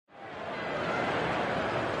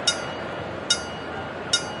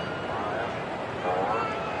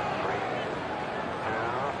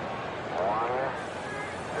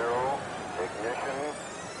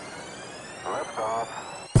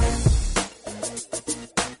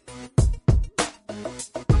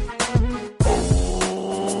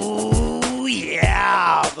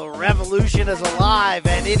revolution is alive,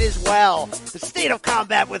 and it is well. The State of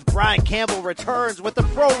Combat with Brian Campbell returns with the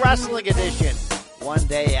Pro Wrestling Edition. One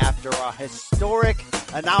day after a historic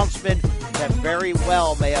announcement that very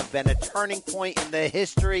well may have been a turning point in the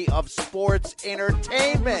history of sports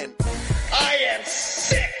entertainment. I am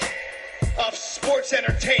sick of sports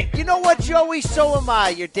entertainment. You know what, Joey? So am I.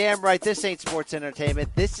 You're damn right. This ain't sports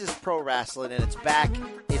entertainment. This is pro wrestling, and it's back.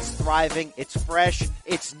 It's thriving. It's fresh.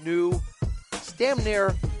 It's new. It's damn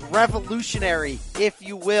near revolutionary, if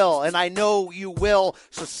you will, and I know you will.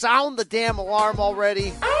 So sound the damn alarm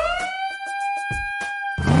already.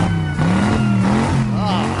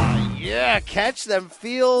 Ah, yeah, catch them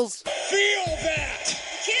feels. Feel that.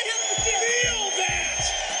 Can't help but Feel that.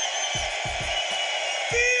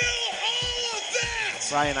 Feel all of that.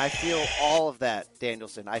 Brian, I feel all of that,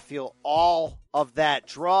 Danielson. I feel all of that.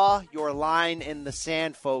 Draw your line in the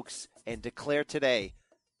sand, folks, and declare today,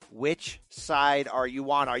 which side are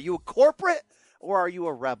you on? Are you a corporate or are you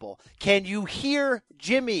a rebel? Can you hear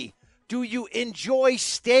Jimmy? Do you enjoy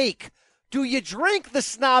steak? Do you drink the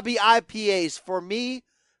snobby IPAs? For me,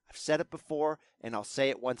 I've said it before, and I'll say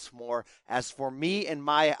it once more. As for me and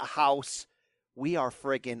my house, we are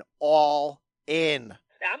friggin' all in.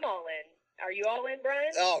 I'm all in. Are you all in,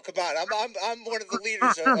 Brian? Oh, come on. I'm one of the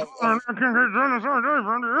leaders of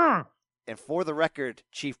And for the record,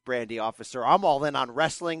 Chief Brandy Officer, I'm all in on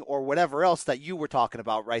wrestling or whatever else that you were talking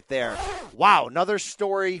about right there. Wow, another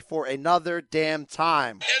story for another damn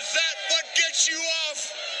time. Is that what gets you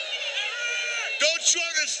off? Don't you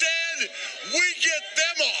understand? We get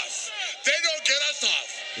them off. They don't get us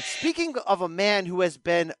off. And speaking of a man who has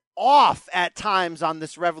been off at times on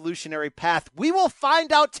this revolutionary path, we will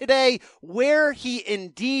find out today where he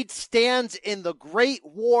indeed stands in the Great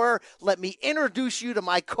War. Let me introduce you to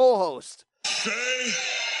my co-host. Say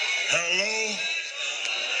hello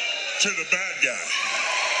to the bad guy.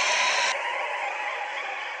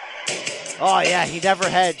 Oh, yeah, he never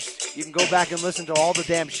hedged. You can go back and listen to all the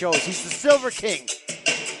damn shows. He's the Silver King,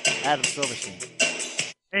 Adam Silverstein.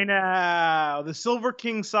 Hey, now, the Silver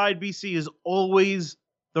King side, BC, is always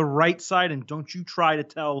the right side, and don't you try to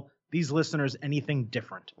tell these listeners anything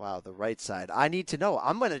different. Wow, the right side. I need to know.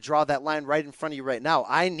 I'm going to draw that line right in front of you right now.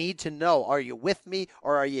 I need to know, are you with me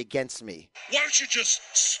or are you against me? Why don't you just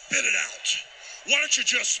spit it out? Why don't you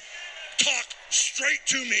just talk straight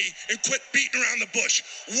to me and quit beating around the bush?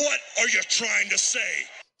 What are you trying to say?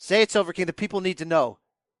 Say it, Silver King. The people need to know.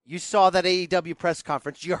 You saw that AEW press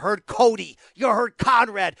conference. You heard Cody. You heard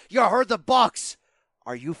Conrad. You heard the Bucks.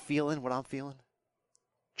 Are you feeling what I'm feeling?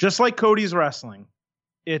 Just like Cody's wrestling,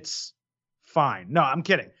 it's fine. No, I'm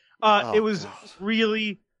kidding. It was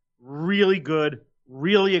really, really good,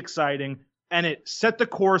 really exciting, and it set the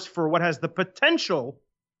course for what has the potential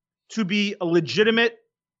to be a legitimate,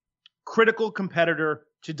 critical competitor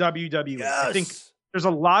to WWE. Yes. I think there's a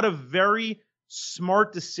lot of very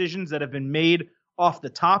smart decisions that have been made off the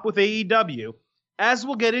top with AEW. As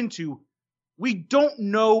we'll get into, we don't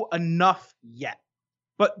know enough yet.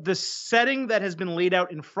 But the setting that has been laid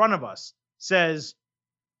out in front of us says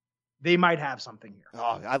they might have something here.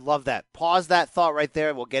 Oh, I love that. Pause that thought right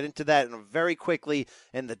there. We'll get into that very quickly.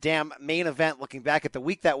 And the damn main event, looking back at the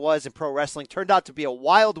week that was in pro wrestling, turned out to be a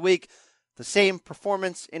wild week. The same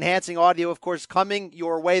performance-enhancing audio, of course, coming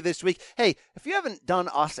your way this week. Hey, if you haven't done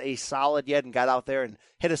us a solid yet and got out there and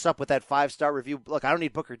hit us up with that 5-star review, look, I don't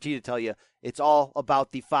need Booker T to tell you it's all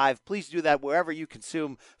about the 5. Please do that wherever you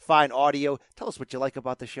consume fine audio. Tell us what you like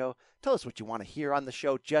about the show. Tell us what you want to hear on the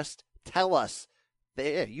show. Just tell us.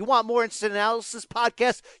 You want more instant analysis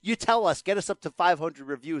podcast? You tell us. Get us up to 500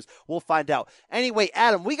 reviews. We'll find out. Anyway,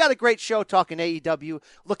 Adam, we got a great show talking AEW,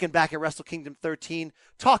 looking back at Wrestle Kingdom 13,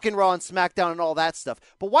 talking Raw and SmackDown and all that stuff.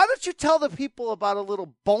 But why don't you tell the people about a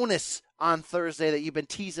little bonus on Thursday that you've been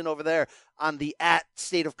teasing over there on the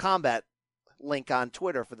 @State of Combat link on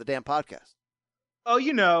Twitter for the damn podcast? Oh,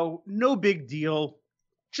 no big deal.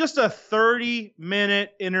 Just a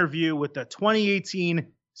 30-minute interview with the 2018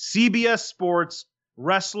 CBS Sports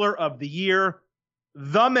Wrestler of the Year,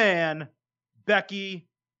 the man, Becky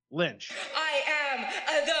Lynch. I am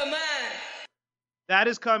the man. That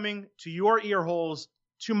is coming to your ear holes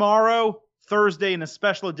tomorrow, Thursday, in a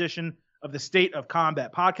special edition of the State of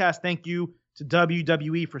Combat podcast. Thank you to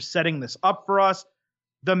WWE for setting this up for us.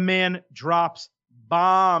 The man drops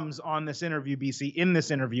bombs on this interview, BC, in this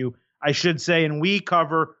interview, I should say, and we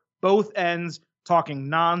cover both ends, talking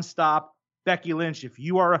nonstop. Becky Lynch, if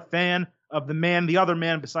you are a fan of the man, the other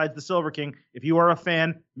man besides the Silver King, if you are a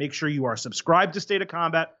fan, make sure you are subscribed to State of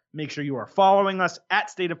Combat. Make sure you are following us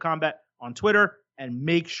 @State of Combat on Twitter, and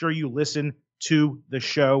make sure you listen to the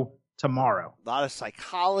show tomorrow. A lot of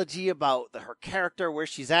psychology about her character, where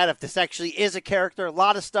she's at, if this actually is a character. A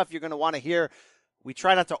lot of stuff you're going to want to hear. We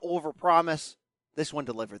try not to overpromise. This one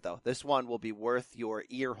delivered, though. This one will be worth your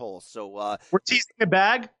ear holes. So we're teasing a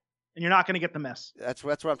bag, and you're not going to get the mess. That's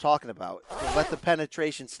what I'm talking about. Let the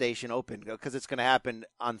penetration station open, because it's going to happen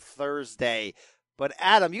on Thursday. But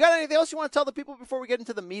Adam, you got anything else you want to tell the people before we get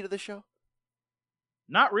into the meat of the show?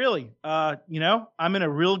 Not really. I'm in a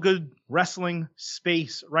real good wrestling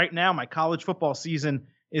space right now. My college football season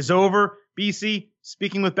is over. BC,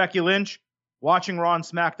 speaking with Becky Lynch, watching Raw and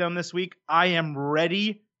SmackDown this week, I am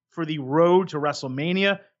ready for the road to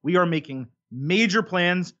WrestleMania. We are making major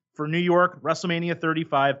plans for New York, WrestleMania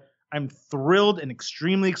 35. I'm thrilled and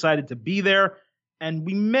extremely excited to be there. And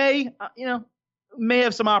we may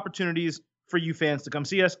have some opportunities for you fans to come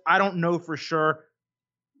see us. I don't know for sure.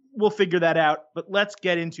 We'll figure that out. But let's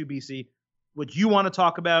get into, BC, what you want to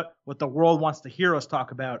talk about, what the world wants to hear us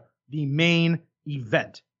talk about, the main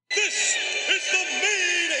event. This is the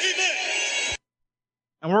main event.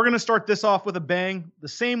 And we're going to start this off with a bang, the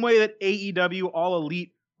same way that AEW All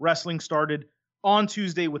Elite Wrestling started on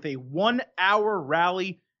Tuesday with a 1-hour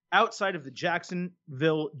rally outside of the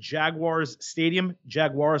Jacksonville Jaguars Stadium.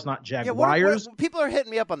 Jaguars, not Jaguars. Yeah, people are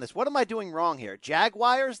hitting me up on this. What am I doing wrong here?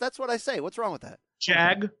 Jaguars? That's what I say. What's wrong with that?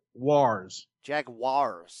 Jaguars.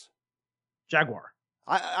 Jaguars. Jaguar.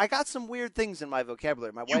 I got some weird things in my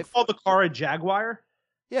vocabulary. My You wife call the car a Jaguar?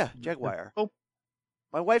 Yeah, Jaguar. Oh.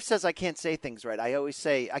 My wife says I can't say things right. I always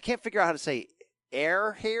say I can't figure out how to say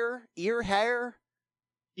ear hair. Ear hair.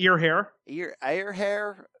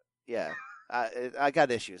 Yeah. I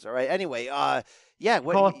got issues. All right. Anyway, yeah.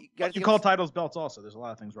 You call titles belts also. There's a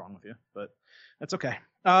lot of things wrong with you, but that's okay.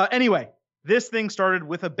 Anyway, this thing started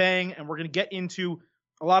with a bang, and we're going to get into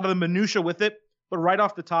a lot of the minutia with it. But right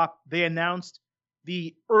off the top, they announced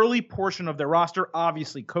the early portion of their roster.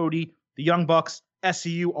 Obviously, Cody, the Young Bucks,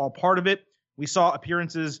 SCU, all part of it. We saw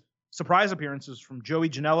surprise appearances from Joey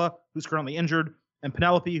Janela, who's currently injured, and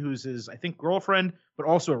Penelope, who's his, I think, girlfriend, but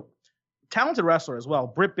also a talented wrestler as well.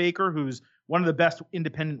 Britt Baker, who's one of the best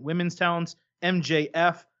independent women's talents.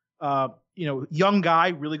 MJF, young guy,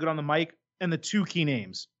 really good on the mic. And the two key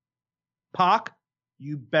names. Pac,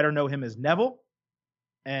 you better know him as Neville.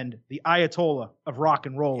 And the Ayatollah of rock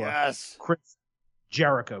and roll, yes, Chris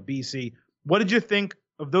Jericho, BC. What did you think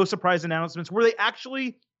of those surprise announcements? Were they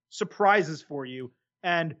actually surprises for you?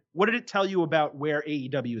 And what did it tell you about where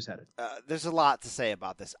AEW is headed? There's a lot to say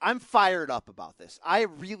about this. I'm fired up about this. I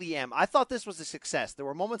really am. I thought this was a success. There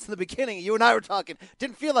were moments in the beginning, you and I were talking,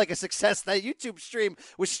 didn't feel like a success. That YouTube stream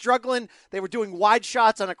was struggling. They were doing wide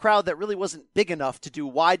shots on a crowd that really wasn't big enough to do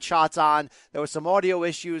wide shots on. There were some audio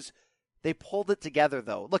issues. They pulled it together,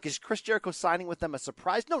 though. Look, is Chris Jericho signing with them a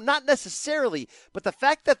surprise? No, not necessarily. But the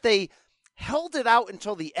fact that they held it out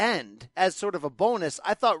until the end as sort of a bonus,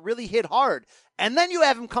 I thought really hit hard. And then you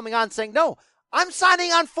have him coming on saying, no, I'm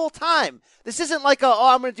signing on full time. This isn't like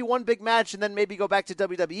I'm going to do one big match and then maybe go back to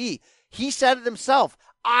WWE. He said it himself.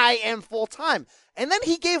 I am full time. And then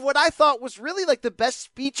he gave what I thought was really like the best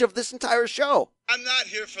speech of this entire show. I'm not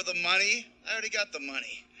here for the money. I already got the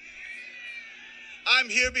money. I'm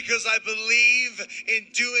here because I believe in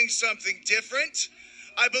doing something different.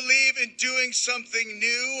 I believe in doing something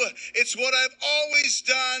new. It's what I've always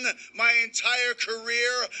done my entire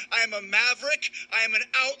career. I am a maverick. I am an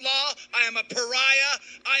outlaw. I am a pariah.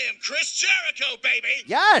 I am Chris Jericho, baby.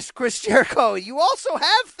 Yes, Chris Jericho. You also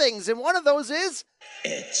have things, and one of those is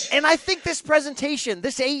it. And I think this presentation,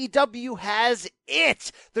 this AEW has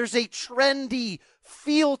it. There's a trendy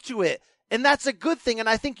feel to it. And that's a good thing, and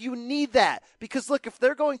I think you need that. Because, look, if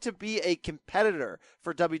they're going to be a competitor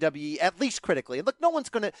for WWE, at least critically, and look, no one's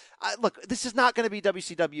going to look, this is not going to be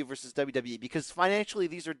WCW versus WWE, because financially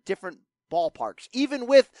these are different ballparks. Even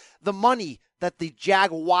with the money that the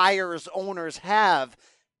Jaguars owners have,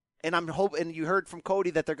 and I'm hoping, you heard from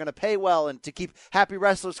Cody that they're going to pay well and to keep happy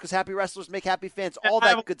wrestlers, because happy wrestlers make happy fans, all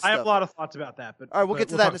that good stuff. I have a lot of thoughts about that. But all right, we'll get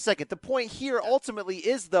to that in a second. The point here ultimately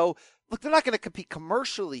is, though, look, they're not going to compete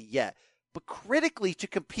commercially yet. But critically, to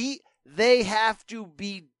compete, they have to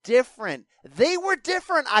be different. They were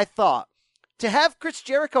different, I thought. To have Chris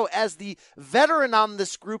Jericho as the veteran on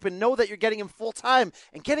this group and know that you're getting him full time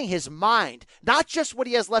and getting his mind, not just what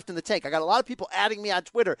he has left in the tank. I got a lot of people adding me on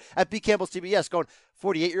Twitter at B. Campbell's TBS going,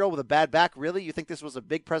 48-year-old with a bad back, really? You think this was a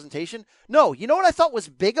big presentation? No, you know what I thought was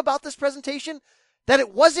big about this presentation? That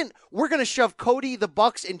it wasn't, we're going to shove Cody, the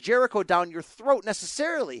Bucks, and Jericho down your throat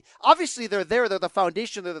necessarily. Obviously, they're there. They're the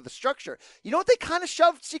foundation. They're the structure. You know what they kind of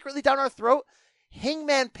shoved secretly down our throat?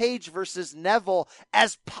 Hangman Page versus Neville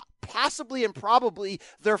as possibly and probably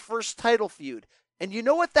their first title feud. And you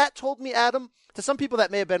know what that told me, Adam? To some people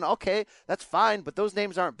that may have been, okay, that's fine, but those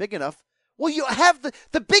names aren't big enough. Well, you have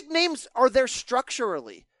the big names are there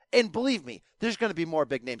structurally. And believe me, there's going to be more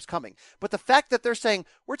big names coming. But the fact that they're saying,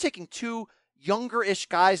 we're taking two younger-ish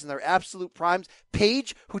guys in their absolute primes,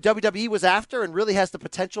 Paige, who WWE was after and really has the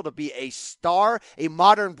potential to be a star, a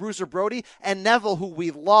modern Bruiser Brody, and Neville, who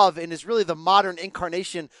we love and is really the modern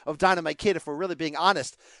incarnation of Dynamite Kid, if we're really being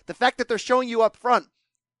honest. The fact that they're showing you up front,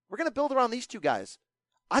 we're going to build around these two guys.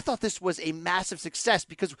 I thought this was a massive success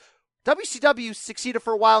because WCW succeeded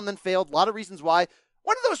for a while and then failed. A lot of reasons why.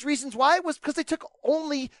 One of those reasons why was because they took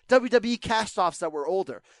only WWE cast-offs that were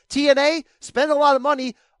older. TNA spent a lot of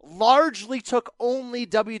money, largely took only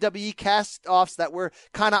WWE cast-offs that were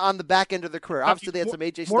kind of on the back end of their career. Obviously, they had some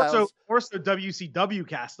AJ Styles. More so WCW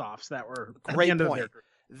cast-offs that were at Great the end point. of their career.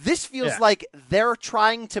 This feels like they're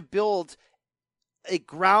trying to build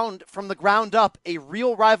from the ground up, a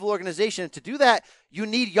real rival organization. To do that, you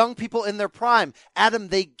need young people in their prime. Adam,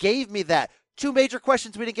 they gave me that. Two major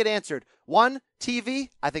questions we didn't get answered. One, TV.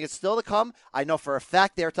 I think it's still to come. I know for a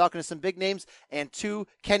fact they are talking to some big names. And two,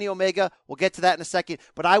 Kenny Omega. We'll get to that in a second.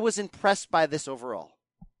 But I was impressed by this overall.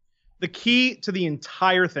 The key to the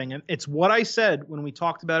entire thing, and it's what I said when we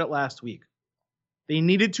talked about it last week, they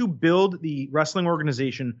needed to build the wrestling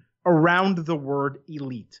organization around the word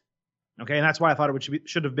elite. Okay, and that's why I thought it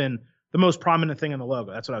should have been the most prominent thing in the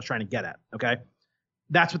logo. That's what I was trying to get at. Okay,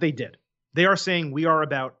 that's what they did. They are saying we are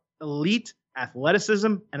about elite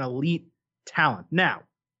athleticism and elite talent. Now,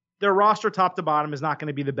 their roster top to bottom is not going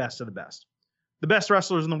to be the best of the best. The best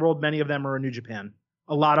wrestlers in the world, many of them are in New Japan.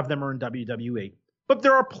 A lot of them are in WWE. But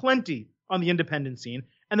there are plenty on the independent scene,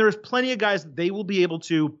 and there is plenty of guys that they will be able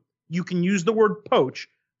to, you can use the word poach,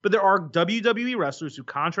 but there are WWE wrestlers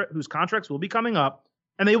whose contracts will be coming up,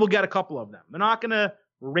 and they will get a couple of them. They're not going to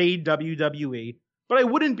raid WWE, but I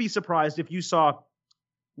wouldn't be surprised if you saw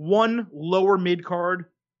one lower mid-card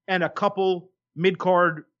and a couple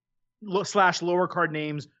mid-card / lower card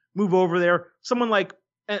names move over there. Someone like,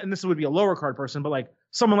 and this would be a lower card person, but like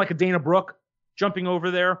someone like a Dana Brooke jumping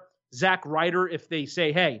over there. Zack Ryder, if they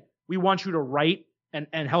say, hey, we want you to write and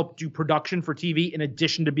help do production for TV in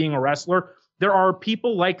addition to being a wrestler. There are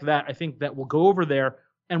people like that, I think, that will go over there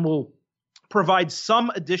and will provide some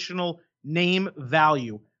additional name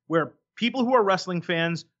value where people who are wrestling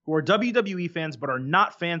fans, who are WWE fans, but are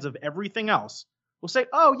not fans of everything else will say,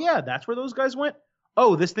 oh, yeah, that's where those guys went.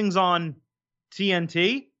 Oh, this thing's on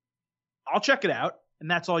TNT. I'll check it out. And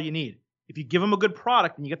that's all you need. If you give them a good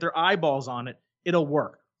product and you get their eyeballs on it, it'll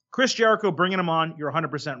work. Chris Jericho, bringing him on, you're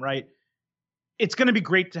 100% right. It's going to be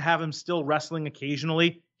great to have him still wrestling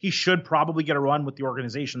occasionally. He should probably get a run with the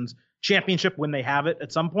organization's championship when they have it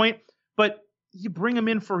at some point. But you bring him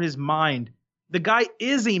in for his mind. The guy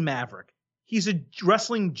is a maverick. He's a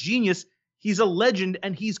wrestling genius. He's a legend,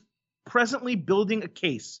 and he's presently building a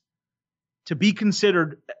case to be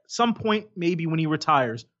considered at some point, maybe when he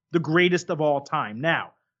retires, the greatest of all time.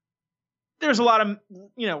 Now, there's a lot of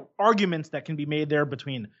arguments that can be made there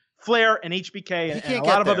between Flair and HBK and a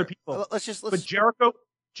lot of other people. But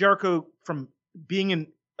Jericho, from being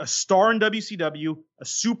a star in WCW, a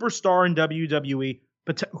superstar in WWE,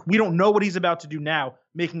 but we don't know what he's about to do now,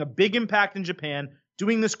 making a big impact in Japan,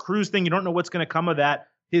 doing this cruise thing. You don't know what's going to come of that.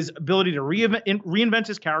 His ability to reinvent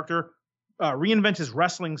his character, reinvent his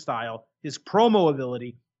wrestling style, his promo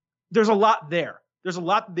ability. There's a lot there. There's a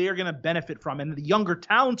lot they're going to benefit from, and the younger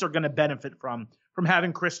talents are going to benefit from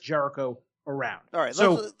having Chris Jericho around. All right,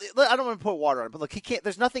 so I don't want to put water on it, but look, he can't.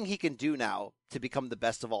 There's nothing he can do now to become the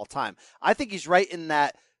best of all time. I think he's right in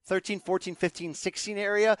that 13, 14, 15, 16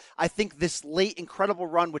 area. I think this late incredible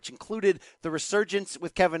run, which included the resurgence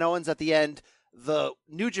with Kevin Owens at the end, the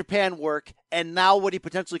New Japan work, and now what he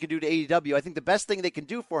potentially could do to AEW, I think the best thing they can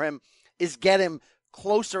do for him is get him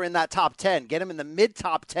closer in that top 10, get him in the mid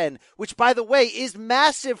top 10, which, by the way, is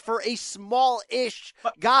massive for a small-ish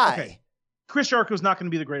guy. Okay. Chris Jericho is not going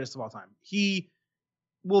to be the greatest of all time. He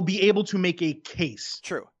will be able to make a case.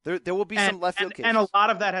 True. There will be some left field cases. And a lot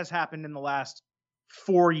of that has happened in the last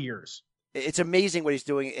 4 years. It's amazing what he's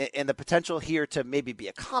doing, and the potential here to maybe be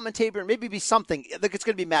a commentator, maybe be something. Like, it's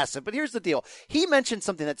going to be massive. But here's the deal. He mentioned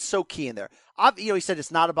something that's so key in there. He said it's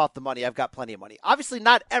not about the money. I've got plenty of money. Obviously,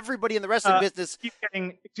 not everybody in the wrestling business.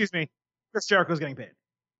 Chris Jericho's getting paid.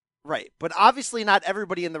 Right. But obviously not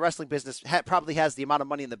everybody in the wrestling business probably has the amount of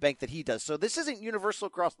money in the bank that he does. So this isn't universal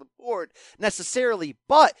across the board necessarily,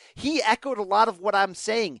 but he echoed a lot of what I'm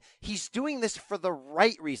saying. He's doing this for the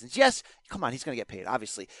right reasons. Yes, come on, he's going to get paid,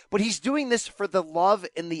 obviously. But he's doing this for the love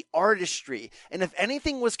and the artistry. And if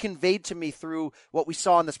anything was conveyed to me through what we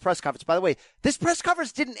saw in this press conference, by the way, this press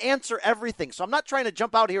conference didn't answer everything. So I'm not trying to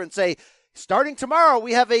jump out here and say, Starting tomorrow,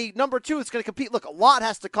 we have a number 2 that's going to compete. Look, a lot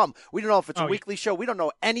has to come. We don't know if it's a weekly show. We don't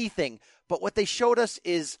know anything. But what they showed us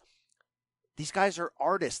is these guys are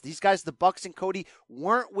artists. These guys, the Bucks and Cody,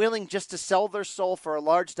 weren't willing just to sell their soul for a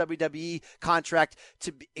large WWE contract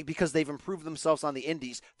because they've improved themselves on the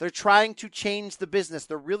indies. They're trying to change the business.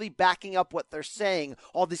 They're really backing up what they're saying,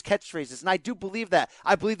 all these catchphrases. And I do believe that.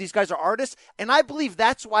 I believe these guys are artists. And I believe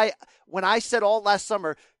that's why when I said all last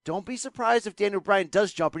summer, don't be surprised if Daniel Bryan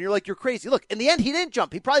does jump. And you're like, you're crazy. Look, in the end, he didn't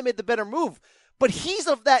jump. He probably made the better move. But he's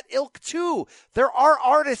of that ilk too. There are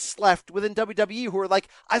artists left within WWE who are like,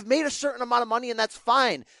 I've made a certain amount of money and that's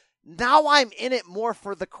fine. Now I'm in it more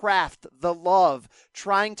for the craft, the love,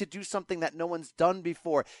 trying to do something that no one's done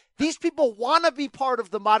before. These people want to be part of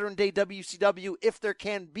the modern day WCW if there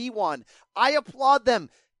can be one. I applaud them.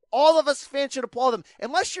 All of us fans should applaud them.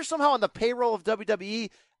 Unless you're somehow on the payroll of WWE,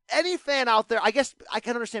 any fan out there, I guess I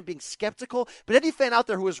can understand being skeptical, but any fan out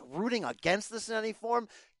there who is rooting against this in any form,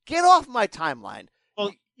 get off my timeline.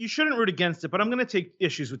 Well, you shouldn't root against it, but I'm going to take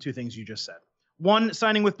issues with 2 things you just said. One,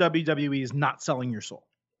 signing with WWE is not selling your soul.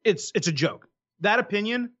 It's a joke. That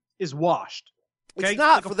opinion is washed. Okay? It's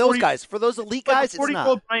not like for those guys. For those elite guys, like it's not.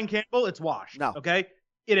 40-year-old Brian Campbell, it's washed. No. Okay?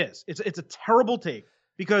 It is. It's a terrible take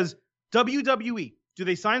because WWE, do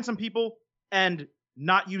they sign some people and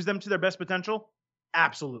not use them to their best potential?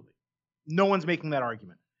 Absolutely. No one's making that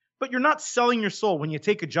argument. But you're not selling your soul when you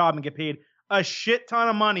take a job and get paid a shit ton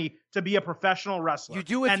of money to be a professional wrestler. You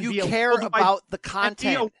do if you care about the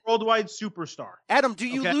content. And be a worldwide superstar. Adam, do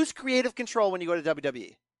you lose creative control when you go to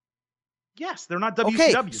WWE? Yes, they're not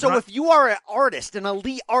WCW. Okay, so if you are an artist, an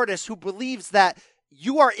elite artist who believes that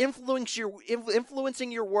you are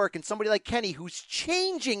influencing your work, and somebody like Kenny who's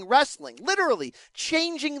changing wrestling, literally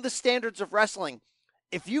changing the standards of wrestling,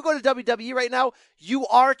 if you go to WWE right now, you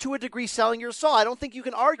are to a degree selling your soul. I don't think you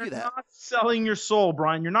can argue that. You're not selling your soul,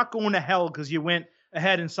 Brian. You're not going to hell because you went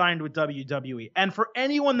ahead and signed with WWE. And for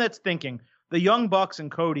anyone that's thinking the Young Bucks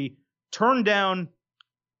and Cody turned down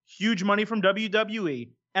huge money from WWE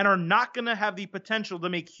and are not going to have the potential to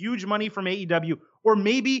make huge money from AEW, or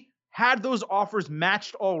maybe had those offers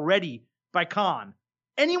matched already by Khan,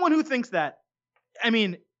 anyone who thinks that, I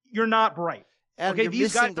mean, you're not bright. Okay,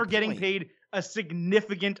 these guys are getting paid a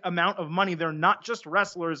significant amount of money. They're not just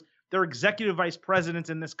wrestlers. They're executive vice presidents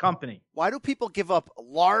in this company. Why do people give up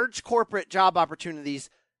large corporate job opportunities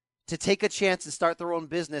to take a chance and start their own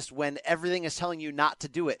business when everything is telling you not to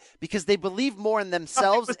do it? Because they believe more in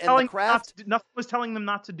themselves and the craft. Nothing was telling them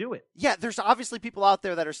not to do it. Yeah, there's obviously people out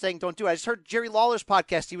there that are saying don't do it. I just heard Jerry Lawler's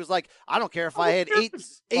podcast. He was like, I don't care if I had $8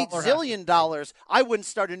 zillion, I wouldn't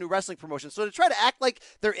start a new wrestling promotion. So to try to act like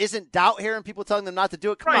there isn't doubt here and people telling them not to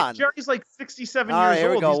do it, come on. Jerry's like 67 all years right, here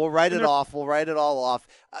old. We go. We'll write it off. We'll write it all off.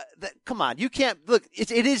 Come on. You can't look.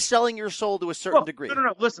 It is selling your soul to a certain degree.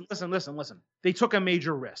 No. Listen. They took a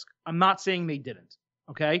major risk. I'm not saying they didn't.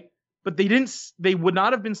 Okay, but they didn't. They would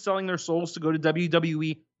not have been selling their souls to go to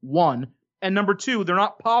WWE. 1 and number 2, they're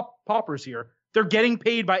not paupers here. They're getting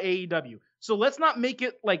paid by AEW. So let's not make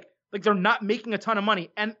it like they're not making a ton of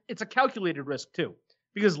money. And it's a calculated risk too,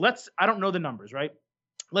 because I don't know the numbers, right?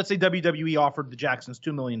 Let's say WWE offered the Jacksons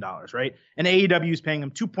 $2 million, right? And AEW is paying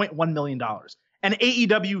them $2.1 million. And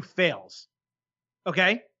AEW fails.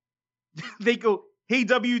 Okay? They go, hey,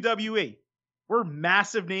 WWE, we're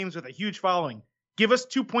massive names with a huge following. Give us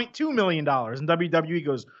 $2.2 million. And WWE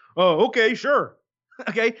goes, oh, okay, sure.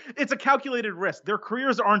 Okay? It's a calculated risk. Their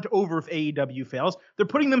careers aren't over if AEW fails. They're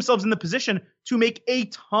putting themselves in the position to make a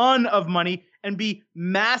ton of money and be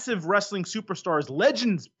massive wrestling superstars,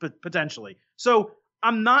 legends potentially. So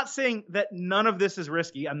I'm not saying that none of this is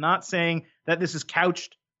risky. I'm not saying that this is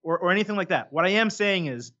couched or anything like that. What I am saying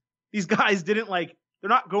is these guys they're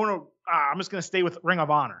not going to, I'm just going to stay with Ring of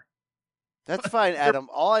Honor. That's fine, Adam.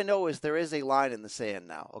 All I know is there is a line in the sand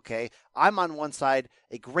now, okay? I'm on one side.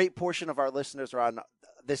 A great portion of our listeners are on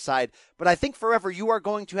this side. But I think forever you are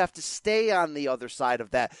going to have to stay on the other side of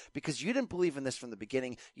that because you didn't believe in this from the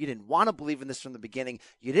beginning. You didn't want to believe in this from the beginning.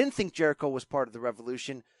 You didn't think Jericho was part of the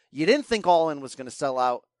revolution. You didn't think All In was going to sell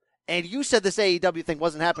out. And you said this AEW thing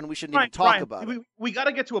wasn't happening. We shouldn't even talk about it. We got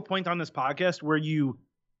to get to a point on this podcast where you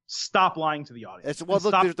stop lying to the audience. Well,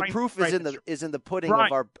 look, the proof is in the pudding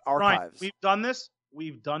of our archives. Brian,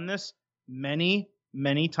 we've done this many,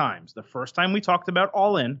 many times. The first time we talked about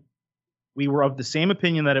All In, we were of the same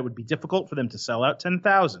opinion that it would be difficult for them to sell out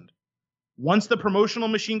 10,000. Once the promotional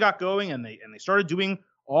machine got going and they started doing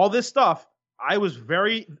all this stuff, I was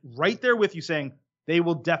very right there with you saying they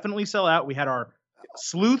will definitely sell out. We had our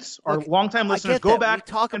sleuths, our longtime listeners, go back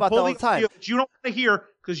we talk about that all the time. That you don't want to hear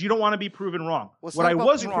because you don't want to be proven wrong. What I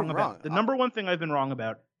was wrong about, the number one thing I've been wrong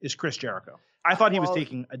about is Chris Jericho. I thought he was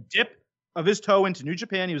taking a dip of his toe into New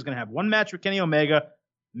Japan. He was going to have one match with Kenny Omega,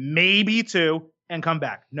 maybe two, and come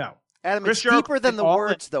back. No. Adam, Chris it's Jericho deeper than did the all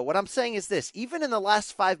words, though. What I'm saying is this. Even in the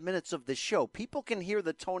last 5 minutes of the show, people can hear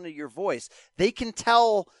the tone of your voice. They can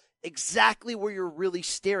tell exactly where you're really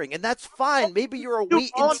staring, and that's fine. Maybe you're a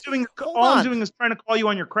wait and see. All I'm doing is trying to call you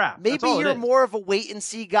on your crap. Maybe you're more of a wait and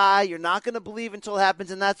see guy. You're not going to believe until it happens,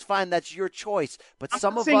 and that's fine. That's your choice. But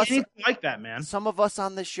I'm not saying anything like that, man. Some of us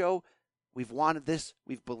on this show, we've wanted this.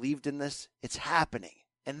 We've believed in this. It's happening.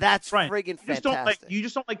 And that's friggin' fantastic. You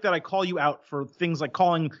just don't like that I call you out for things like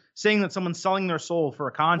saying that someone's selling their soul for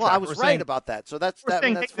a contract. Well, I was right about that. So that's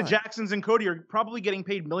saying, that's the Jacksons and Cody are probably getting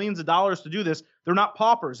paid millions of dollars to do this. They're not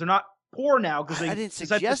paupers. They're not poor now because I didn't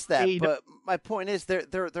suggest that. But my point is,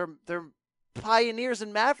 they're pioneers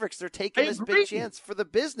and mavericks. They're taking this big chance for the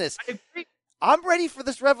business. I agree. I'm ready for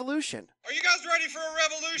this revolution. Are you guys ready for a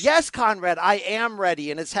revolution? Yes, Conrad, I am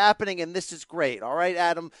ready, and it's happening, and this is great. All right,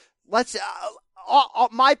 Adam, let's.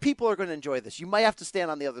 My people are going to enjoy this. You might have to stand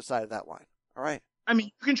on the other side of that line. All right. I mean,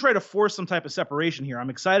 you can try to force some type of separation here. I'm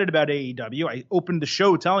excited about AEW. I opened the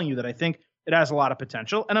show telling you that I think it has a lot of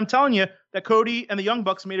potential. And I'm telling you that Cody and the Young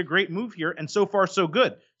Bucks made a great move here, and so far so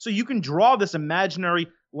good. So you can draw this imaginary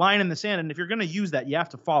line in the sand, and if you're going to use that, you have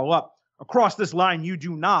to follow up. Across this line, you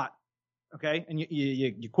do not. Okay? And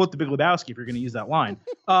you quote the Big Lebowski if you're going to use that line.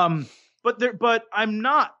 But I'm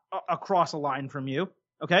not across a line from you.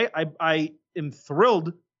 Okay? I am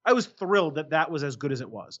thrilled. I was thrilled that was as good as it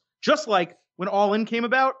was. Just like when All In came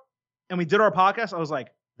about and we did our podcast, I was like,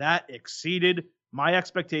 that exceeded my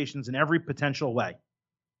expectations in every potential way.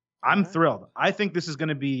 I'm thrilled. I think this is going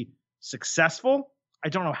to be successful. I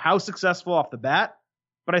don't know how successful off the bat,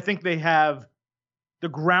 but I think they have the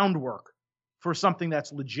groundwork for something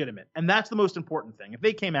that's legitimate. And that's the most important thing. If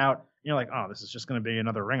they came out and you're like, oh, this is just going to be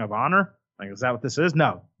another Ring of Honor. Like, is that what this is?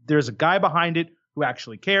 No, there's a guy behind it who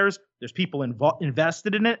actually cares. There's people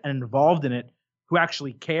invested in it and involved in it who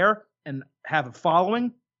actually care and have a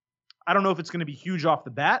following. I don't know if it's going to be huge off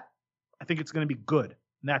the bat. I think it's going to be good.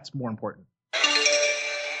 And that's more important.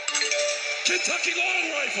 Kentucky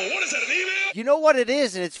Long Rifle. What is that, an email? You know what it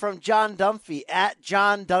is, and it's from John Dunphy, at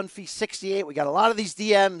John Dunphy68. We got a lot of these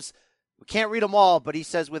DMs. We can't read them all, but he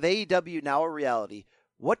says, with AEW now a reality,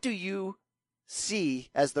 what do you see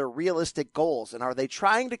as their realistic goals? And are they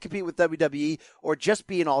trying to compete with WWE or just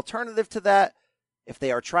be an alternative to that? If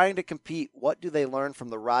they are trying to compete, what do they learn from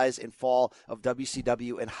the rise and fall of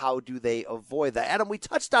WCW, and how do they avoid that? Adam, we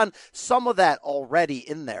touched on some of that already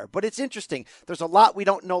in there, but it's interesting. There's a lot we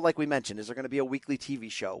don't know, like we mentioned. Is there going to be a weekly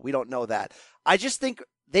TV show? We don't know that. I just think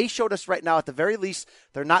they showed us right now, at the very least,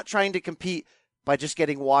 they're not trying to compete by just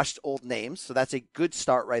getting washed old names, so that's a good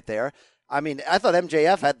start right there. I mean, I thought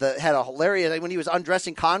MJF had a hilarious, when he was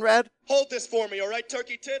undressing Conrad. Hold this for me, all right,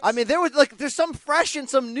 turkey tits? I mean, there's some fresh and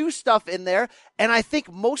some new stuff in there. And I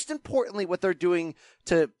think most importantly, what they're doing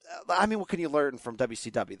what can you learn from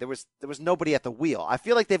WCW? There was nobody at the wheel. I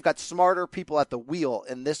feel like they've got smarter people at the wheel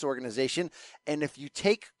in this organization. And if you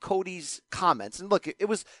take Cody's comments, and look, it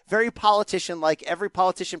was very politician-like. Every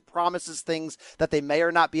politician promises things that they may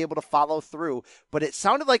or not be able to follow through. But it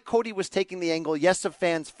sounded like Cody was taking the angle, yes, of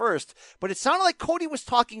fans first, but it sounded like Cody was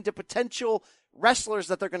talking to potential wrestlers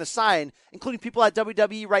that they're going to sign, including people at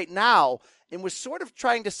WWE right now, and was sort of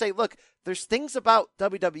trying to say, look, there's things about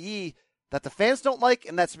WWE that the fans don't like,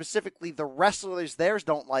 and that specifically the wrestlers theirs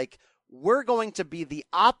don't like. We're going to be the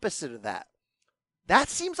opposite of that. That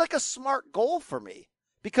seems like a smart goal for me,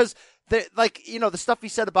 because the stuff he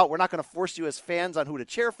said about we're not going to force you as fans on who to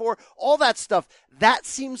cheer for, all that stuff, that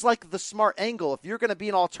seems like the smart angle. If you're going to be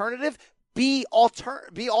an alternative, be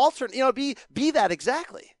that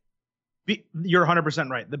exactly. You're 100%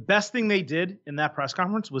 right. The best thing they did in that press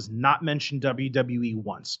conference was not mention WWE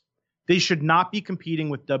once. They should not be competing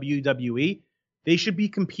with WWE. They should be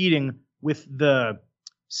competing with the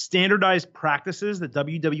standardized practices that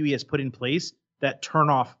WWE has put in place that turn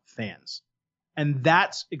off fans. And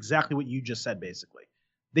that's exactly what you just said, basically.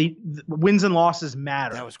 Wins and losses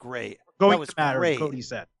matter. That was great. Going to matter, as Cody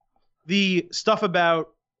said. The stuff about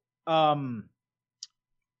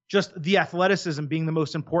just the athleticism being the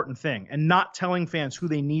most important thing, and not telling fans who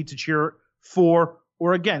they need to cheer for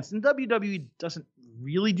or against. And WWE doesn't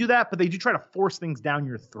really do that, but they do try to force things down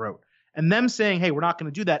your throat. And them saying, hey, we're not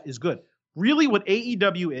going to do that is good. Really what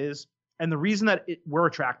AEW is, and the reason that we're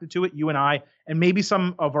attracted to it, you and I, and maybe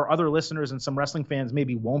some of our other listeners and some wrestling fans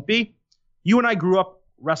maybe won't be, you and I grew up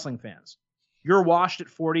wrestling fans. You're washed at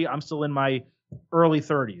 40. I'm still in my early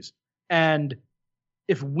 30s. And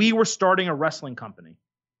if we were starting a wrestling company,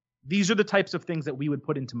 these are the types of things that we would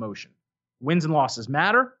put into motion. Wins and losses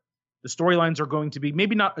matter. The storylines are going to be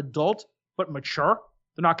maybe not adult, but mature.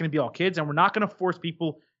 They're not going to be all kids, and we're not going to force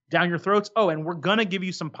people down your throats. Oh, and we're going to give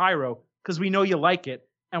you some pyro because we know you like it,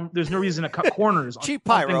 and there's no reason to cut corners. Cheap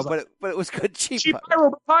on pyro, like but it was good cheap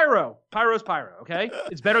pyro. Pyro's pyro, okay?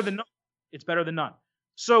 It's better than none. It's better than none.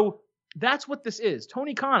 So that's what this is.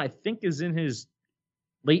 Tony Khan, I think, is in his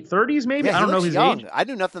late 30s, maybe. Yeah, I don't know his young. age. I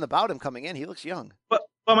knew nothing about him coming in. He looks young. But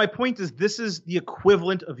my point is, this is the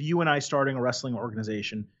equivalent of you and I starting a wrestling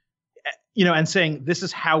organization, and saying this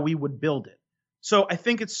is how we would build it. So I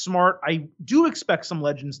think it's smart. I do expect some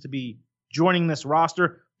legends to be joining this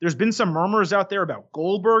roster. There's been some murmurs out there about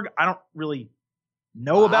Goldberg. I don't really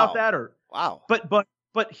know about that,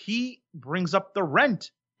 but he brings up the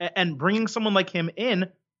rent, and bringing someone like him in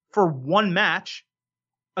for one match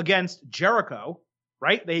against Jericho,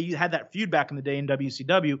 right? They had that feud back in the day in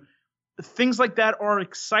WCW. Things like that are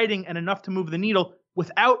exciting and enough to move the needle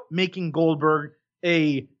without making Goldberg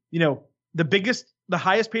the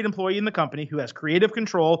highest paid employee in the company who has creative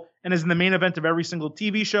control and is in the main event of every single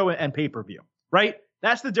TV show and pay-per-view, right?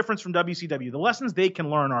 That's the difference from WCW. The lessons they can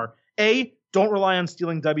learn are A, don't rely on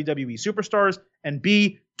stealing WWE superstars, and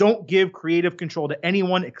B, don't give creative control to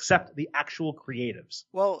anyone except the actual creatives.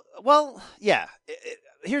 Well, yeah.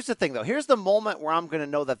 Here's the thing, though. Here's the moment where I'm going to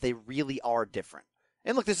know that they really are different.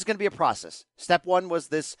 And look, this is going to be a process. Step one was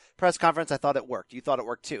this press conference. I thought it worked. You thought it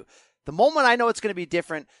worked too. The moment I know it's going to be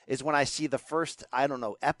different is when I see the first,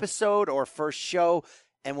 episode or first show.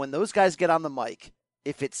 And when those guys get on the mic,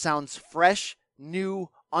 if it sounds fresh, new,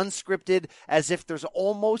 unscripted, as if there's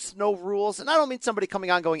almost no rules. And I don't mean somebody coming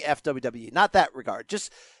on going FWWE, not that regard.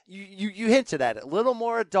 Just you hinted at it. A little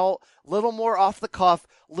more adult, a little more off the cuff,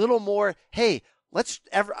 a little more, hey,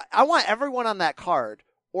 I want everyone on that card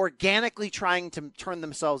organically trying to turn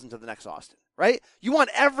themselves into the next Austin, right? You want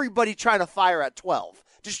everybody trying to fire at 12,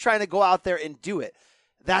 just trying to go out there and do it.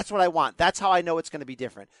 That's what I want. That's how I know it's going to be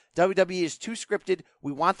different. WWE is too scripted.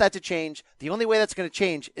 We want that to change. The only way that's going to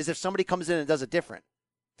change is if somebody comes in and does it different,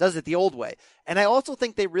 does it the old way. And I also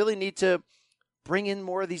think they really need to bring in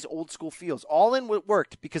more of these old school feels. All In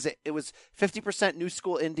worked because it was 50% new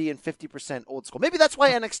school indie and 50% old school. Maybe that's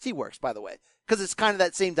why NXT works, by the way, because it's kind of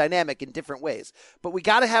that same dynamic in different ways. But we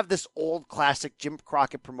got to have this old classic Jim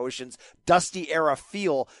Crockett Promotions, Dusty era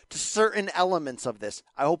feel to certain elements of this.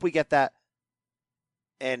 I hope we get that.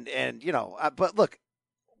 But look,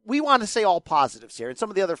 we want to say all positives here. And some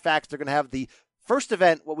of the other facts, they're going to have the first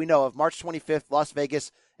event, what we know of, March 25th, Las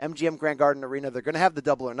Vegas, MGM Grand Garden Arena. They're going to have the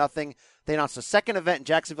Double or Nothing. They announced a second event in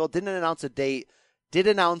Jacksonville. Didn't announce a date. Did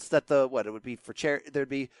announce that it would be for there'd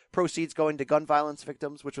be proceeds going to gun violence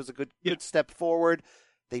victims, which was a good step forward.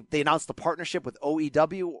 They announced the partnership with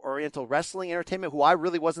OEW, Oriental Wrestling Entertainment, who I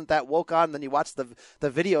really wasn't that woke on. Then you watch the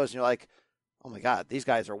videos and you're like, oh my God, these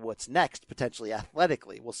guys are what's next potentially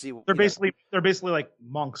athletically. We'll see. They're basically like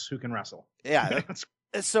monks who can wrestle. Yeah.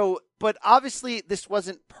 So, but obviously this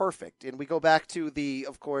wasn't perfect. And we go back to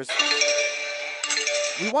of course,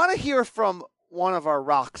 we want to hear from one of our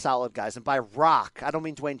rock solid guys. And by rock, I don't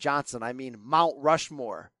mean Dwayne Johnson. I mean Mount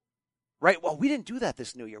Rushmore, right? Well, we didn't do that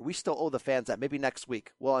this new year. We still owe the fans that. Maybe next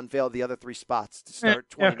week we'll unveil the other 3 spots to start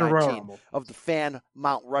 2019 of the fan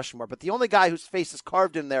Mount Rushmore. But the only guy whose face is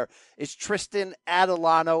carved in there is Tristan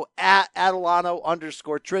Adelano, at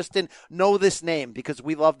Adelano_ Tristan. Know this name because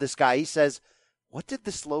we love this guy. He says, what did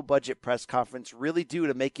this low-budget press conference really do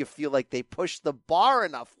to make you feel like they pushed the bar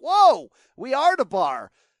enough? Whoa, we are the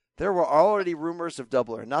bar. There were already rumors of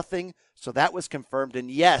Double or Nothing, so that was confirmed.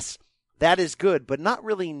 And yes, that is good, but not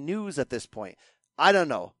really news at this point. I don't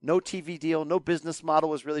know. No TV deal, no business model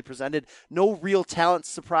was really presented, no real talent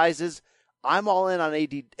surprises. I'm all in on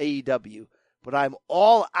AEW, but I'm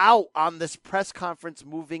all out on this press conference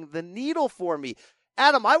moving the needle for me.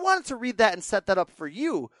 Adam, I wanted to read that and set that up for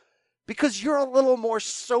you, because you're a little more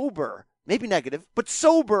sober, maybe negative, but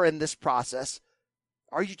sober in this process.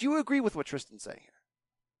 Do you agree with what Tristan's saying here?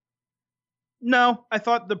 No, I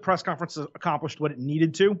thought the press conference accomplished what it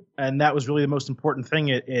needed to, and that was really the most important thing.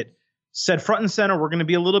 It said front and center, we're going to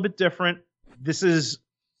be a little bit different. These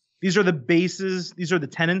are the bases, these are the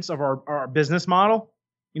tenets of our business model.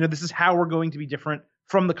 This is how we're going to be different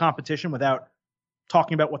from the competition without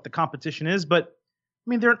talking about what the competition is. But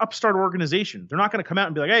they're an upstart organization. They're not going to come out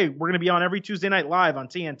and be like, hey, we're going to be on every Tuesday night live on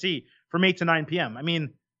TNT from 8 to 9 p.m.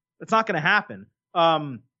 That's not going to happen.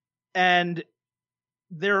 And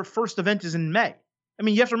their first event is in May.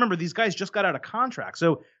 You have to remember, these guys just got out of contract.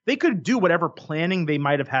 So they could do whatever planning they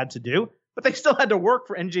might have had to do, but they still had to work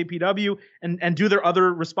for NJPW and do their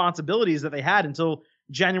other responsibilities that they had until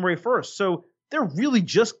January 1st. So they're really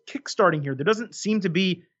just kickstarting here. There doesn't seem to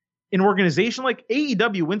be an organization like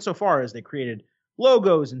AEW went so far as they created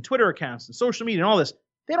logos and Twitter accounts and social media and all this.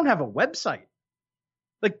 They don't have a website.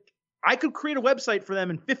 Like, I could create a website for them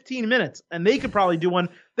in 15 minutes, and they could probably do one.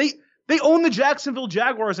 They own the Jacksonville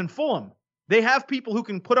Jaguars in Fulham. They have people who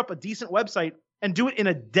can put up a decent website and do it in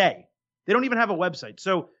a day. They don't even have a website.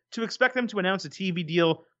 So to expect them to announce a TV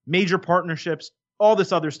deal, major partnerships, all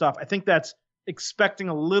this other stuff, I think that's expecting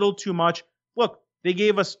a little too much. Look, they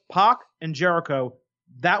gave us Pac and Jericho.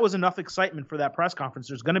 That was enough excitement for that press conference.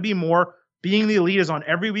 There's going to be more. Being the Elite is on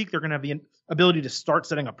every week. They're going to have the ability to start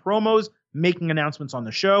setting up promos, making announcements on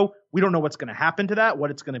the show. We don't know what's going to happen to that,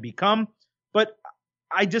 what it's going to become. But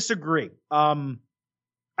I disagree. I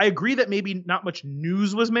agree that maybe not much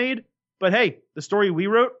news was made. But hey, the story we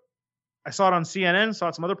wrote, I saw it on CNN, saw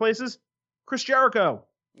it some other places. Chris Jericho.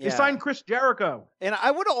 Yeah. They signed Chris Jericho. And I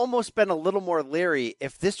would have almost been a little more leery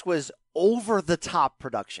if this was over-the-top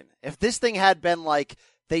production. If this thing had been like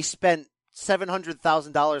they spent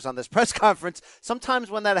 $700,000 on this press conference. Sometimes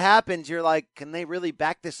when that happens, you're like, can they really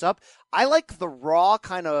back this up? I like the raw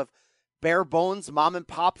kind of bare bones mom and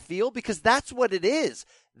pop feel because that's what it is.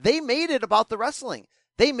 They made it about the wrestling.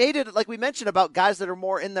 They made it, like we mentioned, about guys that are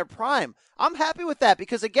more in their prime. I'm happy with that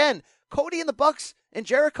because, again, Cody and the Bucks and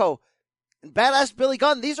Jericho and Badass Billy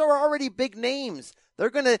Gunn, these are already big names. We're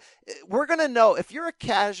going to know if you're a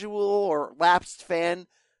casual or lapsed fan,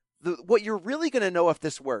 what you're really going to know if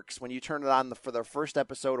this works when you turn it on for the first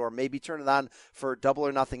episode, or maybe turn it on for Double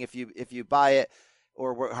or Nothing if you buy it,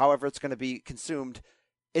 or however it's going to be consumed.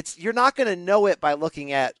 You're not going to know it by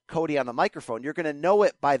looking at Cody on the microphone. You're going to know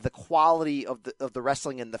it by the quality of the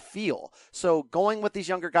wrestling and the feel. So going with these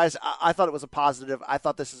younger guys, I thought it was a positive. I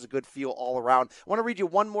thought this is a good feel all around. I want to read you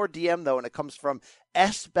one more DM though, and it comes from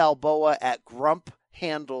S. Balboa at Grump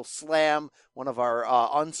Handle Slam, one of our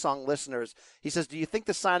unsung listeners. He says, do you think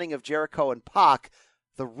the signing of Jericho and Pac,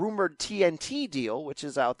 the rumored TNT deal, which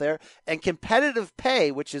is out there, and competitive pay,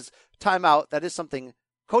 which is timeout, that is something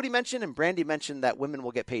Cody mentioned and Brandy mentioned that women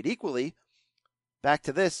will get paid equally. Back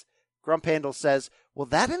to this, Grump Handle says, will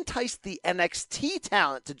that entice the NXT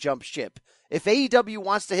talent to jump ship? If AEW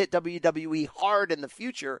wants to hit WWE hard in the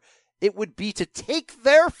future, it would be to take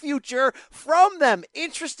their future from them.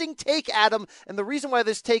 Interesting take, Adam. And the reason why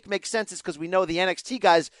this take makes sense is because we know the NXT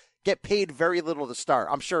guys get paid very little to start.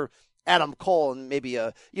 I'm sure Adam Cole and maybe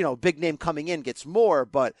a big name coming in gets more,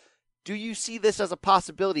 but do you see this as a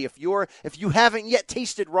possibility? If you haven't yet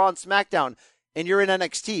tasted Raw and SmackDown and you're in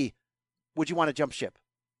NXT, would you want to jump ship?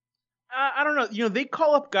 I don't know. They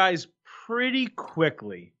call up guys pretty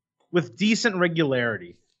quickly with decent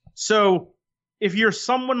regularity. So if you're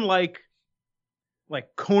someone like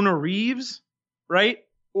Kona Reeves, right?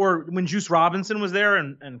 Or when Juice Robinson was there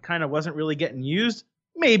and kind of wasn't really getting used,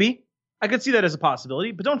 maybe. I could see that as a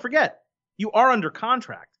possibility. But don't forget, you are under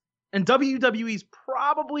contract. And WWE's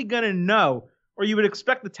probably going to know, or you would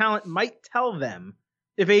expect the talent might tell them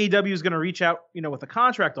if AEW is going to reach out, with a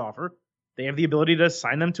contract offer. They have the ability to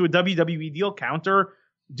sign them to a WWE deal, counter,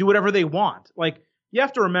 do whatever they want. Like, you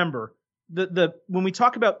have to remember, when we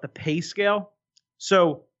talk about the pay scale,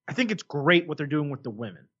 so I think it's great what they're doing with the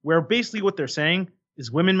women, where basically what they're saying is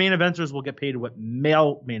women main eventers will get paid what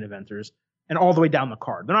male main eventers, and all the way down the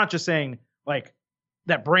card. They're not just saying, like,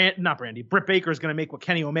 that Britt Baker is going to make what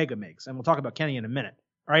Kenny Omega makes. And we'll talk about Kenny in a minute.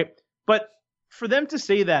 All right. But for them to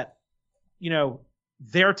say that,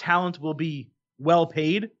 their talent will be well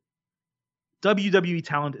paid, WWE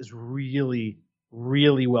talent is really,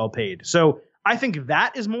 really well paid. So I think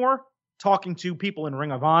that is more talking to people in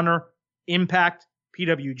Ring of Honor, Impact,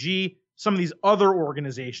 PWG, some of these other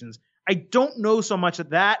organizations. I don't know so much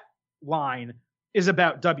that line is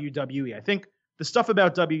about WWE. I think the stuff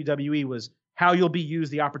about WWE was how you'll be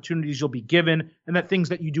used, the opportunities you'll be given, and that things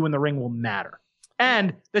that you do in the ring will matter.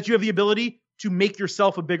 And that you have the ability to make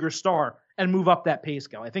yourself a bigger star and move up that pay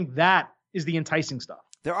scale. I think that is the enticing stuff.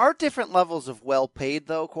 There are different levels of well paid,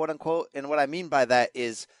 though, quote unquote. And what I mean by that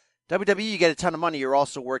is WWE, you get a ton of money. You're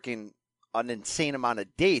also working an insane amount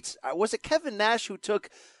of dates. Was it Kevin Nash who took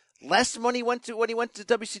less money when he went to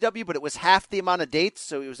WCW, but it was half the amount of dates,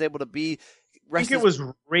 so he was able to be rested? I think it was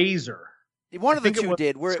Razor. One of the two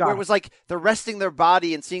did, where it was like they're resting their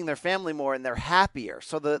body and seeing their family more, and they're happier.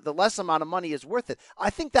 So the less amount of money is worth it. I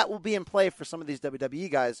think that will be in play for some of these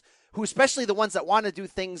WWE guys, who, especially the ones that want to do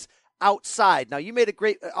things outside. Now, you made a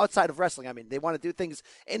great outside of wrestling. I mean, they want to do things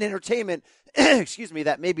in entertainment, excuse me,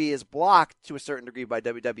 that maybe is blocked to a certain degree by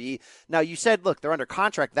WWE. Now, you said, look, they're under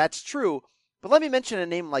contract. That's true. But let me mention a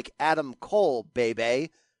name like Adam Cole,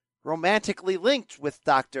 baby, romantically linked with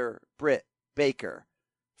Dr. Britt Baker.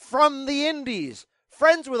 From the Indies,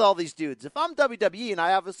 friends with all these dudes. If I'm WWE, and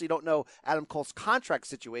I obviously don't know Adam Cole's contract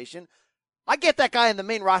situation, I get that guy in the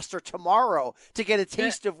main roster tomorrow to get a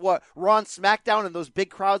taste of what Raw and SmackDown and those big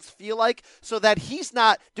crowds feel like, so that he's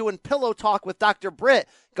not doing pillow talk with Dr. Britt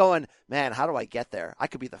going, man, how do I get there? I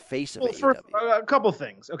could be the face of AEW. For a couple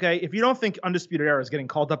things, okay? If you don't think Undisputed Era is getting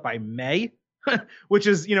called up by May, which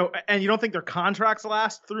is, and you don't think their contracts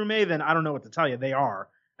last through May, then I don't know what to tell you. They are.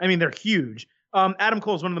 I mean, they're huge. Adam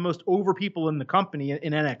Cole is one of the most over people in the company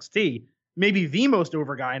in NXT, maybe the most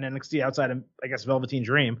over guy in NXT outside of, I guess, Velveteen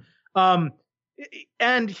Dream.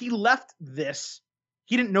 And he left this.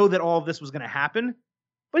 He didn't know that all of this was going to happen,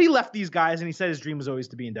 but he left these guys and he said his dream was always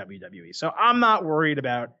to be in WWE. So I'm not worried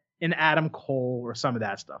about an Adam Cole or some of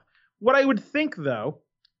that stuff. What I would think, though,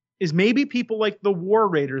 is maybe people like the War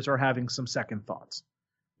Raiders are having some second thoughts.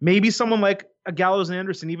 Maybe someone like a Gallows and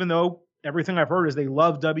Anderson, even though everything I've heard is they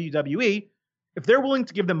love WWE, if they're willing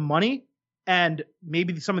to give them money and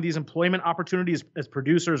maybe some of these employment opportunities as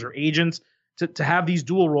producers or agents to have these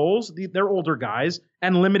dual roles, they're older guys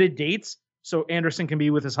and limited dates, so Anderson can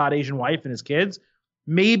be with his hot Asian wife and his kids.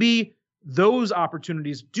 Maybe those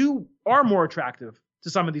opportunities are more attractive to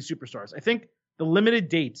some of these superstars. I think the limited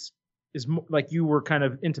dates is, like you were kind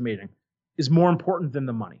of intimating, is more important than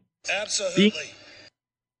the money. Absolutely.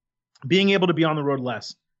 Being able to be on the road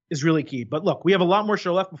less is really key. But look, we have a lot more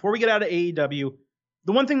show left. Before we get out of AEW,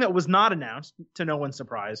 the one thing that was not announced, to no one's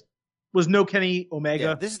surprise, was no Kenny Omega.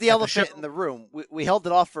 Yeah, this is the elephant in the room. We held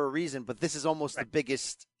it off for a reason, but this is almost the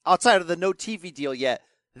biggest, outside of the no TV deal yet,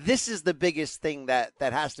 this is the biggest thing that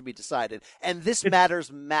has to be decided. And this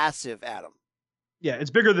matters massive, Adam. Yeah, it's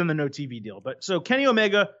bigger than the no TV deal. But so Kenny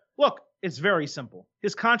Omega, look, it's very simple.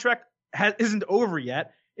 His contract isn't over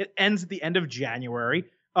yet. It ends at the end of January.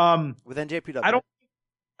 With NJPW.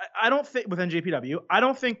 I don't think with NJPW, I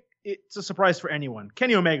don't think it's a surprise for anyone.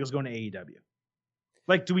 Kenny Omega is going to AEW.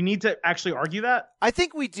 Like, do we need to actually argue that? I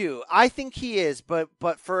think we do. I think he is, but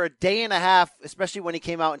for a day and a half, especially when he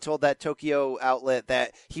came out and told that Tokyo outlet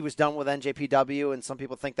that he was done with NJPW, and some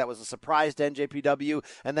people think that was a surprise to NJPW,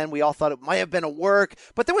 and then we all thought it might have been a work,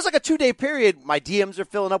 but there was like a 2-day period. My DMs are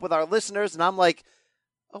filling up with our listeners, and I'm like,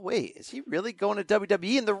 oh, wait, is he really going to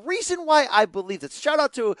WWE? And the reason why I believe this, shout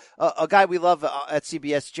out to a guy we love at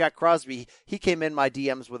CBS, Jack Crosby. He came in my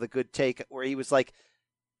DMs with a good take where he was like,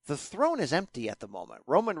 the throne is empty at the moment.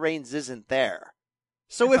 Roman Reigns isn't there.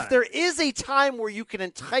 So if there is a time where you can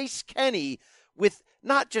entice Kenny with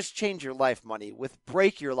not just change your life money, with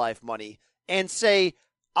break your life money, and say,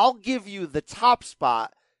 I'll give you the top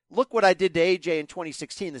spot. Look what I did to AJ in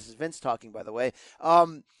 2016. This is Vince talking, by the way.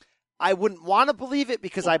 I wouldn't want to believe it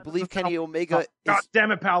because I believe Kenny Omega God damn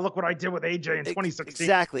it, pal. Look what I did with AJ in 2016.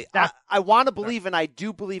 Exactly. I want to believe, and I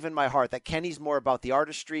do believe in my heart, that Kenny's more about the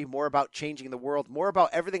artistry, more about changing the world, more about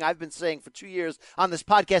everything I've been saying for 2 years on this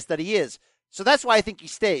podcast that he is. So that's why I think he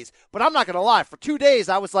stays. But I'm not going to lie. For 2 days,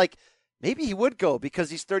 I was like, maybe he would go because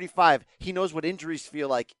he's 35. He knows what injuries feel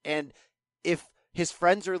like. And if his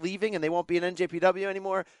friends are leaving and they won't be in NJPW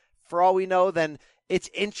anymore, for all we know, then it's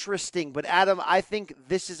interesting. But, Adam, I think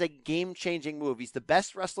this is a game-changing move. He's the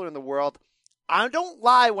best wrestler in the world. I don't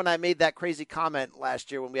lie when I made that crazy comment last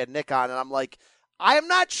year when we had Nick on, and I'm like, I am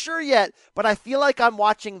not sure yet, but I feel like I'm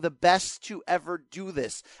watching the best to ever do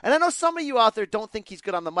this. And I know some of you out there don't think he's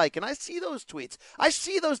good on the mic, and I see those tweets. I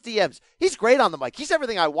see those DMs. He's great on the mic. He's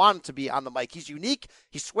everything I want him to be on the mic. He's unique.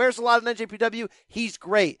 He swears a lot in NJPW. He's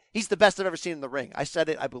great. He's the best I've ever seen in the ring. I said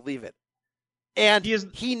it. I believe it. And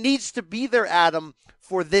he needs to be there, Adam,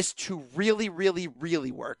 for this to really, really,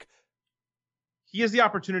 really work. He has the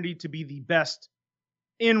opportunity to be the best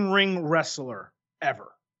in-ring wrestler ever.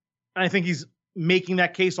 And I think he's making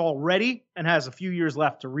that case already and has a few years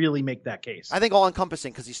left to really make that case. I think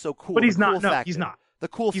all-encompassing because he's so cool. But he's not. Cool no, he's not. The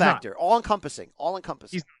cool factor. All-encompassing.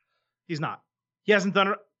 All-encompassing. He's not. He hasn't done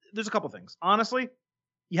it. There's a couple things. Honestly,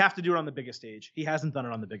 you have to do it on the biggest stage. He hasn't done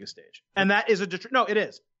it on the biggest stage. And that is no, it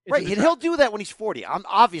is. It's right, and he'll do that when he's 40.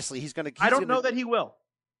 Obviously, he's going to. I don't know that he will.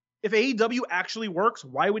 If AEW actually works,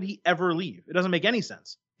 why would he ever leave? It doesn't make any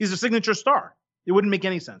sense. He's a signature star. It wouldn't make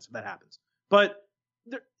any sense if that happens. But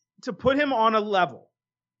to put him on a level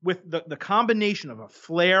with the combination of a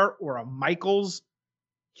Flair or a Michaels,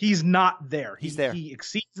 he's not there. He's there. He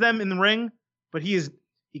exceeds them in the ring, but he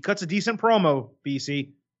cuts a decent promo,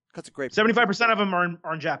 BC. Cuts a great 75% of them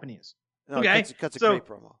are in Japanese. No, okay. Cuts a great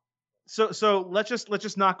promo. So let's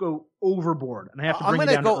just not go overboard. And I have to bring you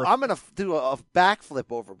down to earth. I'm gonna do a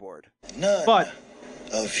backflip overboard. None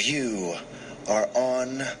of you are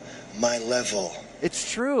on my level.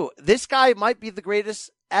 It's true. This guy might be the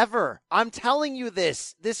greatest ever. I'm telling you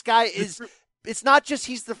this. This guy is. It's not just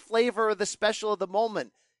he's the flavor or the special of the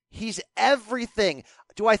moment. He's everything.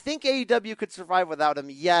 Do I think AEW could survive without him?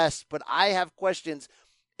 Yes, but I have questions.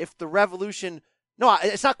 if the Revolution. No,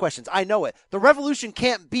 it's not questions. I know it. The Revolution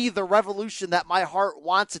can't be the Revolution that my heart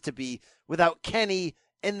wants it to be without Kenny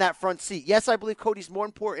in that front seat. Yes, I believe Cody's more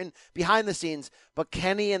important behind the scenes, but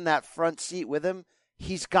Kenny in that front seat with him,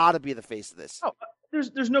 he's got to be the face of this. Oh,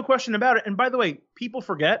 there's no question about it. And by the way, people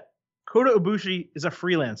forget Kota Ibushi is a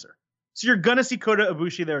freelancer. So you're going to see Kota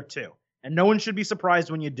Ibushi there too. And no one should be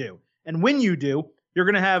surprised when you do. And when you do, you're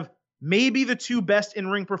going to have maybe the two best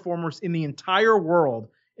in-ring performers in the entire world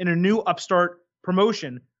in a new upstart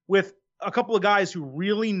promotion with a couple of guys who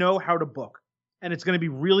really know how to book. And it's going to be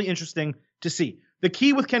really interesting to see. The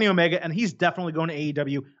key with Kenny Omega, and he's definitely going to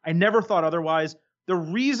AEW. I never thought otherwise. The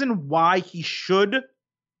reason why he should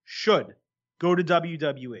go to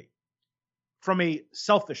WWE from a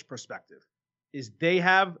selfish perspective is they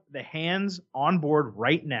have the hands on board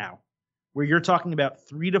right now where you're talking about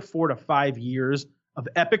 3 to 4 to 5 years of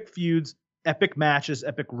epic feuds, epic matches,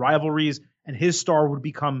 epic rivalries, and his star would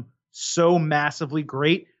become so massively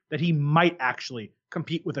great that he might actually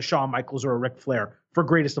compete with a Shawn Michaels or a Ric Flair for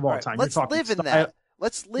greatest of all time. Let's live in that.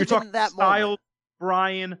 Let's live in that Styles, moment.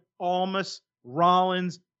 Bryan, Almas,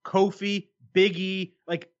 Rollins, Kofi, Big E.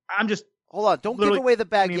 Hold on. Don't give away the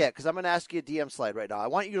bag yet, because I'm going to ask you a DM slide right now. I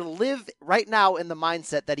want you to live right now in the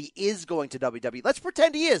mindset that he is going to WWE. Let's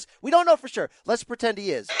pretend he is. We don't know for sure. Let's pretend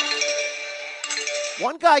he is.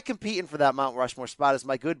 One guy competing for that Mount Rushmore spot is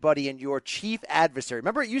my good buddy and your chief adversary.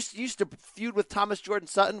 Remember, you used to feud with Thomas Jordan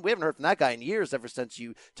Sutton? We haven't heard from that guy in years ever since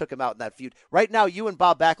you took him out in that feud. Right now, you and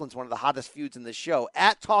Bob Backlund's one of the hottest feuds in this show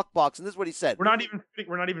at Talkbox, and this is what he said. We're not even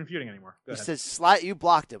feuding anymore. Go ahead. He says, you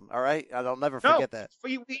blocked him, all right? I'll never forget that.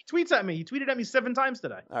 He tweets at me. He tweeted at me 7 times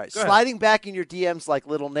today. All right, sliding back in your DMs like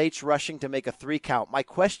little Nate's rushing to make a 3 count. My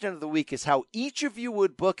question of the week is how each of you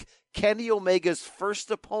would book Kenny Omega's first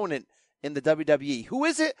opponent in the WWE. Who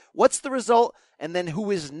is it? What's the result? And then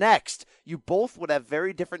who is next? You both would have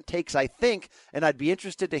very different takes, I think, and I'd be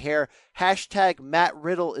interested to hear hashtag Matt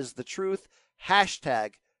Riddle is the truth,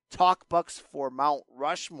 hashtag TalkBucks for Mount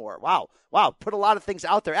Rushmore. Wow. Put a lot of things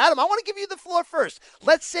out there. Adam, I want to give you the floor first.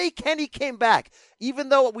 Let's say Kenny came back. Even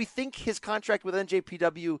though we think his contract with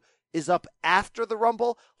NJPW is up after the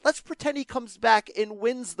Rumble, let's pretend he comes back and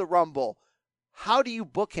wins the Rumble. How do you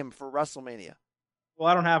book him for WrestleMania? Well,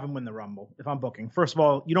 I don't have him win the Rumble if I'm booking. First of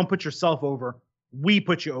all, you don't put yourself over. We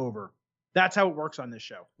put you over. That's how it works on this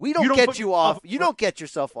show. We don't get you off. You don't get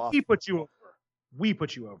yourself off. We put you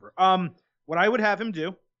over. What I would have him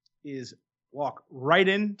do is walk right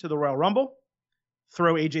into the Royal Rumble,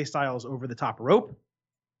 throw AJ Styles over the top rope,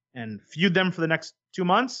 and feud them for the next 2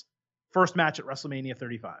 months. First match at WrestleMania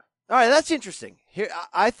 35. All right, that's interesting. Here,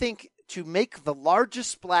 I think to make the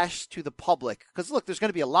largest splash to the public, because look, there's going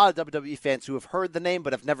to be a lot of WWE fans who have heard the name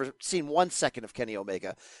but have never seen 1 second of Kenny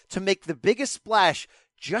Omega. To make the biggest splash,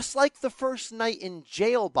 just like the first night in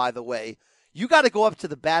jail, by the way, you got to go up to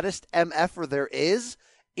the baddest MFer there is,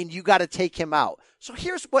 and you got to take him out. So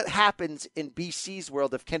here's what happens in BC's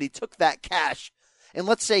world if Kenny took that cash, and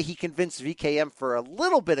let's say he convinced VKM for a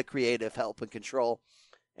little bit of creative help and control,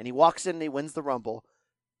 and he walks in and he wins the Rumble,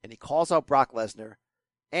 and he calls out Brock Lesnar,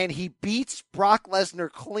 and he beats Brock Lesnar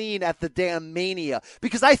clean at the damn Mania.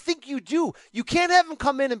 Because I think you do. You can't have him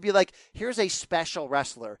come in and be like, here's a special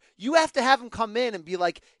wrestler. You have to have him come in and be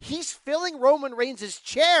like, he's filling Roman Reigns'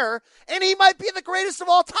 chair, and he might be the greatest of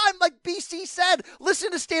all time, like BC said.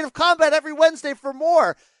 Listen to State of Combat every Wednesday for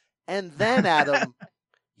more. And then, Adam,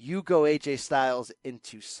 you go AJ Styles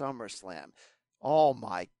into SummerSlam. Oh,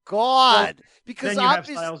 my God. Well, because then you have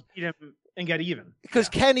Styles beat him and get even. Because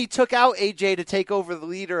Kenny took out AJ to take over the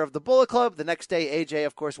leader of the Bullet Club. The next day, AJ,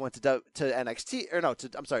 of course, went to NXT,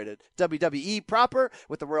 to WWE proper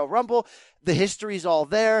with the Royal Rumble. The history's all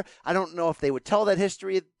there. I don't know if they would tell that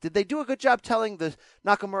history. Did they do a good job telling the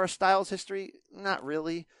Nakamura Styles history? Not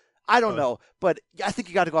really. I don't know. But I think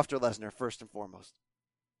you got to go after Lesnar first and foremost.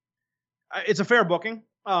 It's a fair booking.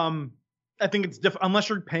 I think it's different unless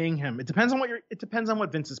you're paying him. It depends on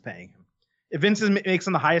what Vince is paying him. If Vince makes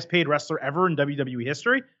him the highest paid wrestler ever in WWE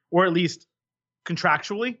history, or at least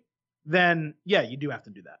contractually, then yeah, you do have to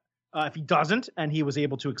do that. If he doesn't, and he was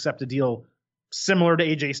able to accept a deal similar to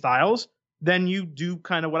AJ Styles, then you do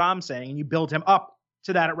kind of what I'm saying, and you build him up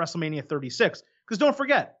to that at WrestleMania 36. Because don't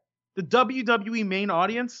forget, the WWE main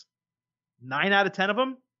audience, 9 out of 10 of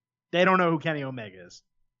them, they don't know who Kenny Omega is.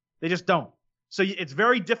 They just don't. So it's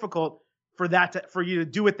very difficult for you to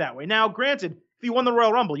do it that way. Now, granted, if he won the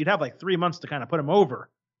Royal Rumble, you'd have like 3 months to kind of put him over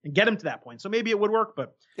and get him to that point. So maybe it would work,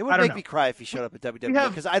 but it would make me cry if he showed up at WWE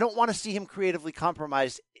because I don't want to see him creatively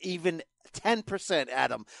compromised even 10%,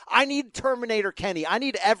 Adam. I need Terminator Kenny. I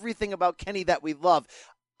need everything about Kenny that we love.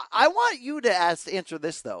 I want you to answer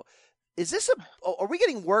this, though. Is this are we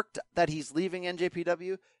getting worked that he's leaving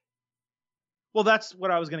NJPW? Well, that's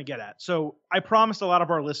what I was going to get at. So I promised a lot of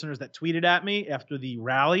our listeners that tweeted at me after the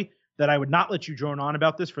rally that I would not let you drone on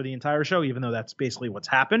about this for the entire show, even though that's basically what's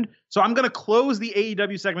happened. So I'm going to close the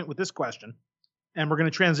AEW segment with this question, and we're going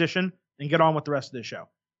to transition and get on with the rest of the show.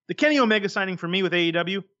 The Kenny Omega signing for me with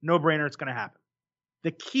AEW, no brainer, it's going to happen.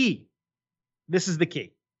 The key, this is the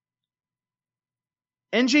key.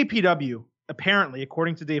 NJPW, apparently,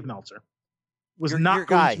 according to Dave Meltzer, was not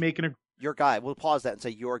going to make an agreement. Your guy. We'll pause that and say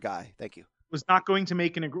your guy. Thank you. Was not going to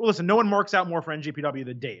make an agreement. Listen, no one marks out more for NJPW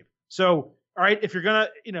than Dave. So, all right, if you're going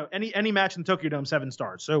to, any match in the Tokyo Dome, 7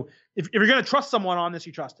 stars. So if you're going to trust someone on this,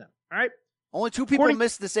 you trust him. All right? Only 2 people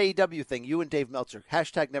missed this AEW thing, you and Dave Meltzer.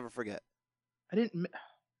 # never forget. I did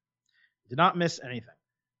not miss anything.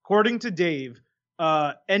 According to Dave,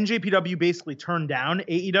 NJPW basically turned down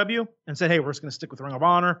AEW and said, hey, we're just going to stick with Ring of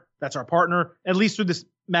Honor. That's our partner, at least through this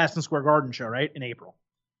Madison Square Garden show, right, in April.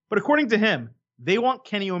 But according to him, they want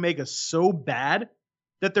Kenny Omega so bad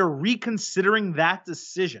that they're reconsidering that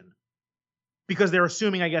decision because they're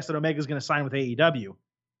assuming, I guess, that Omega is going to sign with AEW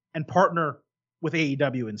and partner with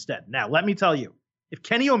AEW instead. Now, let me tell you, if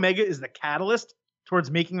Kenny Omega is the catalyst towards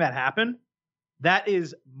making that happen, that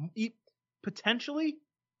is potentially,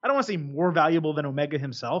 I don't want to say more valuable than Omega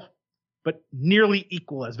himself, but nearly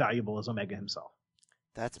equal as valuable as Omega himself.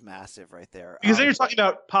 That's massive right there. Because then you're talking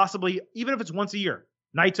about possibly, even if it's once a year,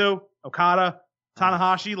 Naito, Okada,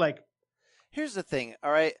 Tanahashi, like. Here's the thing,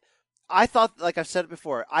 all right? I thought, like I've said it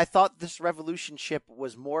before, I thought this Revolution ship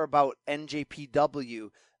was more about NJPW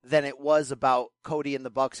than it was about Cody and the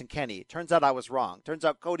Bucks and Kenny. Turns out I was wrong. Turns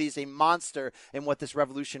out Cody is a monster in what this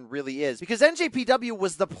Revolution really is. Because NJPW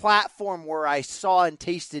was the platform where I saw and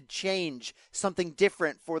tasted change, something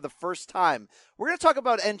different for the first time. We're going to talk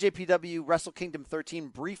about NJPW Wrestle Kingdom 13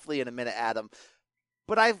 briefly in a minute, Adam.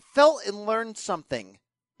 But I felt and learned something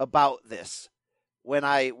about this when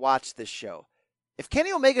I watched this show. If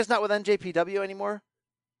Kenny Omega's not with NJPW anymore,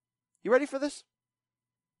 you ready for this?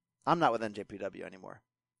 I'm not with NJPW anymore.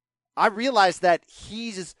 I realized that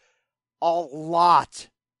he's a lot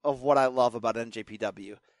of what I love about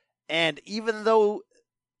NJPW. And even though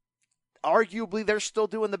arguably they're still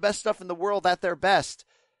doing the best stuff in the world at their best,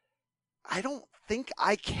 I don't think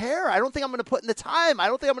I care. I don't think I'm going to put in the time. I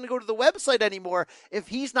don't think I'm going to go to the website anymore if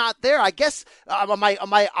he's not there. I guess, am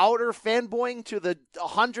I outer fanboying to the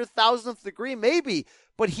 100,000th degree? Maybe.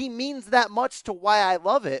 But he means that much to why I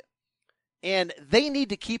love it. And they need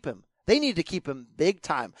to keep him. They need to keep him big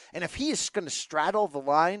time. And if he is going to straddle the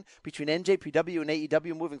line between NJPW and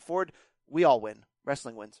AEW moving forward, we all win.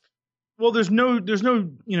 Wrestling wins. Well, there's no,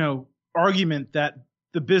 argument that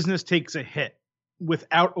the business takes a hit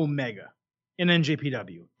without Omega in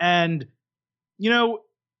NJPW. And,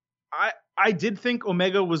 I did think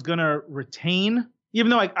Omega was going to retain, even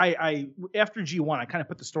though I after G1, I kind of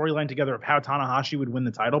put the storyline together of how Tanahashi would win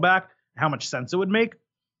the title back, how much sense it would make.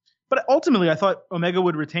 But ultimately, I thought Omega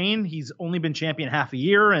would retain. He's only been champion half a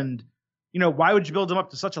year. And, why would you build him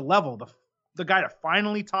up to such a level? The guy to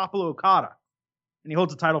finally topple Okada. And he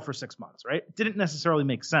holds the title for 6 months, right? It didn't necessarily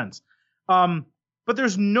make sense. But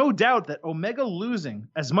there's no doubt that Omega losing,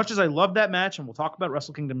 as much as I love that match, and we'll talk about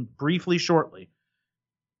Wrestle Kingdom briefly shortly,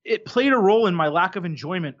 it played a role in my lack of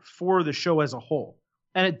enjoyment for the show as a whole.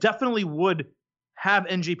 And it definitely would have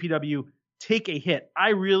NJPW take a hit.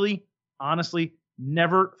 I really, honestly,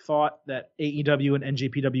 never thought that AEW and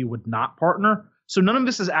NJPW would not partner. So none of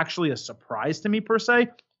this is actually a surprise to me per se.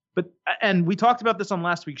 And we talked about this on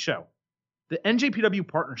last week's show. The NJPW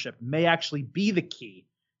partnership may actually be the key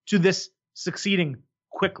to this succeeding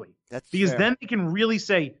quickly. That's because fair. Then they can really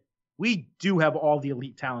say, we do have all the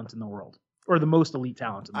elite talent in the world, or the most elite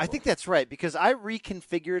talent in the world. I think that's right, because I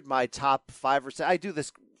reconfigured my top 5 or 6. I do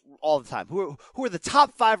this all the time. Who are the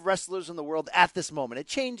top 5 wrestlers in the world at this moment? It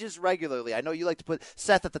changes regularly. I know you like to put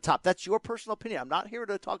Seth at the top. That's your personal opinion. I'm not here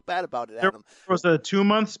to talk bad about it, Adam. There was a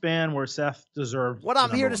 2-month span where Seth deserved. What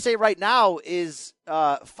I'm here to say right now is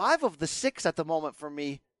 5 of the 6 at the moment for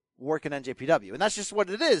me work in NJPW, and that's just what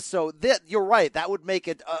it is. So you're right. That would make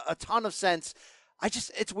it a ton of sense.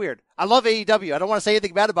 It's weird. I love AEW. I don't want to say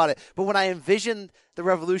anything bad about it, but when I envisioned the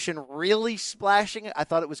Revolution really splashing it, I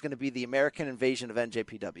thought it was going to be the American invasion of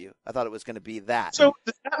NJPW. I thought it was going to be that. So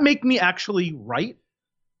does that make me actually right?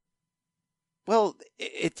 Well,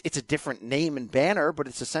 it's a different name and banner, but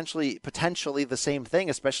it's essentially potentially the same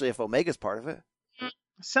thing, especially if Omega's part of it.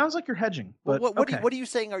 Sounds like you're hedging. But what are you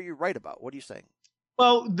saying? Are you right about? What are you saying?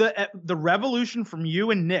 Well, the Revolution from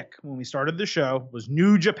you and Nick when we started the show was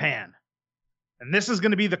New Japan. And this is going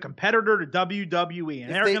to be the competitor to WWE.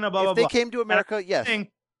 And they're going to blah, blah, blah. If they came to America, yes.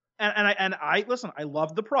 And I listen, I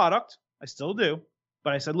love the product. I still do.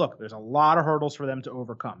 But I said, look, there's a lot of hurdles for them to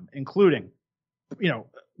overcome, including,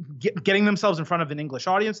 getting themselves in front of an English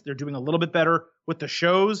audience. They're doing a little bit better with the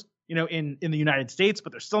shows, in the United States,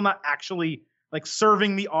 but they're still not actually like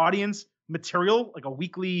serving the audience material, like a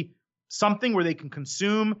weekly something where they can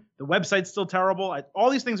consume. The website's still terrible. All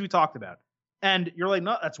these things we talked about. And you're like,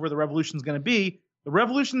 no, that's where the Revolution's going to be. The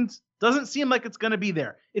Revolution doesn't seem like it's going to be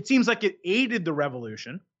there. It seems like it aided the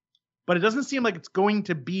Revolution, but it doesn't seem like it's going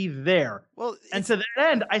to be there. Well, and to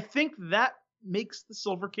that end, I think that makes the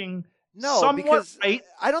Silver King because right.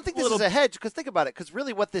 I don't think this is a hedge, because think about it, because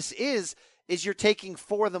really what this is you're taking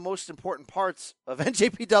four of the most important parts of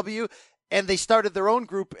NJPW, and they started their own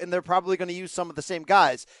group, and they're probably going to use some of the same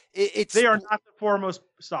guys. They are not the foremost.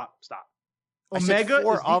 Stop. Omega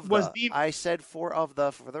I said four of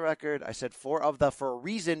the, for the record, I said four of the for a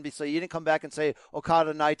reason, so you didn't come back and say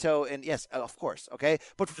Okada, Naito, and yes, of course, okay?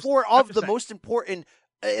 But four of the most important,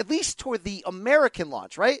 at least toward the American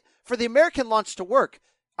launch, right? For the American launch to work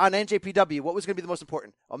on NJPW, what was going to be the most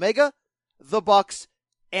important? Omega, the Bucks,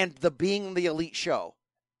 and the Being the Elite show.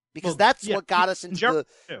 Because that's what got us into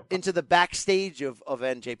the backstage of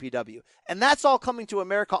NJPW. And that's all coming to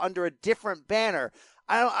America under a different banner.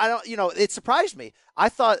 I don't, it surprised me. I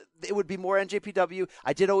thought it would be more NJPW.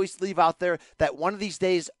 I did always leave out there that one of these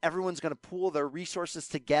days everyone's going to pool their resources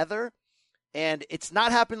together. And it's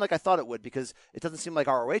not happening like I thought it would, because it doesn't seem like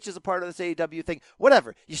ROH is a part of this AEW thing.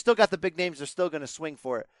 Whatever. You still got the big names. They're still going to swing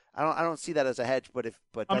for it. I don't see that as a hedge, but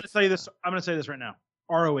I'm going to tell you this. I'm going to say this right now.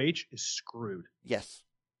 ROH is screwed. Yes.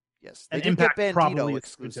 They and did Impact get Bandito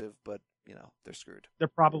exclusive, but they're screwed. They're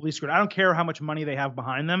probably screwed. I don't care how much money they have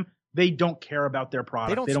behind them. They don't care about their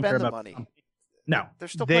product. They don't care spend the about money. No. They're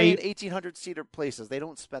still playing 1,800-seater places. They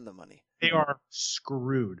don't spend the money. They are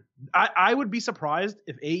screwed. I would be surprised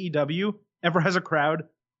if AEW ever has a crowd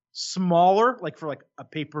smaller, like for like a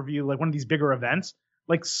pay-per-view, like one of these bigger events,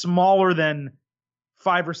 like smaller than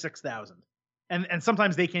 5,000 or 6,000. And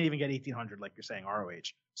sometimes they can't even get 1,800, like you're saying,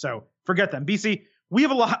 ROH. So forget them. BC, we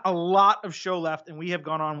have a lot of show left, and we have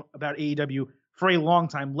gone on about AEW for a long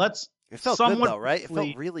time. It felt good though, right? It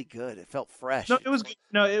felt really good. It felt fresh. No, it was good.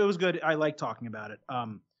 No, it was good. I like talking about it.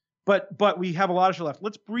 But we have a lot of show left.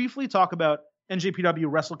 Let's briefly talk about NJPW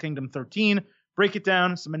Wrestle Kingdom 13. Break it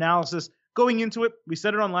down, some analysis. Going into it, we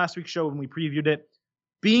said it on last week's show when we previewed it.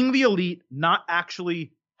 Being the Elite, not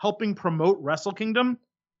actually helping promote Wrestle Kingdom,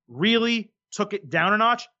 really took it down a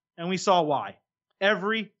notch, and we saw why.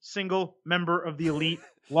 Every single member of the Elite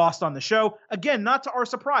lost on the show. Again, not to our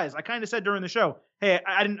surprise. I kind of said during the show, hey,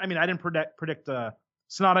 I didn't predict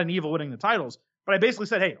Sonata and Evil winning the titles, but I basically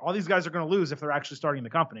said, hey, all these guys are going to lose if they're actually starting the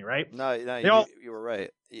company, right? No, you were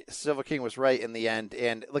right. Silver King was right in the end.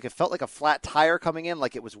 And look, it felt like a flat tire coming in,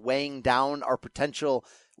 like it was weighing down our potential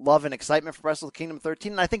love and excitement for Wrestle Kingdom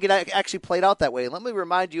 13. And I think it actually played out that way. Let me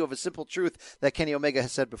remind you of a simple truth that Kenny Omega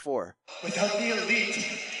has said before. Without the Elite,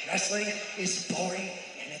 wrestling is boring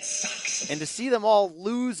and it sucks. And to see them all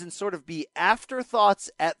lose and sort of be afterthoughts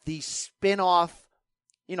at the spin-off,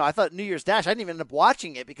 I thought New Year's Dash, I didn't even end up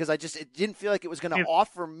watching it because it didn't feel like it was going to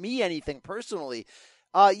offer me anything personally.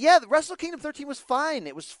 The Wrestle Kingdom 13 was fine.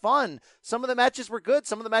 It was fun. Some of the matches were good.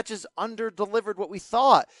 Some of the matches under-delivered what we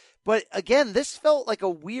thought. But again, this felt like a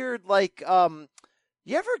weird,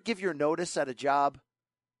 you ever give your notice at a job,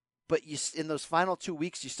 but in those final 2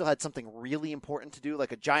 weeks, you still had something really important to do,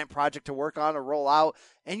 like a giant project to work on or roll out,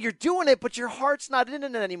 and you're doing it, but your heart's not in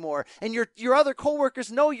it anymore, and your other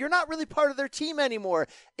coworkers know you're not really part of their team anymore.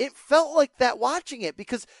 It felt like that watching it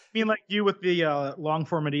because... You mean like you with the long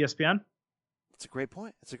form at ESPN? It's a great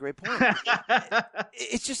point.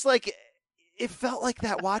 It's just like... It felt like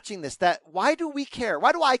that watching this. Why do we care?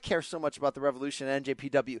 Why do I care so much about the Revolution and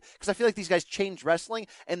NJPW? Because I feel like these guys changed wrestling,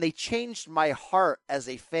 and they changed my heart as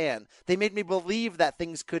a fan. They made me believe that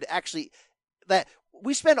things could actually... That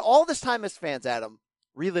we spend all this time as fans, Adam,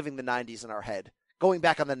 reliving the 90s in our head, going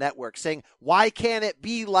back on the network, saying, why can't it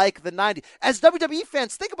be like the 90s? As WWE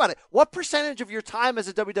fans, think about it. What percentage of your time as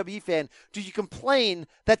a WWE fan do you complain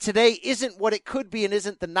that today isn't what it could be and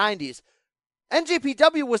isn't the 90s?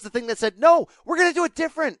 NJPW was the thing that said, no, we're going to do it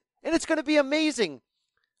different, and it's going to be amazing.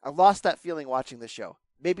 I lost that feeling watching this show.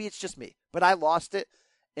 Maybe it's just me, but I lost it,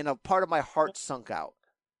 and a part of my heart sunk out.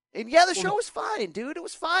 And yeah, the show was fine, dude. It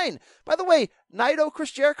was fine. By the way, Naito,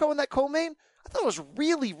 Chris Jericho, and that co-main, I thought it was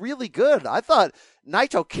really, really good. I thought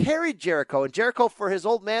Naito carried Jericho, and Jericho for his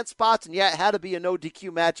old man spots, and yeah, it had to be a no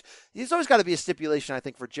DQ match. There's always got to be a stipulation, I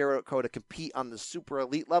think, for Jericho to compete on the super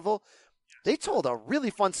elite level. They told a really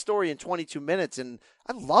fun story in 22 minutes, and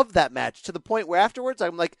I loved that match to the point where afterwards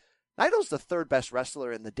I'm like, Naito's the third best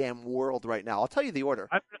wrestler in the damn world right now. I'll tell you the order.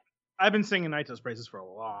 I've been singing Naito's praises for a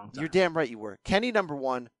long time. You're damn right you were. Kenny number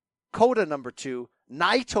 1, Kota number 2,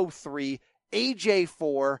 Naito 3, AJ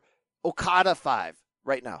 4, Okada 5.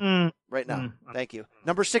 Right now. Right now. Thank you.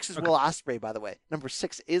 Number 6 is Will Ospreay, by the way. Number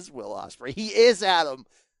 6 is Will Ospreay. He is, Adam.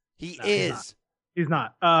 He is. He's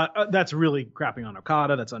not. That's really crapping on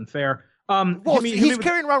Okada. That's unfair. He's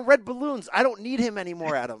carrying around red balloons. I don't need him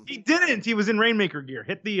anymore, Adam. He didn't. He was in Rainmaker gear.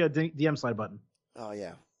 Hit the DM slide button. Oh,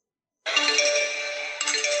 yeah.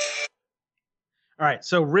 All right.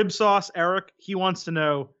 So Rib Sauce, Eric, he wants to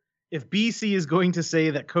know if BC is going to say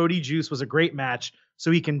that Cody Juice was a great match so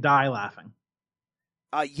he can die laughing.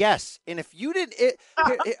 Yes. And if you didn't...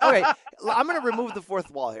 all right. I'm going to remove the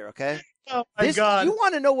fourth wall here, okay? Oh, my God. You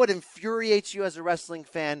want to know what infuriates you as a wrestling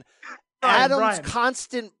fan? Adam's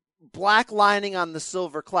constant black lining on the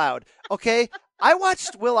silver cloud, okay? I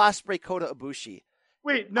watched Will Ospreay Kota Ibushi.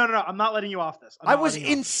 Wait, no. I'm not letting you off this. I was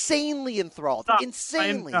insanely enthralled. Stop.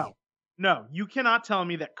 Insanely. No, you cannot tell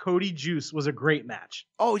me that Cody Juice was a great match.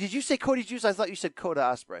 Oh, did you say Cody Juice? I thought you said Kota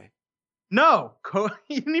Ospreay. No,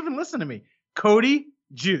 you didn't even listen to me. Cody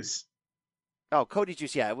Juice. Oh, Cody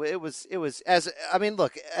Juice. Yeah, it was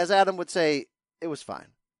look, as Adam would say, it was fine.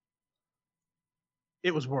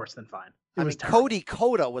 It was worse than fine. Cody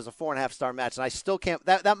Kota was a 4.5-star match, and I still can't.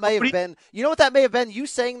 That may have been. You know what that may have been? You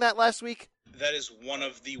saying that last week. That is one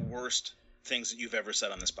of the worst things that you've ever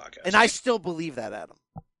said on this podcast. And I still believe that, Adam.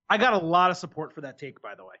 I got a lot of support for that take,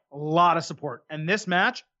 by the way. A lot of support. And this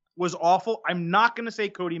match was awful. I'm not going to say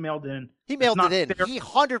Cody mailed it in. He mailed it in. Fair. He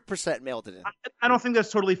 100% mailed it in. I don't think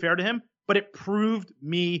that's totally fair to him, but it proved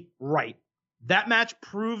me right. That match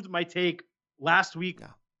proved my take last week. No.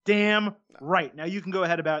 Right. Now you can go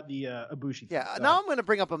ahead about the Ibushi thing. Yeah, now I'm going to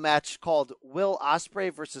bring up a match called Will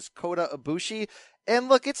Ospreay versus Kota Ibushi. And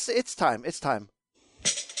look, it's time. It's time.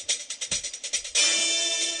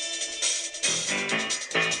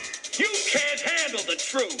 You can't handle the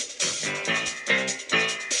truth.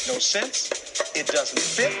 No sense. It doesn't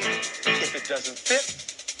fit. If it doesn't fit,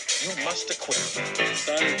 you must acquit.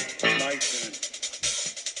 Son, my turn.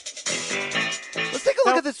 Let's take a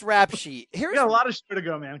look at this rap sheet. We got a lot of shit to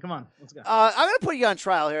go, man. Come on, let's go. I'm going to put you on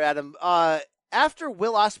trial here, Adam. After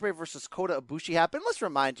Will Ospreay versus Kota Ibushi happened, let's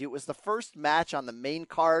remind you, it was the first match on the main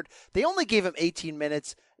card. They only gave him 18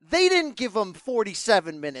 minutes. They didn't give him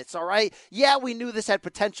 47 minutes, all right? Yeah, we knew this had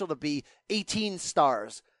potential to be 18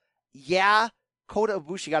 stars. Yeah, Kota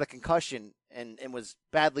Ibushi got a concussion and was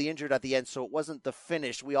badly injured at the end, so it wasn't the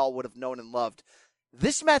finish we all would have known and loved.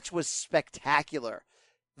 This match was spectacular.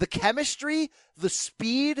 The chemistry, the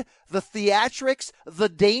speed, the theatrics, the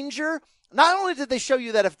danger. Not only did they show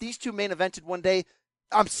you that if these two main evented one day,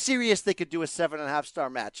 I'm serious they could do a 7.5-star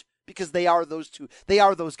match because they are those two. They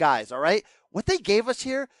are those guys, all right? What they gave us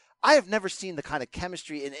here, I have never seen the kind of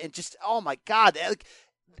chemistry and just, oh my God. Like,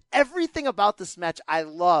 everything about this match I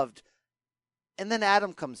loved. And then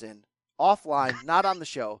Adam comes in, offline, not on the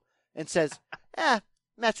show, and says,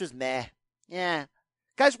 match was meh. Yeah.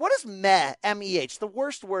 Guys, what does meh, M-E-H, the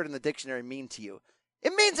worst word in the dictionary, mean to you?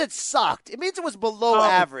 It means it sucked. It means it was below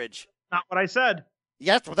average. Not what I said.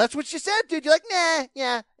 Yes, well, that's what you said, dude. You're like, nah,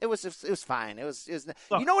 yeah, it was fine. It was.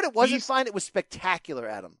 Look, you know what? It wasn't fine. It was spectacular,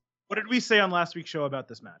 Adam. What did we say on last week's show about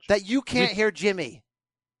this match? That you can't hear Jimmy.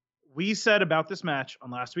 We said about this match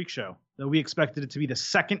on last week's show that we expected it to be the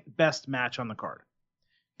second best match on the card.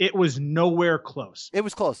 It was nowhere close. It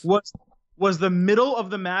was close. Was the middle of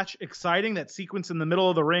the match exciting? That sequence in the middle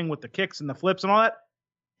of the ring with the kicks and the flips and all that?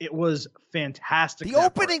 It was fantastic. The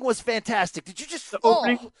opening was fantastic. Did you just...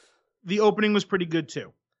 The opening was pretty good,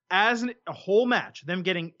 too. As a whole match, them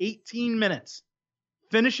getting 18 minutes,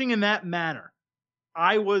 finishing in that manner,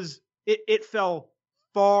 it fell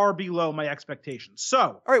far below my expectations. So,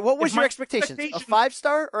 all right, what was your expectations? A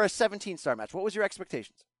 5-star or a 17-star match? What was your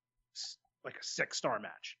expectations? Like a 6-star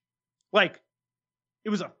match. Like, it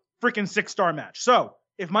was a freaking 6-star match. So,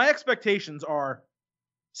 if my expectations are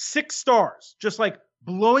 6 stars, just like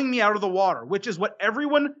blowing me out of the water, which is what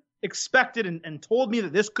everyone expected and told me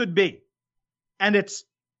that this could be, and it's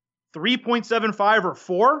 3.75 or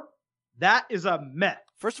 4, that is a meh.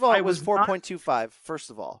 First of all, it was 4.25,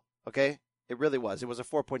 first of all, okay? It really was. It was a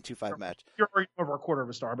 4.25 match. You're over a quarter of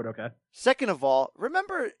a star, but okay. Second of all,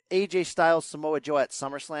 remember AJ Styles, Samoa Joe at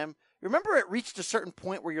SummerSlam? Remember it reached a certain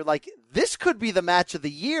point where you're like, this could be the match of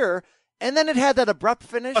the year, and then it had that abrupt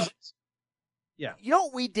finish. Yeah. You know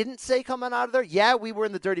what we didn't say coming out of there? Yeah, we were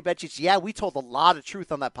in the dirty bed sheets. Yeah, we told a lot of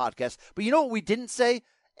truth on that podcast. But you know what we didn't say?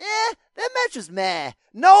 That match was meh.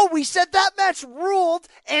 No, we said that match ruled,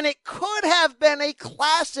 and it could have been a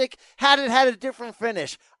classic had it had a different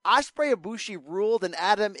finish. Ospreay Ibushi ruled, and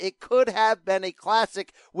Adam, it could have been a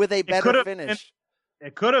classic with a better finish.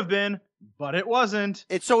 It could have been, but it wasn't.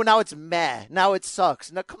 So now it's meh. Now it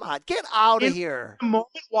sucks. Now, come on, get out of here. The moment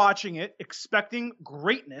watching it, expecting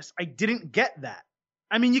greatness, I didn't get that.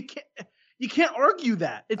 I mean, you can't argue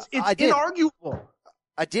that. It's inarguable.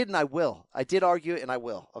 I did and I will. I did argue it and I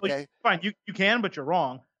will. Okay, well, fine. You can, but you're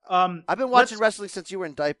wrong. I've been watching wrestling since you were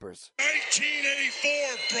in diapers.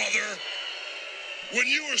 1984, brother. When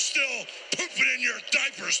you were still pooping in your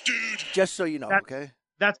diapers, dude. Just so you know, okay?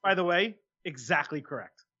 That's, by the way, exactly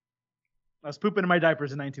correct. I was pooping in my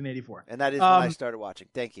diapers in 1984. And that is when I started watching.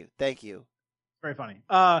 Thank you. Very funny.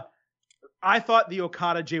 I thought the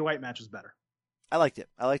Okada-Jay White match was better. I liked it.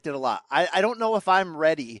 I liked it a lot. I don't know if I'm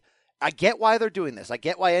ready. I get why they're doing this. I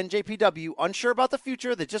get why NJPW, unsure about the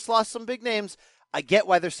future, they just lost some big names. I get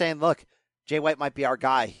why they're saying, look, Jay White might be our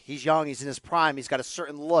guy. He's young. He's in his prime. He's got a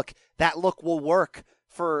certain look. That look will work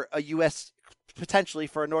for a U.S., potentially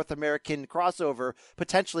for a North American crossover,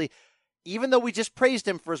 potentially. Even though we just praised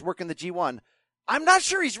him for his work in the G1, I'm not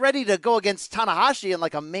sure he's ready to go against Tanahashi in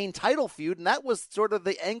like a main title feud, and that was sort of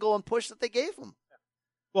the angle and push that they gave him.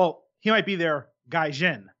 Well, he might be their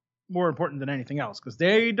Gaijin, more important than anything else, because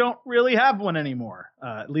they don't really have one anymore,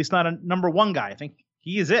 at least not a number one guy. I think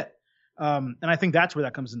he is it. And I think that's where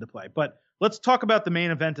that comes into play. But let's talk about the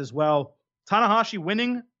main event as well. Tanahashi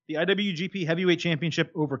winning the IWGP Heavyweight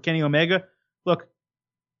Championship over Kenny Omega. Look,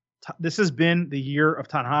 this has been the year of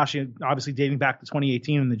Tanahashi, obviously dating back to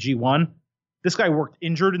 2018 in the G1. This guy worked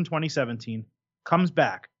injured in 2017, comes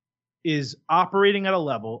back, is operating at a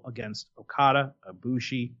level against Okada,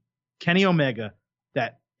 Ibushi, Kenny Omega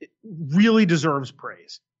that really deserves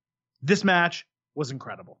praise. This match was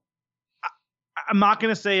incredible. I'm not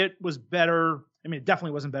going to say it was better. I mean, it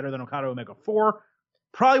definitely wasn't better than Okada Omega 4.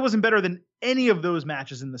 Probably wasn't better than any of those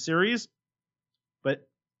matches in the series, but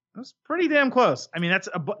it was pretty damn close. I mean,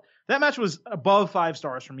 that match was above 5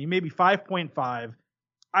 stars for me, maybe 5.5.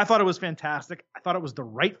 I thought it was fantastic. I thought it was the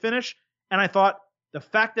right finish, and I thought the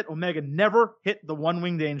fact that Omega never hit the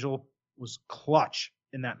one-winged angel was clutch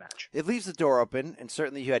in that match. It leaves the door open, and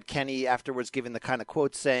certainly you had Kenny afterwards giving the kind of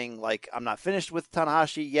quotes saying, like, I'm not finished with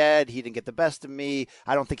Tanahashi yet. He didn't get the best of me.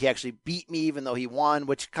 I don't think he actually beat me, even though he won,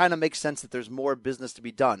 which kind of makes sense that there's more business to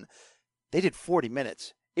be done. They did 40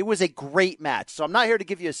 minutes. It was a great match. So I'm not here to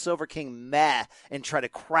give you a Silver King meh and try to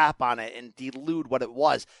crap on it and delude what it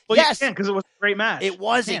was. Well, yes, you can, because it was a great match. It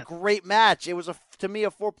was a great match. It was, to me,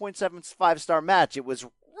 a 4.75-star match. It was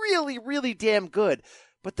really, really damn good.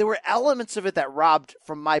 But there were elements of it that robbed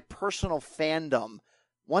from my personal fandom.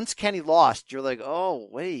 Once Kenny lost, you're like, oh,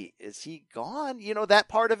 wait, is he gone? You know, that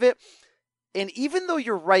part of it. And even though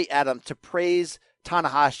you're right, Adam, to praise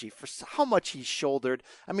Tanahashi for how much he shouldered.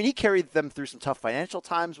 I mean, he carried them through some tough financial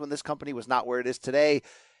times when this company was not where it is today.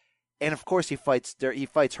 And, of course, he fights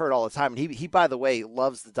hurt all the time. And he, by the way,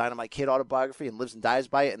 loves the Dynamite Kid autobiography and lives and dies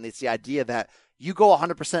by it. And it's the idea that you go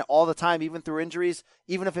 100% all the time, even through injuries,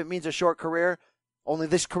 even if it means a short career. Only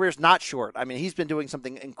this career's not short. I mean, he's been doing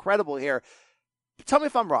something incredible here. But tell me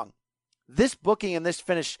if I'm wrong. This booking and this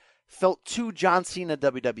finish felt too John Cena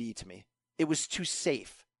WWE to me. It was too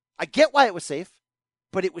safe. I get why it was safe,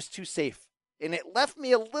 but it was too safe. And it left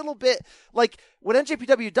me a little bit like what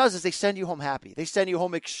NJPW does is they send you home happy. They send you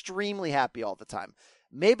home extremely happy all the time.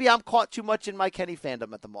 Maybe I'm caught too much in my Kenny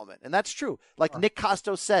fandom at the moment. And that's true. Like Nick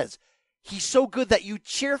Costo says, he's so good that you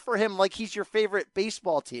cheer for him like he's your favorite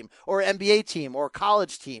baseball team or NBA team or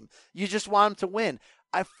college team. You just want him to win.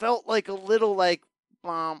 I felt like a little like,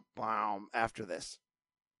 bom, bom, after this.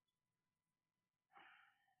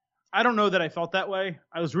 I don't know that I felt that way.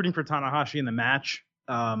 I was rooting for Tanahashi in the match.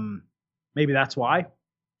 Maybe that's why.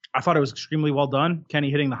 I thought it was extremely well done. Kenny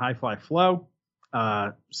hitting the high fly flow,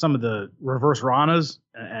 some of the reverse Ranas,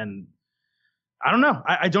 and I don't know.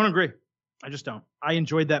 I don't agree. I just don't. I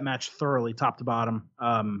enjoyed that match thoroughly, top to bottom.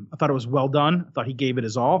 I thought it was well done. I thought he gave it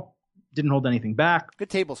his all. Didn't hold anything back. Good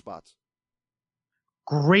table spots.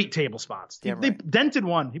 Great table spots. They dented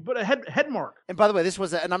one. He put a head mark. And by the way, this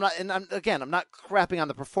was, I'm not crapping on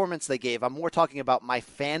the performance they gave. I'm more talking about my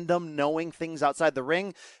fandom knowing things outside the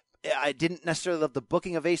ring. I didn't necessarily love the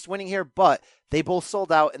booking of Ace winning here, but they both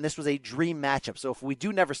sold out, and this was a dream matchup. So if we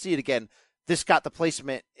do never see it again, this got the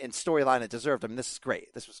placement and storyline it deserved. I mean, this is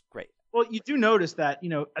great. This was great. Well, you do notice that,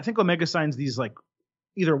 I think Omega signs these like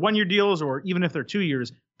either 1-year deals or even if they're 2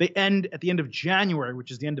 years, they end at the end of January,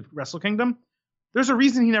 which is the end of Wrestle Kingdom. There's a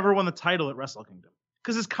reason he never won the title at Wrestle Kingdom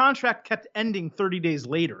because his contract kept ending 30 days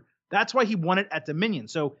later. That's why he won it at Dominion.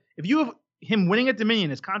 So if you have him winning at Dominion,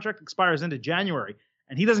 his contract expires into January,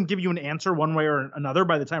 and he doesn't give you an answer one way or another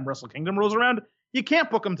by the time Wrestle Kingdom rolls around, you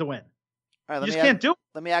can't book him to win. All right, you just can't do it.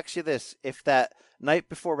 Let me ask you this. If that night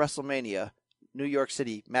before WrestleMania, New York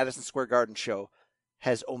City, Madison Square Garden show,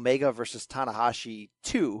 has Omega versus Tanahashi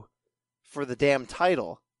 2 for the damn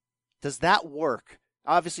title. Does that work?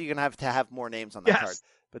 Obviously, you're going to have more names on that card,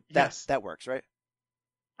 but that works, right?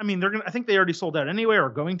 I mean, I think they already sold out anyway, or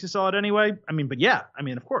going to sell it anyway. I mean, but yeah, I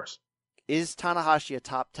mean, of course. Is Tanahashi a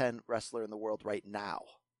top 10 wrestler in the world right now?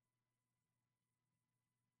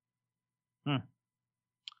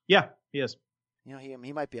 Yeah, he is. You know,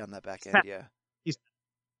 he might be on that back end. Yeah, he's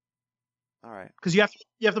all right. Because you have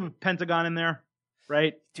to put Pentagon in there,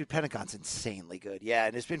 right? Dude, Pentagon's insanely good. Yeah,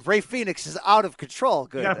 and it's been Ray Phoenix is out of control.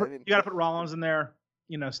 Good. You got to put Rollins in there.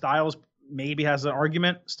 You know, Styles maybe has an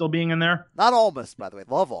argument still being in there. Not Almas, by the way.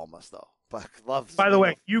 Love Almas though. But love. By the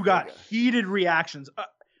way, you got heated reactions.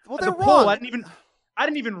 Well, they're wrong. Poll, I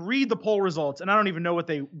didn't even read the poll results, and I don't even know what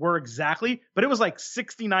they were exactly, but it was like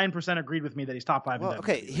 69% agreed with me that he's top 5. Well,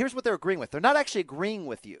 okay, here's what they're agreeing with. They're not actually agreeing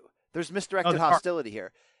with you. There's misdirected hostility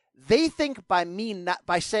here. They think by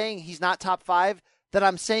saying he's not top 5, that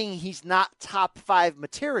I'm saying he's not top 5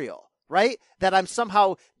 material, right? That I'm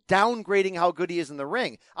somehow downgrading how good he is in the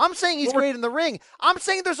ring. I'm saying he's great in the ring. I'm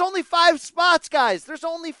saying there's only 5 spots, guys. There's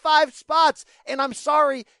only 5 spots, and I'm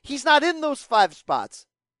sorry, he's not in those 5 spots.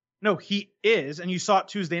 No, he is, and you saw it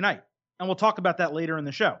Tuesday night. And we'll talk about that later in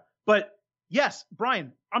the show. But yes,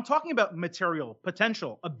 Brian, I'm talking about material,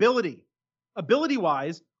 potential, ability.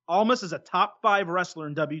 Ability-wise, Almas is a top 5 wrestler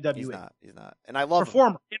in WWE. He's not. And I love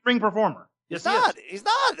him. In-ring performer. Yes, He's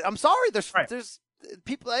not. I'm sorry. There's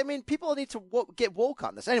people, I mean, people need to get woke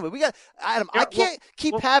on this. Anyway, we got Adam. I can't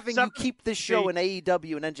keep having you keep this show in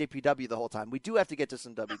AEW and NJPW the whole time. We do have to get to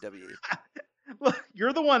some WWE. Look,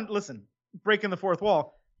 you're the one, listen, breaking the fourth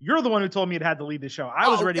wall. You're the one who told me it had to lead the show. I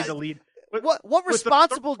was ready to lead. What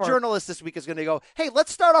responsible journalist this week is going to go, hey,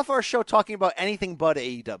 let's start off our show talking about anything but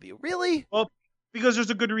AEW? Really? Well, because there's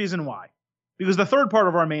a good reason why. Because the third part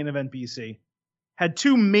of our main event, BC, had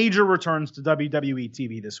 2 major returns to WWE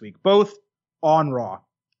TV this week, both on Raw.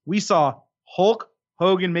 We saw Hulk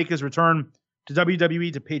Hogan make his return to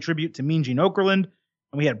WWE to pay tribute to Mean Gene Okerlund,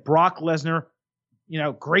 and we had Brock Lesnar,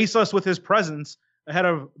 grace us with his presence ahead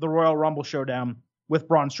of the Royal Rumble showdown with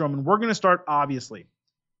Braun Strowman. We're going to start, obviously,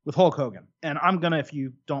 with Hulk Hogan. And I'm going to, if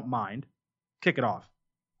you don't mind, kick it off.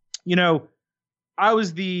 I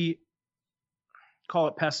was call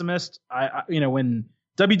it pessimist. When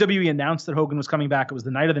WWE announced that Hogan was coming back, it was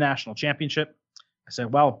the night of the national championship. I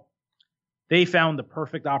said, well, they found the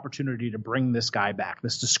perfect opportunity to bring this guy back,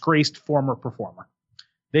 this disgraced former performer.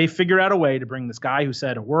 They figured out a way to bring this guy who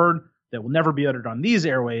said a word that will never be uttered on these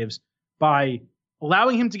airwaves by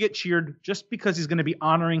allowing him to get cheered just because he's going to be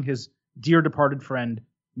honoring his dear departed friend,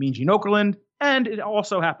 Mean Gene Okerlund. And it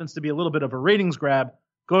also happens to be a little bit of a ratings grab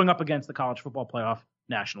going up against the College Football Playoff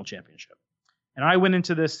National Championship. And I went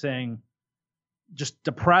into this saying, just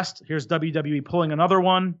depressed. Here's WWE pulling another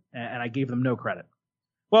one, and I gave them no credit.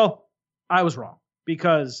 Well, I was wrong,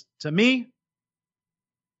 because to me,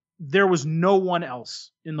 there was no one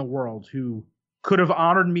else in the world who could have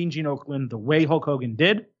honored Mean Gene Okerlund the way Hulk Hogan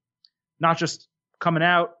did, not just coming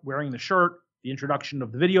out, wearing the shirt, the introduction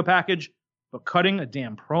of the video package, but cutting a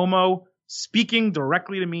damn promo, speaking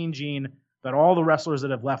directly to Mean Gene about all the wrestlers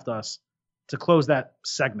that have left us to close that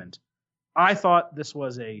segment. I thought this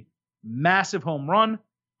was a massive home run.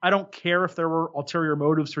 I don't care if there were ulterior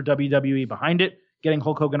motives for WWE behind it, getting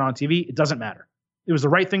Hulk Hogan on TV. It doesn't matter. It was the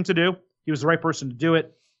right thing to do. He was the right person to do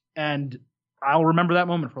it. And I'll remember that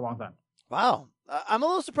moment for a long time. Wow. I'm a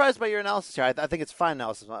little surprised by your analysis here. I think it's fine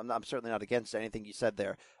analysis. I'm certainly not against anything you said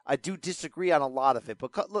there. I do disagree on a lot of it.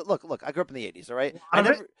 But look, I grew up in the 80s, all right?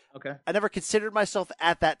 I never considered myself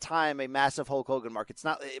at that time a massive Hulk Hogan mark. It's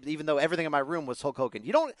not, even though everything in my room was Hulk Hogan.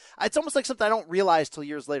 It's almost like something I don't realize till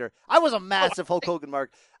years later. I was a massive Hulk Hogan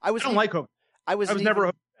mark. I don't like Hogan. I was never a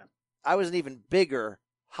Hogan fan. I was an even bigger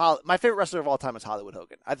my favorite wrestler of all time is Hollywood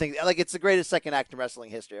Hogan. I think it's the greatest second act in wrestling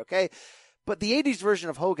history, okay? But the 80s version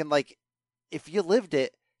of Hogan, if you lived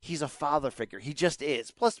it, he's a father figure. He just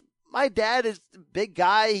is. Plus, my dad is a big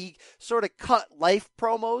guy. He sort of cut life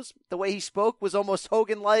promos. The way he spoke was almost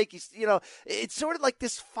Hogan-like. It's sort of like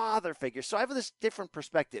this father figure. So I have this different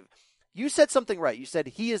perspective. You said something right. You said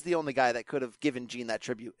he is the only guy that could have given Gene that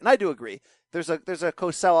tribute. And I do agree. There's a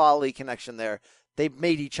Cosell Ali connection there. They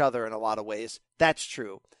made each other in a lot of ways. That's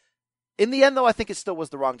true. In the end, though, I think it still was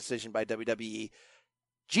the wrong decision by WWE.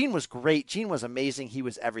 Gene was great. Gene was amazing. He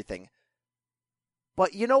was everything.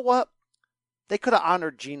 But you know what? They could have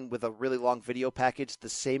honored Gene with a really long video package the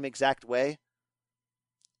same exact way,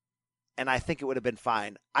 and I think it would have been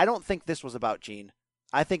fine. I don't think this was about Gene.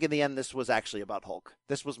 I think in the end this was actually about Hulk.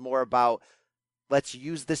 This was more about, let's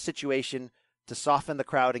use this situation to soften the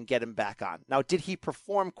crowd and get him back on. Now, did he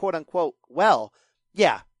perform, quote-unquote, well?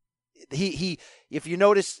 Yeah. He if you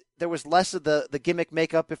notice, there was less of the gimmick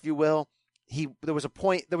makeup, if you will. There was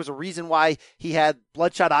a reason why he had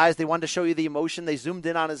bloodshot eyes. They wanted to show you the emotion. They zoomed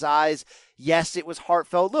in on his eyes. Yes, it was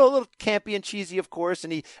heartfelt, a little campy and cheesy, of course,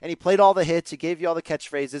 and he played all the hits. He gave you all the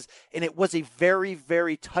catchphrases, and it was a very,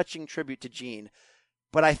 very touching tribute to Gene.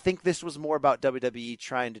 But I think this was more about WWE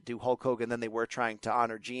trying to do Hulk Hogan than they were trying to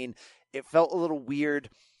honor Gene. It felt a little weird,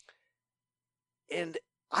 and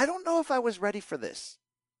I don't know if I was ready for this.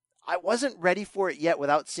 I wasn't ready for it yet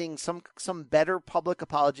without seeing some better public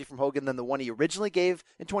apology from Hogan than the one he originally gave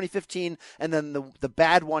in 2015 and then the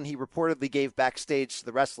bad one he reportedly gave backstage to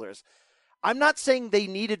the wrestlers. I'm not saying they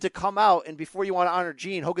needed to come out and before you want to honor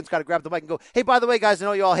Gene, Hogan's got to grab the mic and go, hey, by the way, guys, I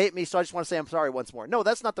know you all hate me, so I just want to say I'm sorry once more. No,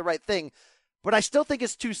 that's not the right thing, but I still think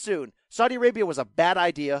it's too soon. Saudi Arabia was a bad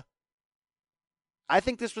idea. I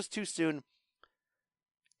think this was too soon.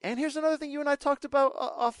 And here's another thing you and I talked about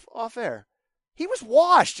off air. He was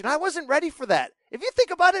washed, and I wasn't ready for that. If you think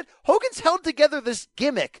about it, Hogan's held together this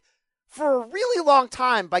gimmick for a really long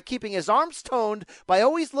time by keeping his arms toned, by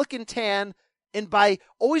always looking tan, and by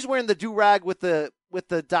always wearing the do-rag with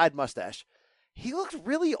the dyed mustache. He looks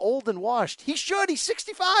really old and washed. He should. He's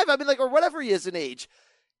 65. Or whatever he is in age.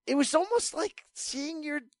 It was almost like seeing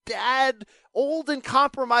your dad old and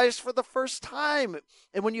compromised for the first time.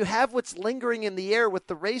 And when you have what's lingering in the air with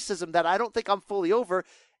the racism that I don't think I'm fully over,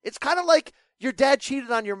 it's kind of like your dad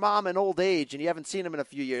cheated on your mom in old age and you haven't seen him in a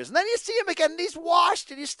few years. And then you see him again and he's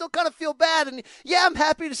washed and you still kind of feel bad. And yeah, I'm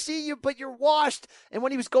happy to see you, but you're washed. And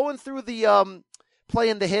when he was going through the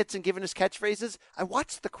playing the hits and giving his catchphrases, I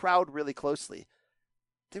watched the crowd really closely.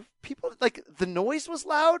 People, the noise was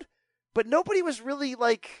loud, but nobody was really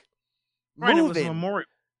moving. Right, it was a memorial.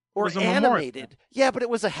 Or animated. Yeah, but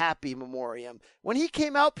it was a happy memoriam. When he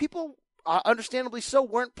came out, people, understandably so,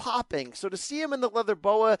 weren't popping. So to see him in the leather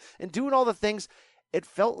boa and doing all the things, it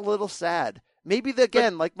felt a little sad. Maybe,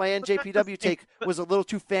 like my NJPW take, was a little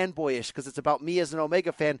too fanboyish because it's about me as an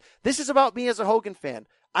Omega fan. This is about me as a Hogan fan.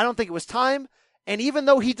 I don't think it was time. And even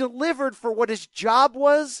though he delivered for what his job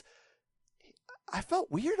was, I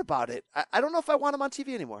felt weird about it. I don't know if I want him on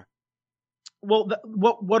TV anymore. Well,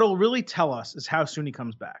 what'll really tell us is how soon he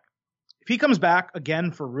comes back. If he comes back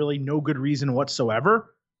again for really no good reason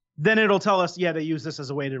whatsoever, then it'll tell us, yeah, they use this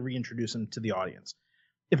as a way to reintroduce him to the audience.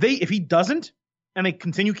 If he doesn't, and they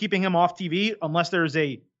continue keeping him off TV, unless there's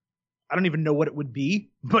I don't even know what it would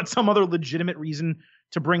be, but some other legitimate reason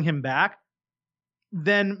to bring him back,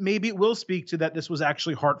 then maybe it will speak to that this was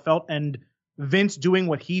actually heartfelt and Vince doing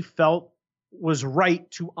what he felt was right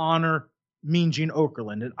to honor Mean Gene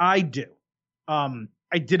Okerlund. And I do.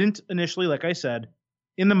 I didn't initially, like I said,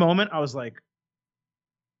 in the moment, I was like,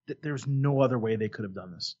 there's no other way they could have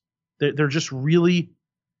done this. They're just really,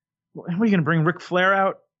 what are you going to bring Ric Flair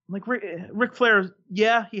out? Like Ric Flair,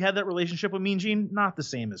 yeah, he had that relationship with Mean Gene, not the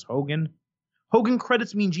same as Hogan. Hogan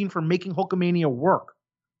credits Mean Gene for making Hulkamania work.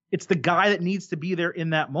 It's the guy that needs to be there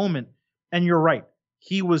in that moment. And you're right.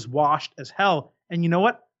 He was washed as hell. And you know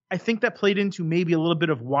what? I think that played into maybe a little bit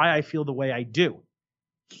of why I feel the way I do.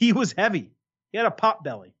 He was heavy. He had a pot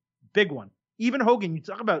belly. Big one. Even Hogan, you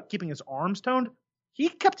talk about keeping his arms toned. He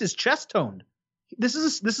kept his chest toned. This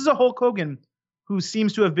is a Hulk Hogan who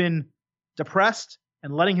seems to have been depressed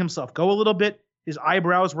and letting himself go a little bit. His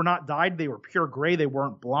eyebrows were not dyed. They were pure gray. They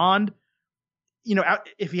weren't blonde. You know,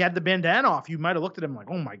 if he had the bandana off, you might have looked at him like,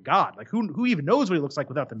 oh my God, like who even knows what he looks like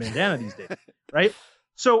without the bandana these days, right?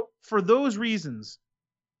 So for those reasons,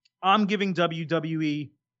 I'm giving WWE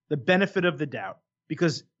the benefit of the doubt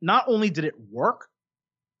because not only did it work,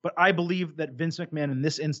 but I believe that Vince McMahon in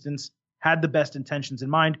this instance had the best intentions in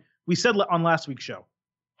mind. We said on last week's show,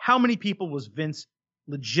 how many people was Vince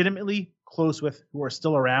legitimately close with who are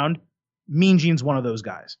still around? Mean Gene's one of those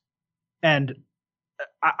guys. And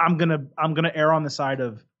I'm gonna err on the side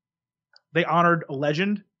of they honored a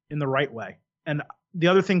legend in the right way. And the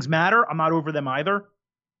other things matter. I'm not over them either.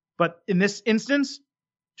 But in this instance,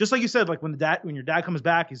 just like you said, like when your dad comes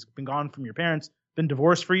back, he's been gone from your parents, been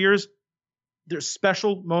divorced for years. There's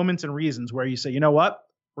special moments and reasons where you say, you know what?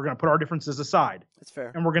 We're going to put our differences aside. That's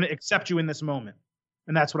fair. And we're going to accept you in this moment.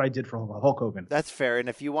 And that's what I did for Hulk Hogan. That's fair. And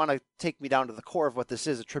if you want to take me down to the core of what this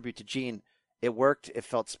is, a tribute to Gene, it worked. It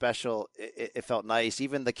felt special. It felt nice.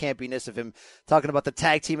 Even the campiness of him talking about the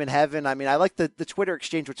tag team in heaven. I mean, I like the Twitter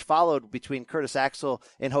exchange which followed between Curtis Axel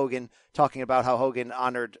and Hogan, talking about how Hogan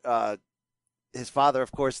honored his father,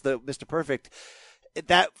 of course, the Mr. Perfect.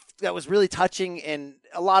 That was really touching, and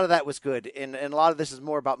a lot of that was good. And a lot of this is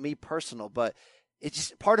more about me personal, but it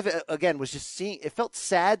just, part of it, again, was just seeing, it felt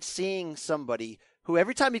sad seeing somebody who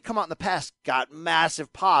every time he'd come out in the past got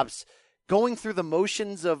massive pops, going through the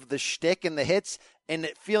motions of the shtick and the hits and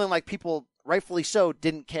it feeling like people, rightfully so,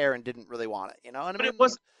 didn't care and didn't really want it. You know, and But it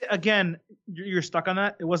was, again, you're stuck on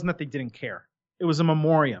that. It wasn't that they didn't care. It was a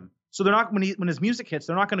memoriam. So they're not, when his music hits,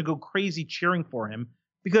 they're not going to go crazy cheering for him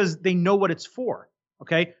because they know what it's for.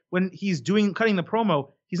 Okay, when he's cutting the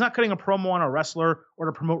promo, he's not cutting a promo on a wrestler or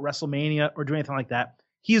to promote WrestleMania or do anything like that.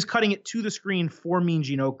 He is cutting it to the screen for Mean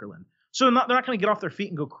Gene Okerlund. So they're not going to get off their feet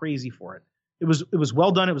and go crazy for it. It was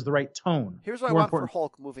well done. It was the right tone. Here's what I want for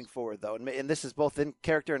Hulk moving forward, though, and this is both in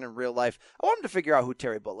character and in real life. I want him to figure out who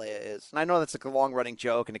Terry Bollea is. And I know that's like a long-running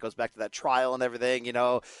joke, and it goes back to that trial and everything, you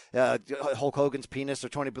know, Hulk Hogan's penis or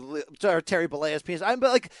Terry Bollea's penis.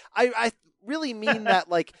 I really mean that,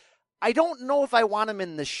 like, I don't know if I want him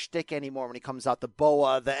in the shtick anymore when he comes out, the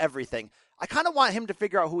boa, the everything. I kind of want him to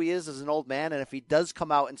figure out who he is as an old man, and if he does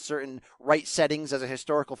come out in certain right settings as a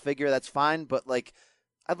historical figure, that's fine, but, like,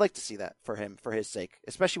 I'd like to see that for him, for his sake,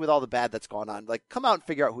 especially with all the bad that's going on. Like, come out and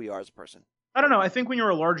figure out who you are as a person. I don't know. I think when you're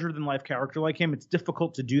a larger-than-life character like him, it's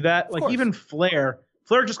difficult to do that. Like, course. even Flair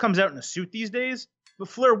just comes out in a suit these days, but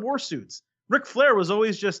Flair wore suits. Ric Flair was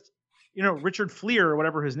always just, you know, Richard Fleer or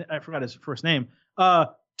whatever I forgot his first name,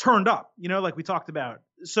 turned up, you know, like we talked about.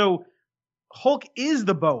 So Hulk is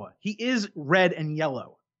the boa. He is red and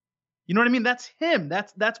yellow. You know what I mean? That's him.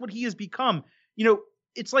 That's what he has become. You know,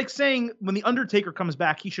 it's like saying when the Undertaker comes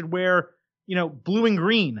back, he should wear, you know, blue and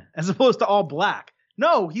green as opposed to all black.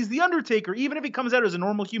 No, he's the Undertaker. Even if he comes out as a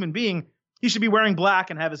normal human being, he should be wearing black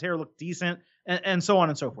and have his hair look decent and so on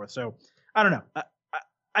and so forth. So I don't know.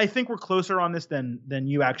 I think we're closer on this than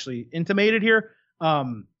you actually intimated here.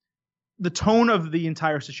 The tone of the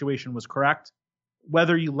entire situation was correct.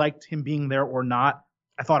 Whether you liked him being there or not,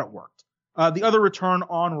 I thought it worked. The other return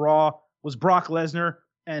on Raw was Brock Lesnar.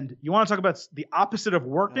 And you want to talk about the opposite of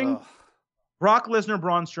working? Ugh. Brock Lesnar,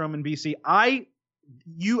 Braun Strowman, BC.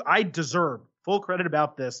 I deserve full credit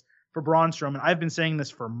about this for Braun Strowman. I've been saying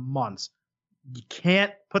this for months. You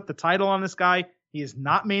can't put the title on this guy. He is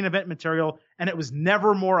not main event material, and it was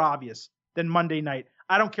never more obvious than Monday night.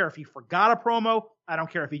 I don't care if he forgot a promo. I don't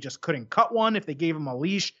care if he just couldn't cut one, if they gave him a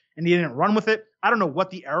leash and he didn't run with it. I don't know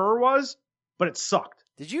what the error was, but it sucked.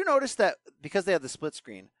 Did you notice that because they had the split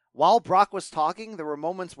screen, while Brock was talking, there were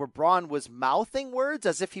moments where Braun was mouthing words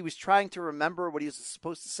as if he was trying to remember what he was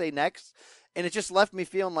supposed to say next, and it just left me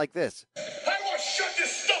feeling like this. I want to shut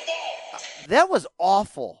this stuff off! That was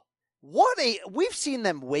awful. We've seen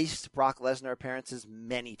them waste Brock Lesnar appearances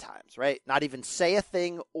many times, right? Not even say a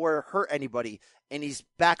thing or hurt anybody, and he's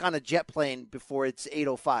back on a jet plane before it's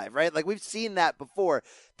 8:05, right? Like, we've seen that before.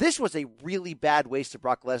 This was a really bad waste of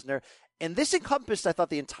Brock Lesnar, and this encompassed, I thought,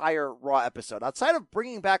 the entire Raw episode. Outside of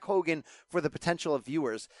bringing back Hogan for the potential of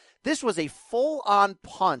viewers, this was a full-on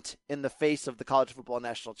punt in the face of the College Football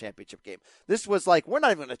National Championship game. This was like, we're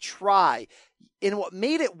not even going to try. And what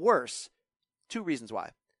made it worse, two reasons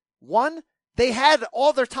why. One, they had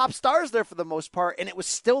all their top stars there for the most part, and it was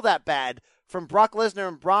still that bad, from Brock Lesnar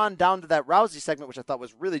and Braun down to that Rousey segment, which I thought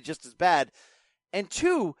was really just as bad. And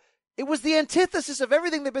two, it was the antithesis of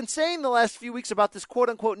everything they've been saying the last few weeks about this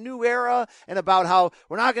quote-unquote new era and about how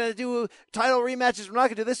we're not going to do title rematches, we're not going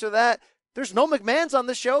to do this or that. There's no McMahon's on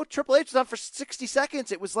this show. Triple H was on for 60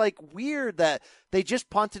 seconds. It was like weird that they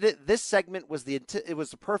just punted it. This segment was the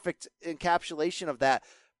perfect encapsulation of that.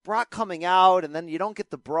 Brock coming out, and then you don't get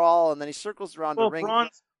the brawl, and then he circles around the ring.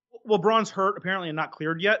 Braun's hurt apparently and not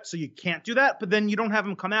cleared yet, so you can't do that. But then you don't have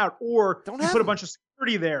him come out, or you put a bunch of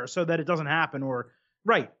security there so that it doesn't happen. Or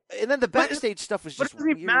right. And then the backstage stuff was just. But it doesn't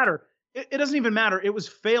even matter. It doesn't even matter. It was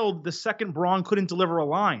failed the second Braun couldn't deliver a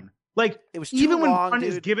line. Like, it was even when long, Braun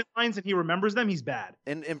is given lines and he remembers them, he's bad.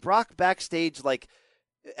 And Brock backstage, like,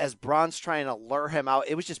 as Braun's trying to lure him out,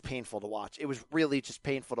 it was just painful to watch. It was really just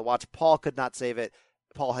painful to watch. Paul could not save it.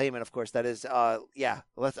 Paul Heyman, of course, that is, yeah.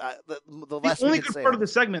 The last only good part of the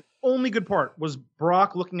segment, only good part was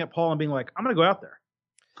Brock looking at Paul and being like, I'm going to go out there.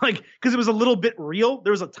 Like, because it was a little bit real.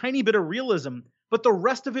 There was a tiny bit of realism, but the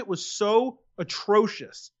rest of it was so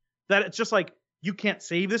atrocious that it's just like, you can't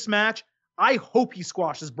save this match. I hope he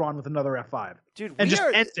squashes Braun with another F5. Dude, and just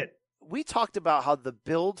ends it. We talked about how the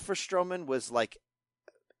build for Strowman was, like,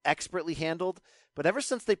 expertly handled, but ever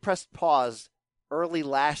since they pressed pause early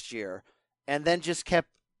last year, and then just kept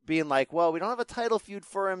being like, well, we don't have a title feud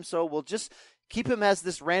for him, so we'll just keep him as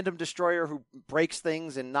this random destroyer who breaks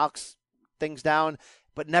things and knocks things down,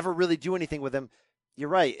 but never really do anything with him. You're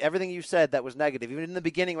right. Everything you said that was negative. Even in the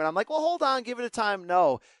beginning when I'm like, well, hold on, give it a time.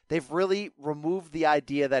 No, they've really removed the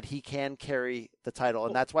idea that he can carry the title,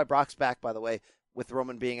 and that's why Brock's back, by the way, with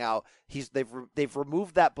Roman being out. They've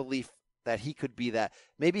removed that belief that he could be that.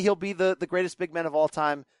 Maybe he'll be the greatest big man of all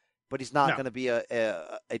time, but he's not going to be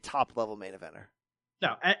a top-level main eventer.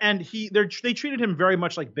 No, and they treated him very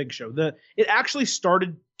much like Big Show. It actually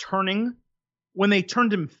started turning when they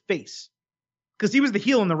turned him face, because he was the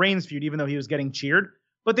heel in the Reigns feud, even though he was getting cheered.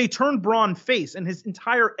 But they turned Braun face, and his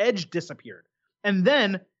entire edge disappeared. And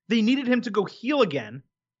then they needed him to go heel again,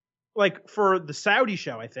 like for the Saudi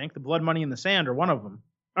show, I think, the Blood Money in the Sand, or one of them.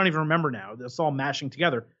 I don't even remember now. It's all mashing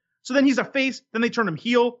together. So then he's a face, then they turn him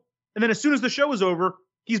heel, and then as soon as the show is over,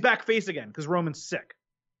 he's back face again because Roman's sick.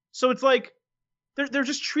 So it's like they're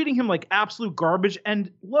just treating him like absolute garbage.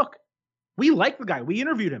 And look, we like the guy. We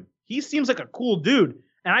interviewed him. He seems like a cool dude,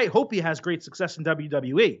 and I hope he has great success in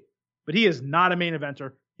WWE. But he is not a main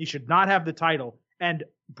eventer. He should not have the title. And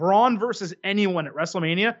Braun versus anyone at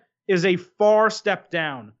WrestleMania is a far step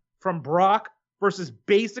down from Brock versus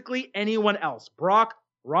basically anyone else. Brock,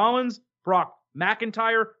 Rollins, Brock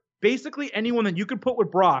McIntyre, basically anyone that you could put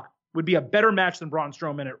with Brock would be a better match than Braun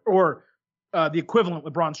Strowman or the equivalent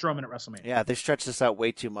with Braun Strowman at WrestleMania. Yeah, they stretched this out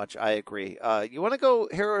way too much. I agree. You want to go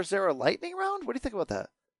Hero Zero Lightning Round? What do you think about that?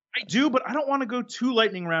 I do, but I don't want to go too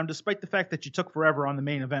lightning round, despite the fact that you took forever on the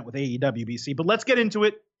main event with AEW, BC. But let's get into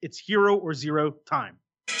it. It's Hero or Zero time.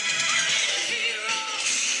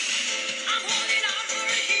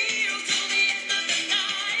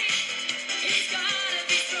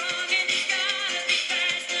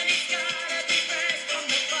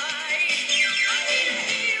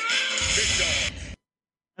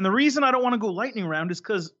 And the reason I don't want to go lightning round is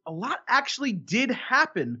because a lot actually did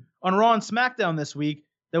happen on Raw and SmackDown this week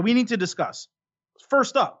that we need to discuss.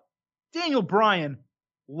 First up, Daniel Bryan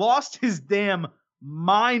lost his damn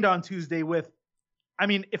mind on Tuesday with, I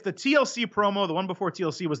mean, if the TLC promo, the one before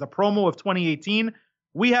TLC, was the promo of 2018,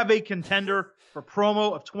 we have a contender for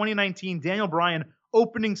promo of 2019. Daniel Bryan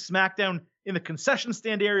opening SmackDown in the concession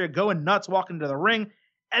stand area, going nuts, walking to the ring.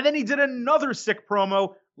 And then he did another sick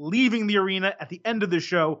promo, leaving the arena at the end of the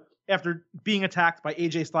show after being attacked by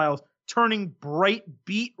AJ Styles, turning bright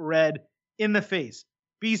beet red in the face.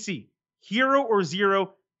 BC, Hero or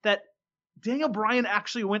Zero that Daniel Bryan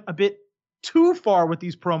actually went a bit too far with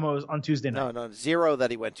these promos on Tuesday night. No, zero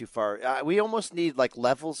that he went too far. We almost need like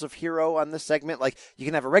levels of hero on this segment. Like you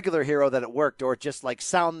can have a regular hero that it worked, or just like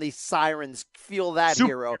sound these sirens, feel that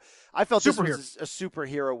hero. I felt this was a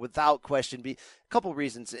superhero without question. A couple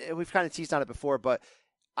reasons. We've kind of teased on it before, but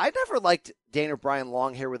I never liked Daniel Bryan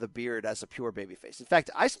long hair with a beard as a pure babyface. In fact,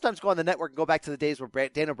 I sometimes go on the network and go back to the days where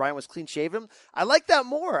Daniel Bryan was clean shaven. I like that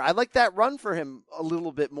more. I like that run for him a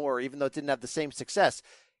little bit more, even though it didn't have the same success.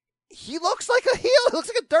 He looks like a heel. He looks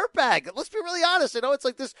like a dirtbag. Let's be really honest. I know it's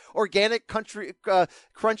like this organic, crunchy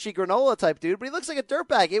granola type dude, but he looks like a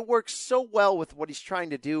dirtbag. It works so well with what he's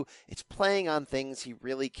trying to do. It's playing on things he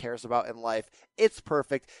really cares about in life. It's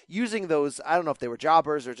perfect. Using those, I don't know if they were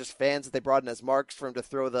jobbers or just fans that they brought in as marks for him to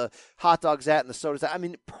throw the hot dogs at and the sodas at. I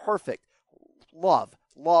mean, perfect. Love.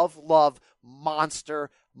 Monster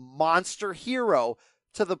hero,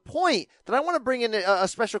 to the point that I want to bring in a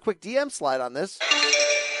special quick DM slide on this.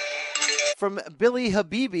 From Billy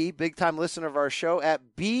Habibi, big-time listener of our show, at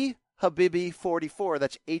bhabibi44,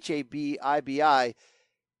 that's Habibi.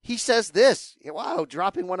 He says this. Wow,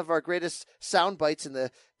 dropping one of our greatest sound bites in the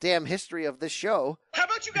damn history of this show. How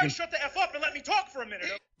about you guys shut the F up and let me talk for a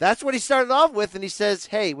minute? That's what he started off with, and he says,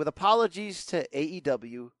 hey, with apologies to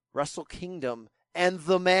AEW, Wrestle Kingdom, and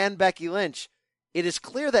the man Becky Lynch, it is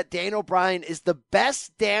clear that Daniel Bryan is the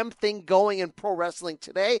best damn thing going in pro wrestling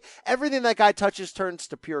today. Everything that guy touches turns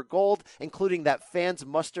to pure gold, including that fan's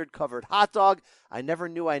mustard-covered hot dog. I never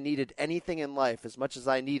knew I needed anything in life as much as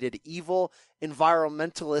I needed evil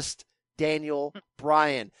environmentalist Daniel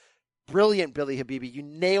Bryan. Brilliant, Billy Habibi. You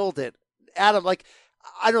nailed it. Adam,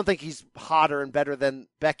 I don't think he's hotter and better than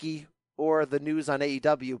Becky or the news on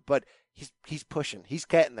AEW, but he's pushing. He's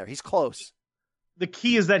getting there. He's close. The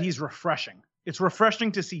key is that he's refreshing. It's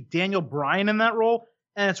refreshing to see Daniel Bryan in that role,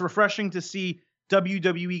 and it's refreshing to see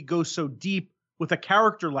WWE go so deep with a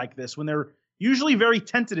character like this when they're usually very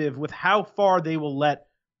tentative with how far they will let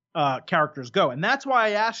characters go. And that's why I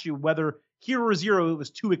asked you whether Hero or Zero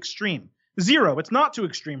was too extreme. Zero, it's not too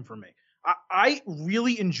extreme for me. I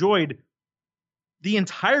really enjoyed the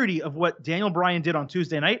entirety of what Daniel Bryan did on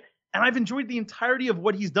Tuesday night, and I've enjoyed the entirety of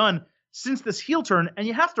what he's done since this heel turn. And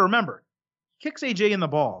you have to remember, he kicks AJ in the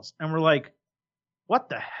balls, and we're like, what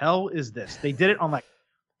the hell is this? They did it on like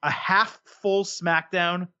a half full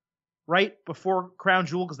SmackDown right before Crown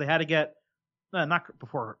Jewel because they had to get not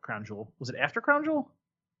before Crown Jewel. Was it after Crown Jewel?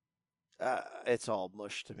 It's all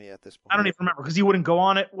mush to me at this point. I don't even remember because he wouldn't go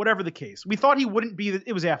on it. Whatever the case, we thought he wouldn't be.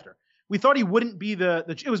 It was after. We thought he wouldn't be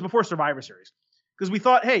it was before Survivor Series because we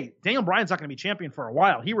thought, hey, Daniel Bryan's not going to be champion for a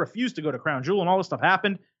while. He refused to go to Crown Jewel and all this stuff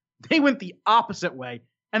happened. They went the opposite way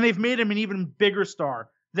And they've made him an even bigger star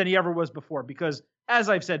than he ever was before. Because, as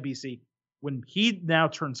I've said, BC, when he now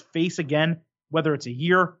turns face again, whether it's a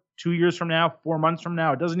year, 2 years from now, 4 months from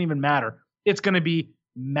now, it doesn't even matter. It's going to be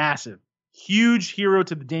massive. Huge hero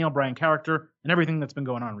to the Daniel Bryan character and everything that's been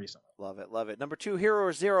going on recently. Love it, love it. Number 2, Hero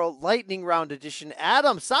or Zero, Lightning Round Edition.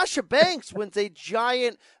 Adam, Sasha Banks wins a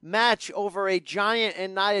giant match over a giant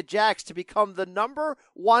and Nia Jax to become the number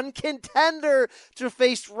 1 contender to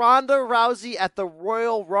face Ronda Rousey at the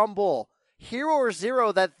Royal Rumble. Hero or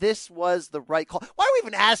Zero that this was the right call. Why are we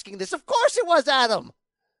even asking this? Of course it was, Adam.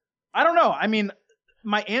 I don't know. I mean,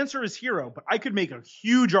 my answer is hero, but I could make a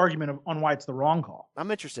huge argument on why it's the wrong call. I'm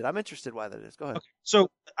interested why that is. Go ahead. Okay. So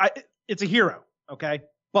it's a hero, okay?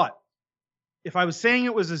 But if I was saying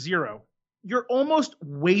it was a zero, you're almost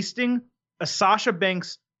wasting a Sasha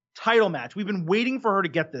Banks title match. We've been waiting for her to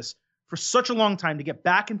get this for such a long time to get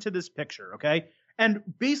back into this picture, okay? And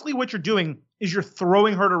basically what you're doing is you're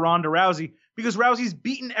throwing her to Ronda Rousey because Rousey's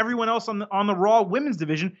beaten everyone else on the Raw women's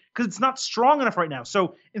division because it's not strong enough right now.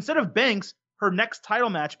 So instead of Banks, her next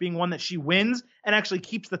title match being one that she wins and actually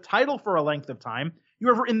keeps the title for a length of time, you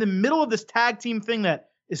have her in the middle of this tag team thing that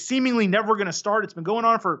is seemingly never going to start. It's been going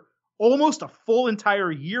on for almost a full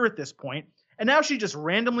entire year at this point. And now she just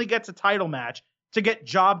randomly gets a title match to get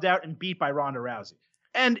jobbed out and beat by Ronda Rousey.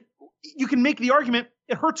 And you can make the argument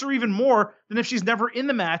it hurts her even more than if she's never in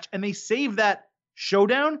the match and they save that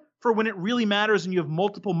showdown for when it really matters and you have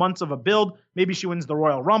multiple months of a build. Maybe she wins the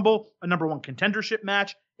Royal Rumble, a number 1 contendership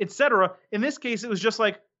match, etc. In this case, it was just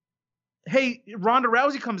like, hey, Ronda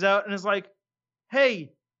Rousey comes out and is like,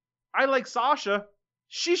 hey, I like Sasha.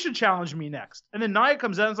 She should challenge me next. And then Nia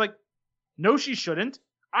comes out and is like, no, she shouldn't.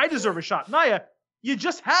 I deserve a shot. Nia, you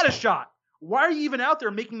just had a shot. Why are you even out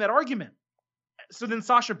there making that argument? So then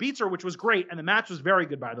Sasha beats her, which was great. And the match was very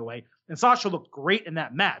good, by the way. And Sasha looked great in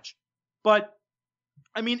that match. But,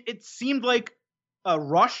 I mean, it seemed like a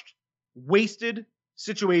rushed, wasted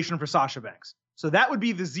situation for Sasha Banks. So that would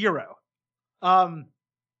be the zero. And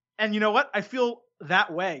you know what? I feel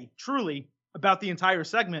that way, truly, about the entire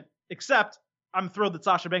segment, except I'm thrilled that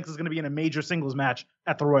Sasha Banks is going to be in a major singles match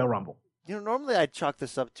at the Royal Rumble. You know, normally I'd chalk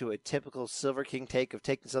this up to a typical Silver King take of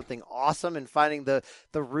taking something awesome and finding the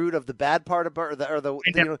root of the bad part of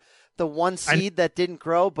the one seed that didn't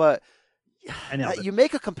grow. But you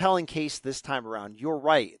make a compelling case this time around. You're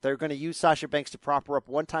right. They're going to use Sasha Banks to prop her up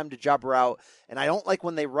one time to job her out. And I don't like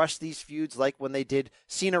when they rush these feuds like when they did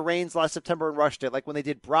Cena Reigns last September and rushed it, like when they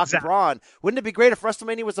did Brock and Braun. Wouldn't it be great if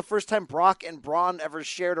WrestleMania was the first time Brock and Braun ever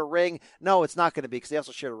shared a ring? No, it's not going to be because they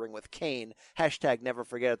also shared a ring with Kane. # never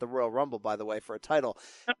forget at the Royal Rumble, by the way, for a title.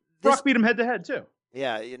 Brock beat him head-to-head, too.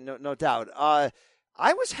 Yeah, no doubt.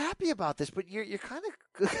 I was happy about this, but you're kind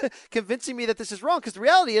of convincing me that this is wrong because the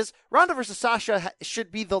reality is Ronda versus Sasha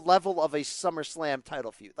should be the level of a SummerSlam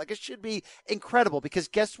title feud. Like, it should be incredible because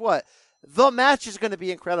guess what? The match is going to be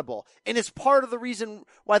incredible, and it's part of the reason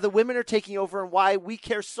why the women are taking over and why we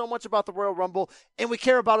care so much about the Royal Rumble, and we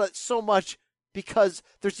care about it so much because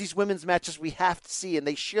there's these women's matches we have to see, and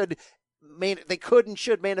they could and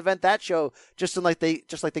should main event that show just like they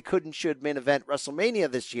could and should main event WrestleMania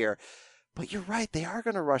this year. But you're right, they are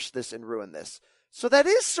going to rush this and ruin this. So that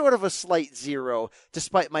is sort of a slight zero,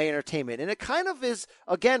 despite my entertainment. And it kind of is,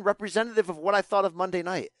 again, representative of what I thought of Monday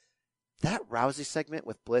night. That Rousey segment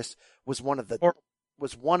with Bliss was one of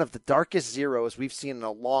the darkest zeros we've seen in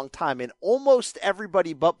a long time. And almost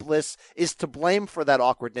everybody but Bliss is to blame for that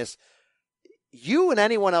awkwardness. You and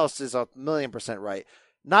anyone else is 1,000,000% right.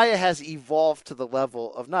 Nia has evolved to the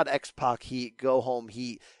level of not X-Pac heat, go home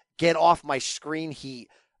heat, get off my screen heat.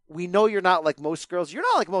 We know you're not like most girls. You're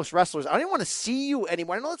not like most wrestlers. I don't even want to see you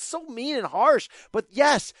anymore. I know it's so mean and harsh, but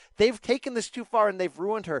yes, they've taken this too far and they've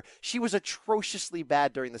ruined her. She was atrociously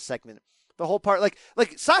bad during the segment. The whole part, like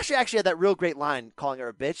Sasha actually had that real great line calling her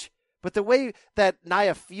a bitch, but the way that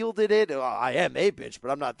Nia fielded it, I am a bitch,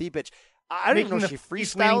 but I'm not the bitch. I didn't know she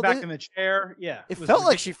freestyled back it. in the chair. Yeah, it felt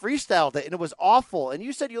like she freestyled it, and it was awful. And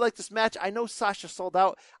you said you liked this match. I know Sasha sold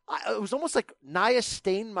out. It was almost like Nia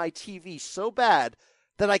stained my TV so bad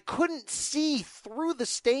that I couldn't see through the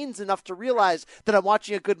stains enough to realize that I'm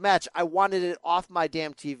watching a good match. I wanted it off my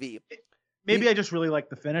damn TV. Maybe I just really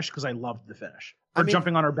liked the finish because I loved the finish. Her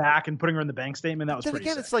jumping on her back and putting her in the bank statement, that was pretty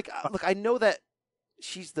sick. It's like, look, I know that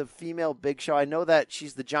she's the female Big Show. I know that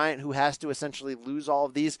she's the giant who has to essentially lose all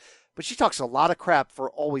of these, but she talks a lot of crap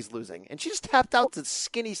for always losing. And she just tapped out to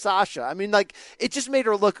skinny Sasha. I mean, like, it just made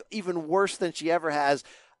her look even worse than she ever has.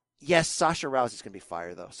 Yes, Sasha Rousey's going to be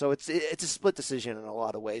fired, though. So it's a split decision in a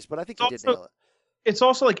lot of ways, but I think he did nail it. It's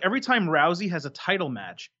also like every time Rousey has a title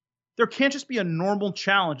match, there can't just be a normal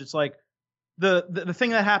challenge. It's like the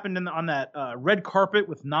thing that happened on that red carpet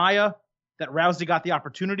with Nia, that Rousey got the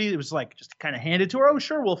opportunity. It was like just kind of handed to her. Oh,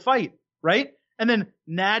 sure, we'll fight, right? And then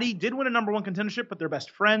Natty did win a number one contendership, but they're best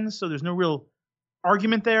friends, so there's no real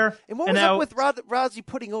argument there. And what was up with Rousey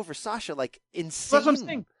putting over Sasha like insane? That's what I'm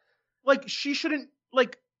saying. Like she shouldn't.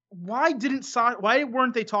 Like why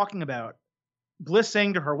weren't they talking about Bliss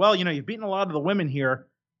saying to her, well, you've beaten a lot of the women here.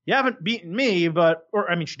 You haven't beaten me,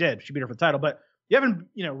 she did. She beat her for the title, but you haven't,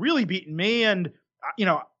 really beaten me. And,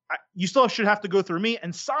 you still should have to go through me.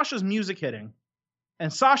 And Sasha's music hitting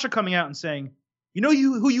and Sasha coming out and saying,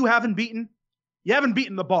 who you haven't beaten? You haven't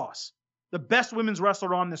beaten the boss, the best women's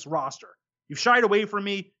wrestler on this roster. You've shied away from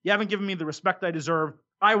me. You haven't given me the respect I deserve.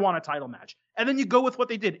 I want a title match. And then you go with what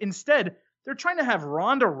they did. Instead, they're trying to have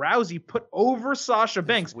Ronda Rousey put over Sasha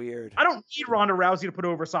Banks. That's weird. I don't need Ronda Rousey to put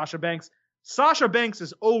over Sasha Banks. Sasha Banks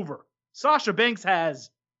is over. Sasha Banks has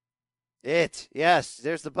it. Yes,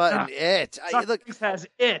 there's the button. Sasha Banks has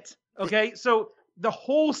it. Okay, so the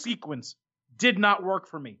whole sequence did not work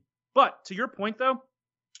for me. But to your point, though,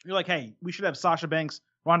 you're like, hey, we should have Sasha Banks,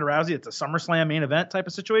 Ronda Rousey. It's a SummerSlam main event type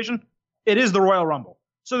of situation. It is the Royal Rumble.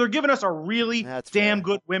 So they're giving us a really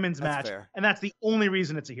good women's match, and that's the only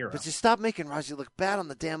reason it's a hero. But just stop making Rousey look bad on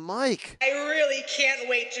the damn mic. I really can't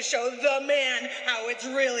wait to show the man how it's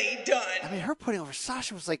really done. I mean, her putting over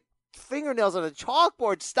Sasha was like fingernails on a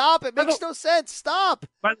chalkboard. Stop. It makes no sense. Stop.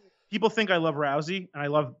 But people think I love Rousey, and I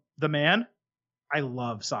love the man. I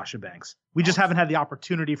love Sasha Banks. We just haven't had the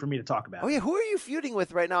opportunity for me to talk about it. Oh, yeah. Who are you feuding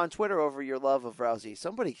with right now on Twitter over your love of Rousey?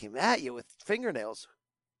 Somebody came at you with fingernails.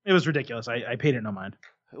 It was ridiculous. I paid it no mind.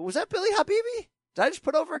 Was that Billy Habibi? Did I just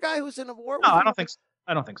put over a guy who's in a war? No, I don't think so.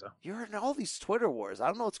 I don't think so. You're in all these Twitter wars. I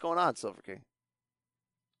don't know what's going on, Silver King.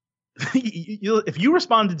 If you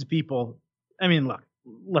responded to people, I mean, look,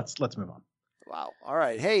 let's move on. Wow. All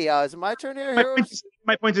right. Hey, is it my turn here?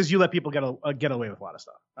 My point is, you let people get away with a lot of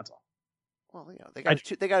stuff. That's all. Well, they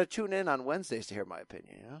got to tune in on Wednesdays to hear my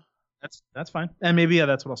opinion. That's fine, and maybe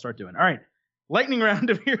that's what I'll start doing. All right, lightning round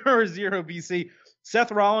of Hero Zero BC.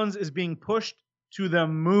 Seth Rollins is being pushed to the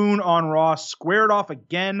moon on Raw, squared off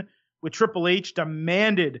again with Triple H,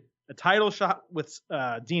 demanded a title shot with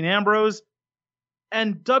Dean Ambrose,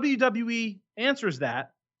 and WWE answers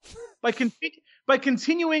that by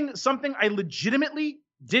continuing something I legitimately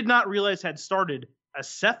did not realize had started, a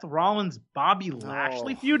Seth Rollins-Bobby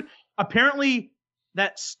Lashley feud. Apparently,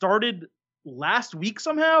 that started last week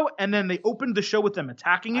somehow, and then they opened the show with them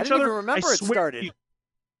attacking each other. I didn't even remember it started.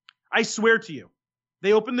 I swear to you,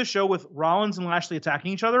 they opened the show with Rollins and Lashley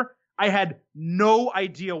attacking each other. I had no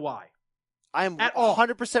idea why. I am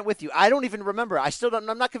 100% with you. I don't even remember.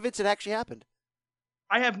 I'm not convinced it actually happened.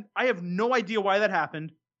 I have no idea why that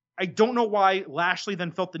happened. I don't know why Lashley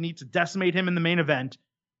then felt the need to decimate him in the main event.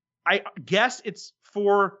 I guess it's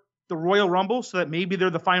for the Royal Rumble so that maybe they're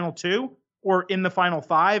the final two or in the final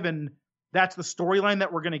five, and that's the storyline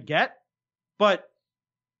that we're going to get. But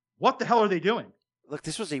what the hell are they doing? Look,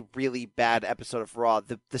 this was a really bad episode of Raw.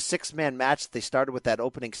 The 6-man match they started with that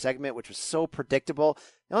opening segment, which was so predictable.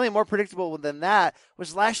 The only more predictable than that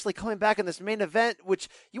was Lashley coming back in this main event, which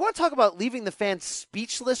you want to talk about leaving the fans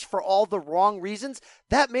speechless for all the wrong reasons.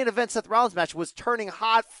 That main event Seth Rollins match was turning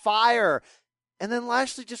hot fire. And then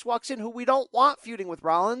Lashley just walks in, who we don't want feuding with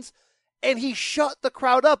Rollins, and he shut the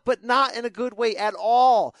crowd up, but not in a good way at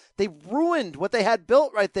all. They ruined what they had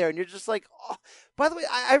built right there, and you're just like, oh. By the way,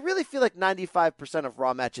 I really feel like 95% of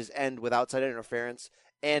Raw matches end with outside interference,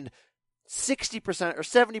 and 60% or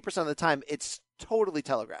 70% of the time, it's totally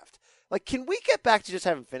telegraphed. Like, can we get back to just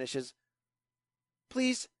having finishes?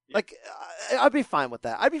 Please? Like, I'd be fine with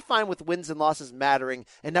that. I'd be fine with wins and losses mattering,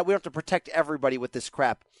 and that we don't have to protect everybody with this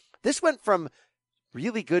crap. This went from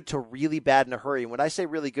really good to really bad in a hurry. And when I say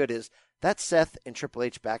really good is that Seth and Triple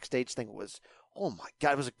H backstage thing was, oh my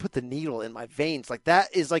God, it was like put the needle in my veins. Like that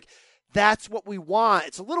is like, that's what we want.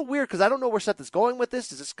 It's a little weird because I don't know where Seth is going with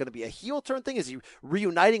this. Is this going to be a heel turn thing? Is he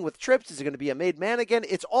reuniting with Trips? Is he going to be a made man again?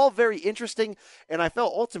 It's all very interesting. And I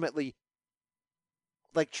felt ultimately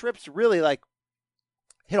like Trips really like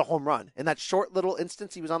hit a home run in that short little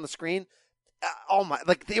instance he was on the screen. Oh my,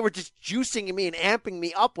 like they were just juicing me and amping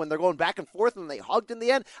me up when they're going back and forth and they hugged in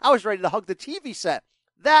the end. I was ready to hug the TV set.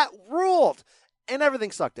 That ruled. And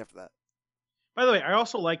everything sucked after that. By the way, I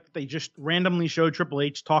also like that they just randomly showed Triple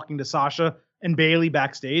H talking to Sasha and Bayley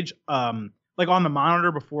backstage, like on the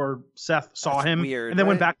monitor before Seth saw him weird, and then right?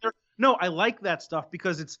 went back there. No, I like that stuff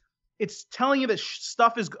because it's telling you that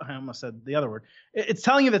stuff is, I almost said the other word. It's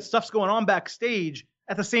telling you that stuff's going on backstage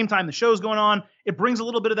at the same time the show's going on. It brings a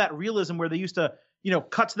little bit of that realism where they used to,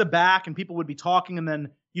 cut to the back and people would be talking and then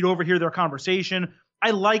you'd overhear their conversation.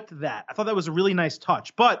 I liked that. I thought that was a really nice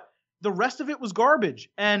touch. But the rest of it was garbage.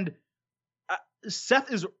 And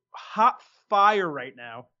Seth is hot fire right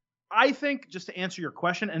now. I think, just to answer your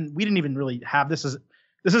question, and we didn't even really have this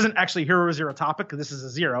isn't actually Hero Zero topic, because this is a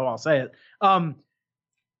zero, I'll say it.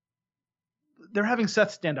 They're having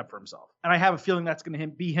Seth stand up for himself. And I have a feeling that's going to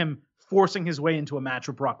be him forcing his way into a match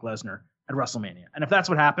with Brock Lesnar at WrestleMania. And if that's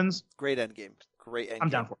what happens, great end game. I'm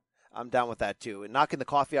down for it. I'm down with that too. And knocking the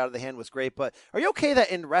coffee out of the hand was great. But are you okay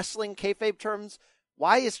that in wrestling kayfabe terms,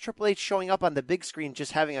 why is Triple H showing up on the big screen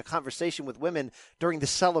just having a conversation with women during the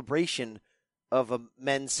celebration of a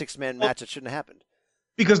men's 6-man match that shouldn't have happened?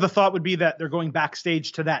 Because the thought would be that they're going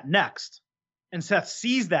backstage to that next. And Seth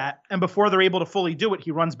sees that, and before they're able to fully do it,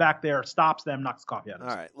 he runs back there, stops them, knocks the coffee out of them.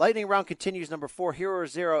 All right. Lightning round continues. Number 4, Hero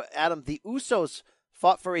Zero. Adam, the Usos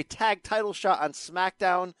fought for a tag title shot on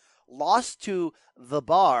SmackDown, lost to The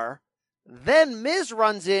Bar. Then Miz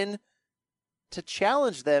runs in to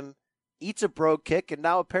challenge them, eats a brogue kick, and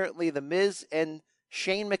now apparently The Miz and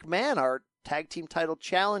Shane McMahon are tag team title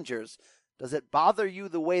challengers. Does it bother you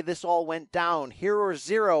the way this all went down? Hero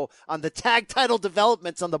Zero on the tag title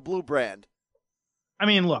developments on the Blue brand. I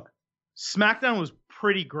mean, look, SmackDown was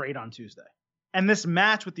pretty great on Tuesday. And this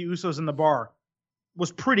match with the Usos in The Bar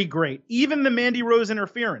was pretty great. Even the Mandy Rose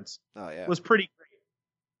interference was pretty great.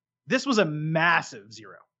 This was a massive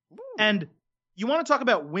zero. Ooh. And you want to talk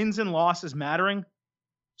about wins and losses mattering?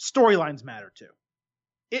 Storylines matter too.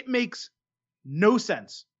 It makes no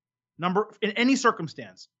sense, in any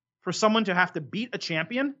circumstance, for someone to have to beat a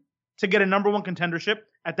champion to get a number 1 contendership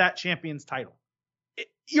at that champion's title.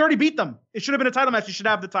 You already beat them. It should have been a title match. You should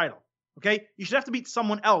have the title. Okay? You should have to beat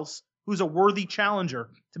someone else who's a worthy challenger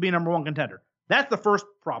to be a number 1 contender. That's the first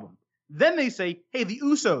problem. Then they say, hey, the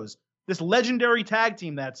Usos, this legendary tag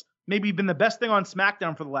team that's maybe been the best thing on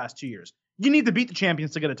SmackDown for the last 2 years. You need to beat the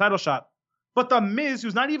champions to get a title shot. But the Miz,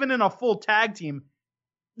 who's not even in a full tag team,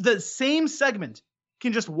 the same segment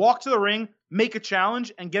can just walk to the ring, make a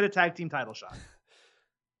challenge, and get a tag team title shot.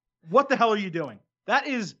 What the hell are you doing? That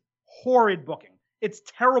is horrid booking. It's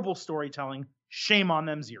terrible storytelling. Shame on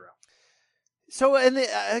them, Zero. So,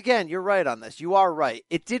 again, you're right on this. You are right.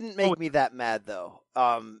 It didn't make me that mad, though.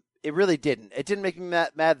 It really didn't. It didn't make me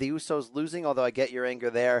mad the Usos losing, although I get your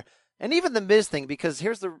anger there. And even the Miz thing, because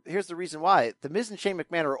here's the reason why. The Miz and Shane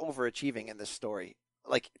McMahon are overachieving in this story,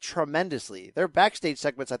 like tremendously. Their backstage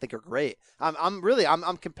segments, I think, are great.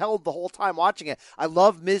 I'm compelled the whole time watching it. I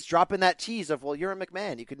love Miz dropping that tease of, well, you're a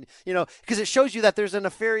McMahon. You can, because it shows you that there's a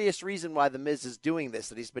nefarious reason why the Miz is doing this,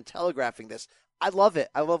 that he's been telegraphing this. I love it.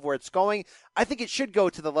 I love where it's going. I think it should go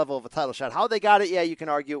to the level of a title shot. How they got it, yeah, you can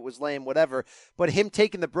argue it was lame, whatever. But him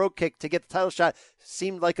taking the brogue kick to get the title shot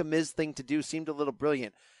seemed like a Miz thing to do, seemed a little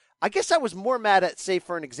brilliant. I guess I was more mad at, say,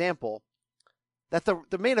 for an example, that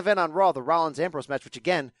the main event on Raw, the Rollins-Ambrose match, which,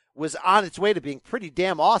 again, was on its way to being pretty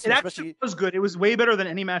damn awesome. It actually was good. It was way better than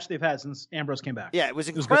any match they've had since Ambrose came back. Yeah, it was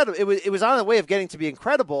incredible. It was on the way of getting to be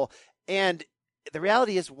incredible. And the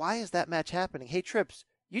reality is, why is that match happening? Hey, Trips,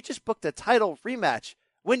 you just booked a title rematch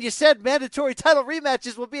when you said mandatory title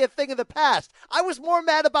rematches will be a thing of the past. I was more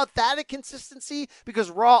mad about that inconsistency because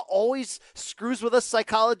Raw always screws with us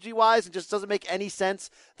psychology-wise and just doesn't make any sense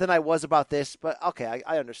than I was about this. But, okay,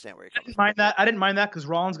 I understand where you're coming from. I didn't mind that because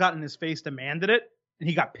Rollins got in his face, demanded it, and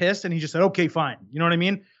he got pissed, and he just said, okay, fine. You know what I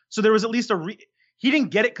mean? So there was at least he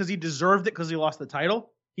didn't get it because he deserved it because he lost the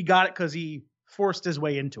title. He got it because he forced his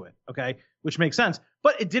way into it, okay, which makes sense.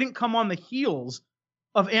 But it didn't come on the heels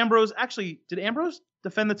of Ambrose. Actually, did Ambrose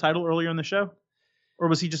defend the title earlier in the show? Or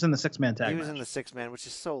was he just in the 6-man tag match? He was in the 6-man, which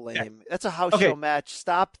is so lame. Yeah. That's a house show match.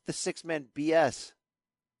 Stop the 6-man BS.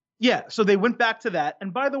 Yeah, so they went back to that.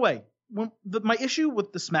 And by the way, my issue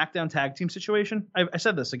with the SmackDown tag team situation, I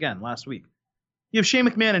said this again last week. You have Shane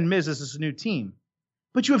McMahon and Miz as this new team.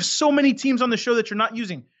 But you have so many teams on the show that you're not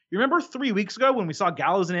using. You remember 3 weeks ago when we saw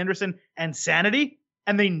Gallows and Anderson and Sanity,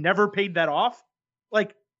 and they never paid that off?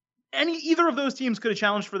 Like, either of those teams could have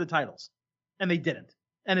challenged for the titles, and they didn't.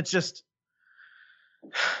 And it's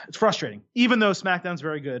frustrating, even though SmackDown's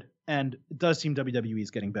very good, and it does seem WWE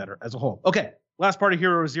is getting better as a whole. Okay, last part of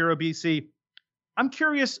Hero Zero BC. I'm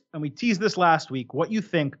curious, and we teased this last week, what you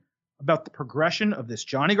think about the progression of this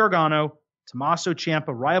Johnny Gargano, Tommaso Ciampa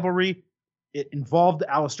rivalry. It involved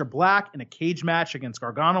Aleister Black in a cage match against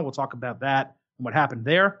Gargano. We'll talk about that and what happened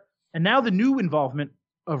there. And now the new involvement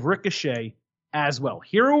of Ricochet as well.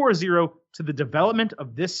 Hero or zero to the development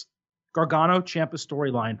of this Gargano-Ciampa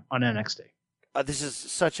storyline on NXT. This is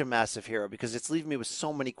such a massive hero because it's leaving me with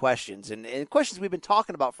so many questions and questions we've been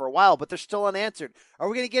talking about for a while, but they're still unanswered. Are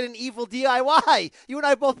we going to get an evil DIY? You and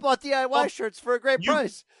I both bought DIY shirts for a great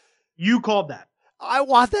price. You called that. I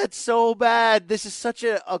want that so bad. This is such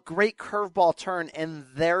a great curveball turn in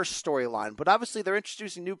their storyline, but obviously they're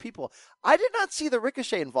introducing new people. I did not see the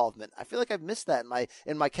Ricochet involvement. I feel like I've missed that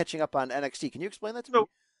in my catching up on NXT. Can you explain that to me?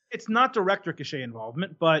 It's not direct Ricochet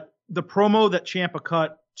involvement, but the promo that Ciampa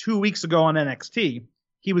cut 2 weeks ago on NXT,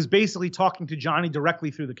 he was basically talking to Johnny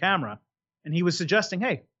directly through the camera, and he was suggesting,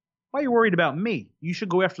 hey, why are you worried about me? You should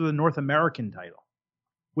go after the North American title,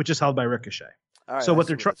 which is held by Ricochet. Right, so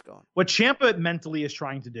what Ciampa mentally is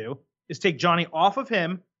trying to do is take Johnny off of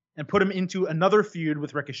him and put him into another feud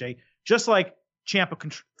with Ricochet, just like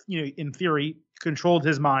Ciampa, in theory, controlled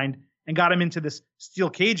his mind and got him into this steel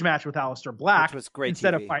cage match with Aleister Black, which was great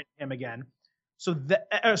instead TV. of fighting him again. So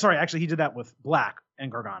actually, he did that with Black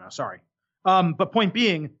and Gargano. Sorry, but point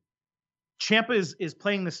being, Ciampa is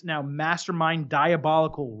playing this now mastermind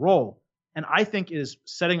diabolical role, and I think is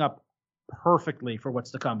setting up perfectly for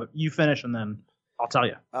what's to come. But you finish and then I'll tell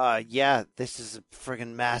you. Yeah, this is a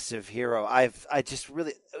friggin' massive hero. I just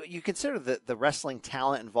really, you consider the wrestling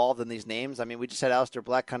talent involved in these names. I mean, we just had Aleister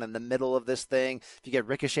Black kind of in the middle of this thing. If you get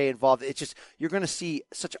Ricochet involved, it's just, you're going to see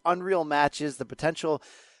such unreal matches, the potential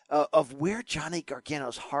of where Johnny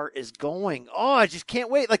Gargano's heart is going. Oh, I just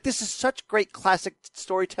can't wait. Like, this is such great classic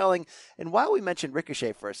storytelling. And while we mentioned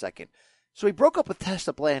Ricochet for a second, so he broke up with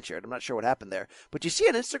Tessa Blanchard. I'm not sure what happened there. But you see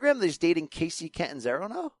on Instagram that he's dating Casey Catanzaro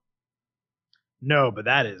now? No, but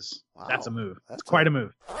that's a move. That's quite a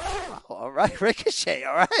move. Wow, all right, Ricochet.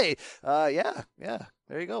 All right. Yeah.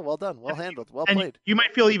 There you go. Well done. Well handled. Well played. You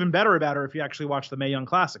might feel even better about her if you actually watched the Mae Young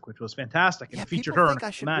Classic, which was fantastic and featured her in I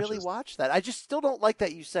should matches. really watch that. I just still don't like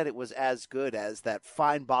that you said it was as good as that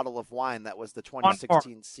fine bottle of wine that was the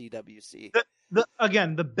 2016 CWC.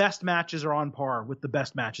 Again, the best matches are on par with the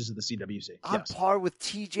best matches of the CWC. On par with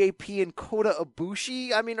TJP and Kota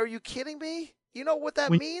Ibushi? I mean, are you kidding me? You know what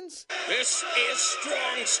that means? This is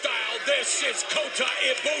strong style. This is Kota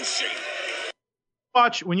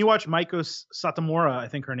Ibushi. When you watch Maiko Satomura, I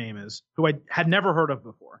think her name is, who I had never heard of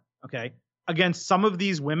before, okay, against some of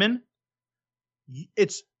these women,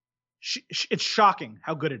 it's shocking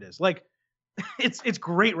how good it is. Like, it's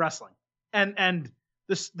great wrestling. And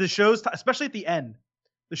the shows, especially at the end,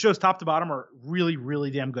 the shows top to bottom are really,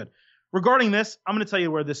 really damn good. Regarding this, I'm going to tell you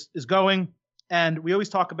where this is going. And we always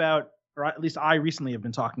talk about, or at least I recently have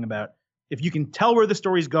been talking about, if you can tell where the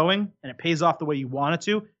story's going and it pays off the way you want it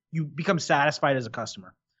to, you become satisfied as a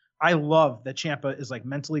customer. I love that Ciampa is like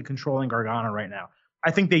mentally controlling Gargano right now.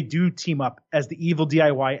 I think they do team up as the evil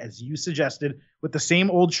DIY, as you suggested, with the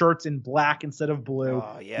same old shirts in black instead of blue.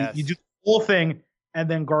 Oh, yes. You do the whole thing, and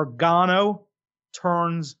then Gargano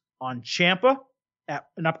turns on Ciampa at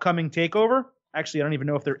an upcoming takeover. Actually, I don't even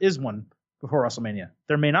know if there is one before WrestleMania.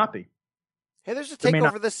 There may not be. Hey, there's a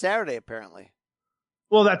takeover this Saturday, apparently.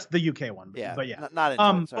 Well, that's the UK one. Yeah, but yeah. Not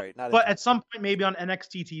into it. Sorry. But at some point, maybe on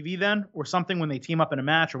NXT TV then, or something when they team up in a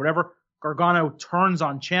match or whatever, Gargano turns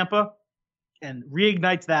on Ciampa and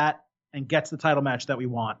reignites that and gets the title match that we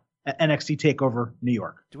want at NXT TakeOver New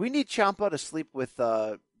York. Do we need Ciampa to sleep with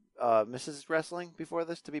Mrs. Wrestling before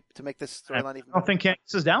this to make this storyline even better? I don't think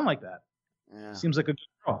Candice is down like that. Yeah. Seems like a good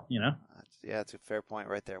girl, you know? It's a fair point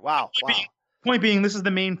right there. Wow. Point being, this is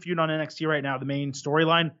the main feud on NXT right now, the main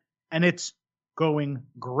storyline, and it's going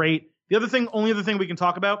great. Only other thing we can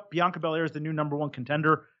talk about, Bianca Belair is the new number one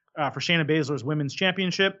contender for Shayna Baszler's women's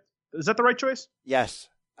championship. Is that the right choice? Yes.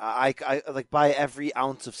 I like buy every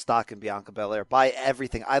ounce of stock in Bianca Belair. Buy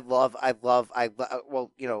everything.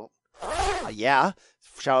 Well, you know, yeah.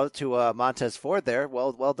 Shout out to Montez Ford there.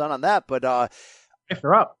 Well done on that. But if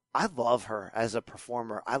they're up. I love her as a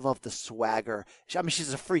performer. I love the swagger. I mean,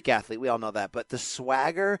 she's a freak athlete. We all know that. But the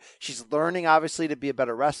swagger, she's learning, obviously, to be a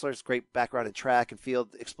better wrestler. It's great background in track and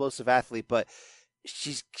field, explosive athlete. But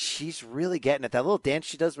she's really getting it. That little dance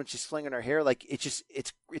she does when she's flinging her hair, like, it's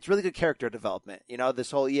really good character development. You know,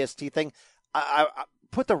 this whole EST thing. I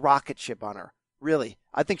put the rocket ship on her. Really.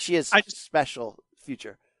 I think she has special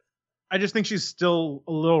future. I just think she's still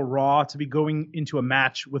a little raw to be going into a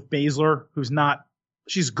match with Baszler, who's not.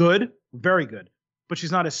 She's good, very good, but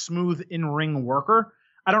she's not a smooth in-ring worker.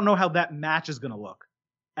 I don't know how that match is going to look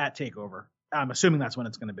at TakeOver. I'm assuming that's when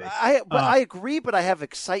it's going to be. I agree, but I have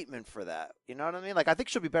excitement for that. You know what I mean? Like, I think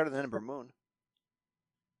she'll be better than Ember Moon.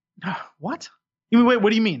 What? Wait, what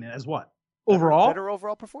do you mean? As what? Overall? Better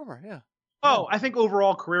overall performer, yeah. Oh, I think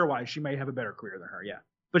overall career-wise, she might have a better career than her, yeah.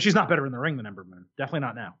 But she's not better in the ring than Ember Moon. Definitely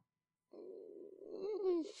not now.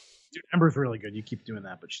 Dude, Ember's really good. You keep doing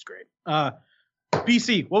that, but she's great.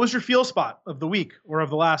 BC, what was your feel spot of the week or of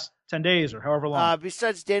the last 10 days or however long?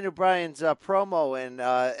 Besides Daniel Bryan's promo and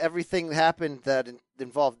everything happened that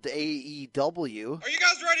involved AEW. Are you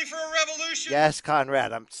guys ready for a revolution? Yes,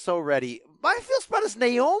 Conrad, I'm so ready. My feel spot is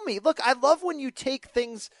Naomi. Look, I love when you take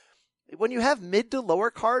things, when you have mid to lower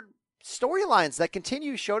card storylines that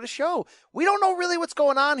continue show to show. We don't know really what's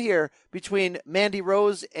going on here between Mandy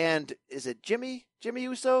Rose and, is it Jimmy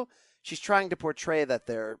Uso? She's trying to portray that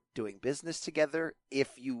they're doing business together, if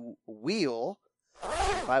you will.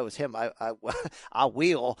 If I was him, I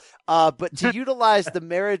will. But to utilize the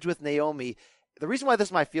marriage with Naomi, the reason why this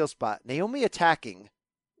is my feel spot, Naomi attacking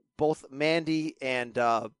both Mandy and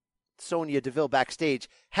Sonya Deville backstage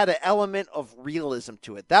had an element of realism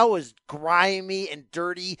to it. That was grimy and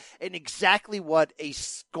dirty and exactly what a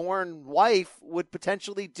scorned wife would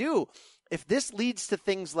potentially do. If this leads to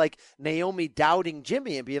things like Naomi doubting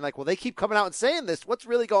Jimmy and being like, well, they keep coming out and saying this, what's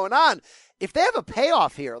really going on? If they have a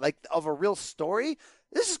payoff here, like of a real story,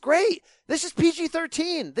 this is great. This is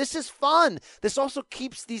PG-13. This is fun. This also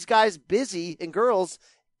keeps these guys busy and girls.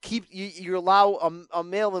 You allow a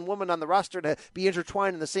male and woman on the roster to be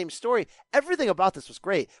intertwined in the same story. Everything about this was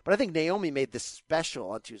great, but I think Naomi made this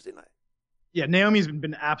special on Tuesday night. Yeah, Naomi's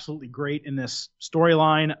been absolutely great in this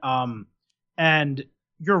storyline. And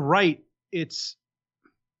you're right.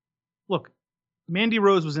 Look, Mandy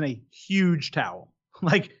Rose was in a huge towel.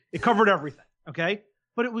 Like, it covered everything, okay?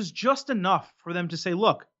 But it was just enough for them to say,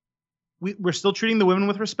 look, we're still treating the women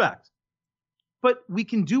with respect. But we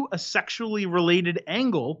can do a sexually related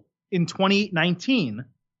angle in 2019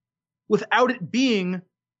 without it being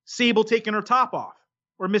Sable taking her top off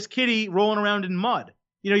or Miss Kitty rolling around in mud.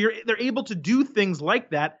 You know, they're able to do things like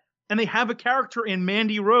that, and they have a character in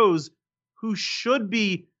Mandy Rose who should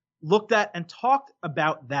be looked at and talked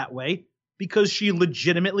about that way because she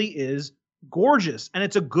legitimately is gorgeous. And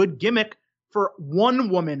it's a good gimmick for one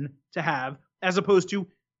woman to have as opposed to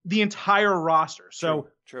the entire roster. So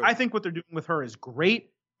True. I think what they're doing with her is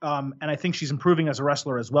great. And I think she's improving as a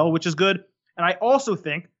wrestler as well, which is good. And I also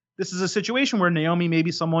think this is a situation where Naomi,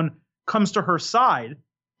 maybe someone comes to her side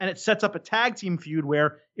and it sets up a tag team feud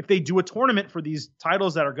where if they do a tournament for these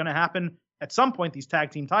titles that are going to happen at some point, these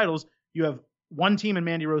tag team titles, you have one team in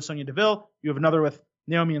Mandy Rose, Sonya Deville. You have another with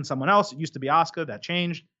Naomi and someone else. It used to be Asuka. That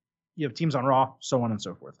changed. You have teams on Raw, so on and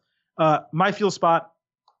so forth. My feel spot,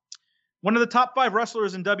 one of the top 5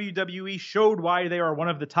 wrestlers in WWE showed why they are one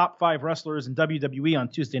of the top 5 wrestlers in WWE on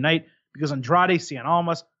Tuesday night because Andrade Cien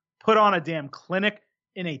Almas put on a damn clinic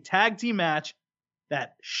in a tag team match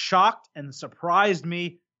that shocked and surprised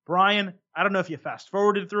me. Brian, I don't know if you fast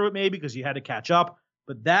forwarded through it maybe because you had to catch up,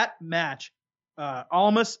 but that match,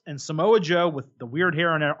 Almas and Samoa Joe with the weird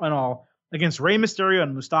hair and all against Rey Mysterio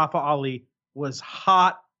and Mustafa Ali was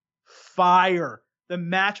hot fire. The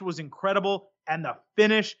match was incredible, and the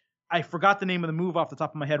finish, I forgot the name of the move off the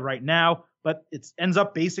top of my head right now, but it ends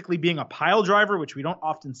up basically being a pile driver, which we don't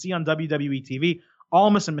often see on WWE TV.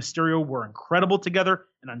 Almas and Mysterio were incredible together,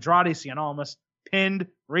 and Andrade Cien Almas pinned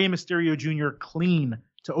Rey Mysterio Jr. clean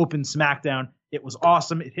to open SmackDown. It was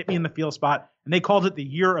awesome. It hit me in the feel spot, and they called it the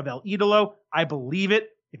year of El Idolo. I believe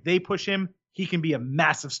it. If they push him, he can be a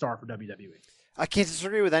massive star for WWE. I can't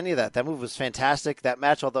disagree with any of that. That move was fantastic. That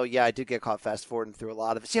match, although, yeah, I did get caught fast forwarding through a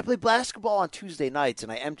lot of it. See, I played basketball on Tuesday nights,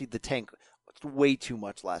 and I emptied the tank way too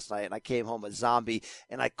much last night, and I came home a zombie,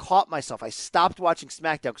 and I caught myself. I stopped watching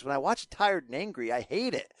SmackDown because when I watch it tired and angry, I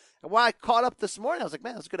hate it. And when I caught up this morning, I was like,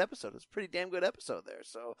 man, that was a good episode. It was a pretty damn good episode there.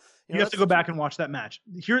 So you have to go back and watch that match.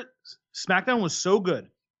 Here, SmackDown was so good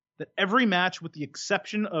that every match, with the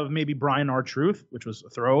exception of maybe Brian R-Truth, which was a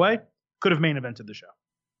throwaway, could have main evented the show.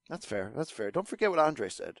 That's fair. That's fair. Don't forget what Andre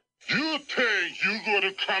said. You think you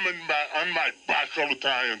gonna come on my back all the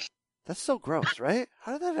time? That's so gross, right?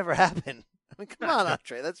 How did that ever happen? I mean, come on,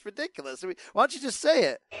 Andre. That's ridiculous. I mean, why don't you just say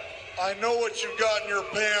it? I know what you got in your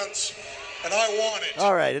pants, and I want it.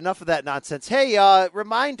 All right, enough of that nonsense. Hey,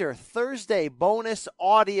 reminder, Thursday, bonus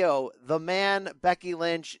audio. The Man, Becky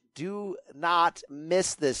Lynch. Do not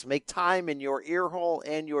miss this. Make time in your ear hole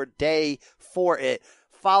and your day for it.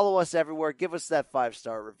 Follow us everywhere. Give us that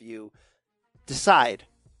 5-star review. Decide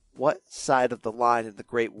what side of the line in the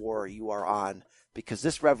Great War you are on, because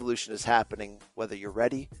this revolution is happening, whether you're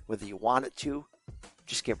ready, whether you want it to.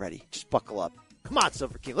 Just get ready. Just buckle up. Come on,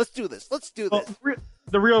 Silver King. Let's do this. Let's do this. Well,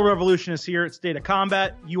 the real revolution is here. It's State of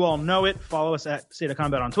Combat. You all know it. Follow us at State of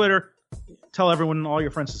Combat on Twitter. Tell everyone and all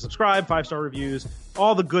your friends to subscribe. 5-star reviews.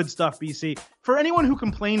 all the good stuff, BC. For anyone who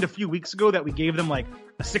complained a few weeks ago that we gave them like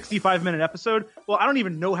a 65-minute episode, well, I don't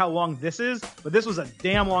even know how long this is, but this was a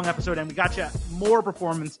damn long episode, and we got you more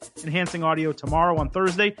performance-enhancing audio tomorrow on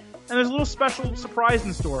Thursday, and there's a little special surprise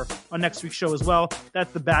in store on next week's show as well.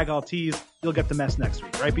 That's the bag I'll tease. You'll get the mess next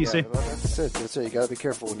week, right, BC? Yeah, well, that's it. That's it. You got to be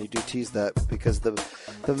careful when you do tease that because the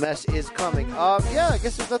mess is coming. Yeah, I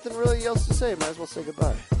guess there's nothing really else to say. Might as well say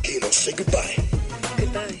goodbye. Okay, now say goodbye.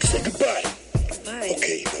 Goodbye. Say goodbye. Bye.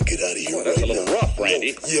 Okay, now get out of here. Well, that's a little rough,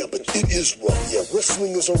 Randy. Yeah, but it is rough. Yeah,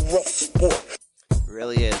 wrestling is a rough sport.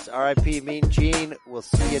 Really is. R.I.P. Mean Gene. We'll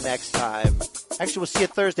see you next time. Actually, we'll see you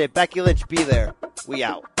Thursday. Becky Lynch, be there. We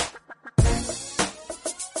out.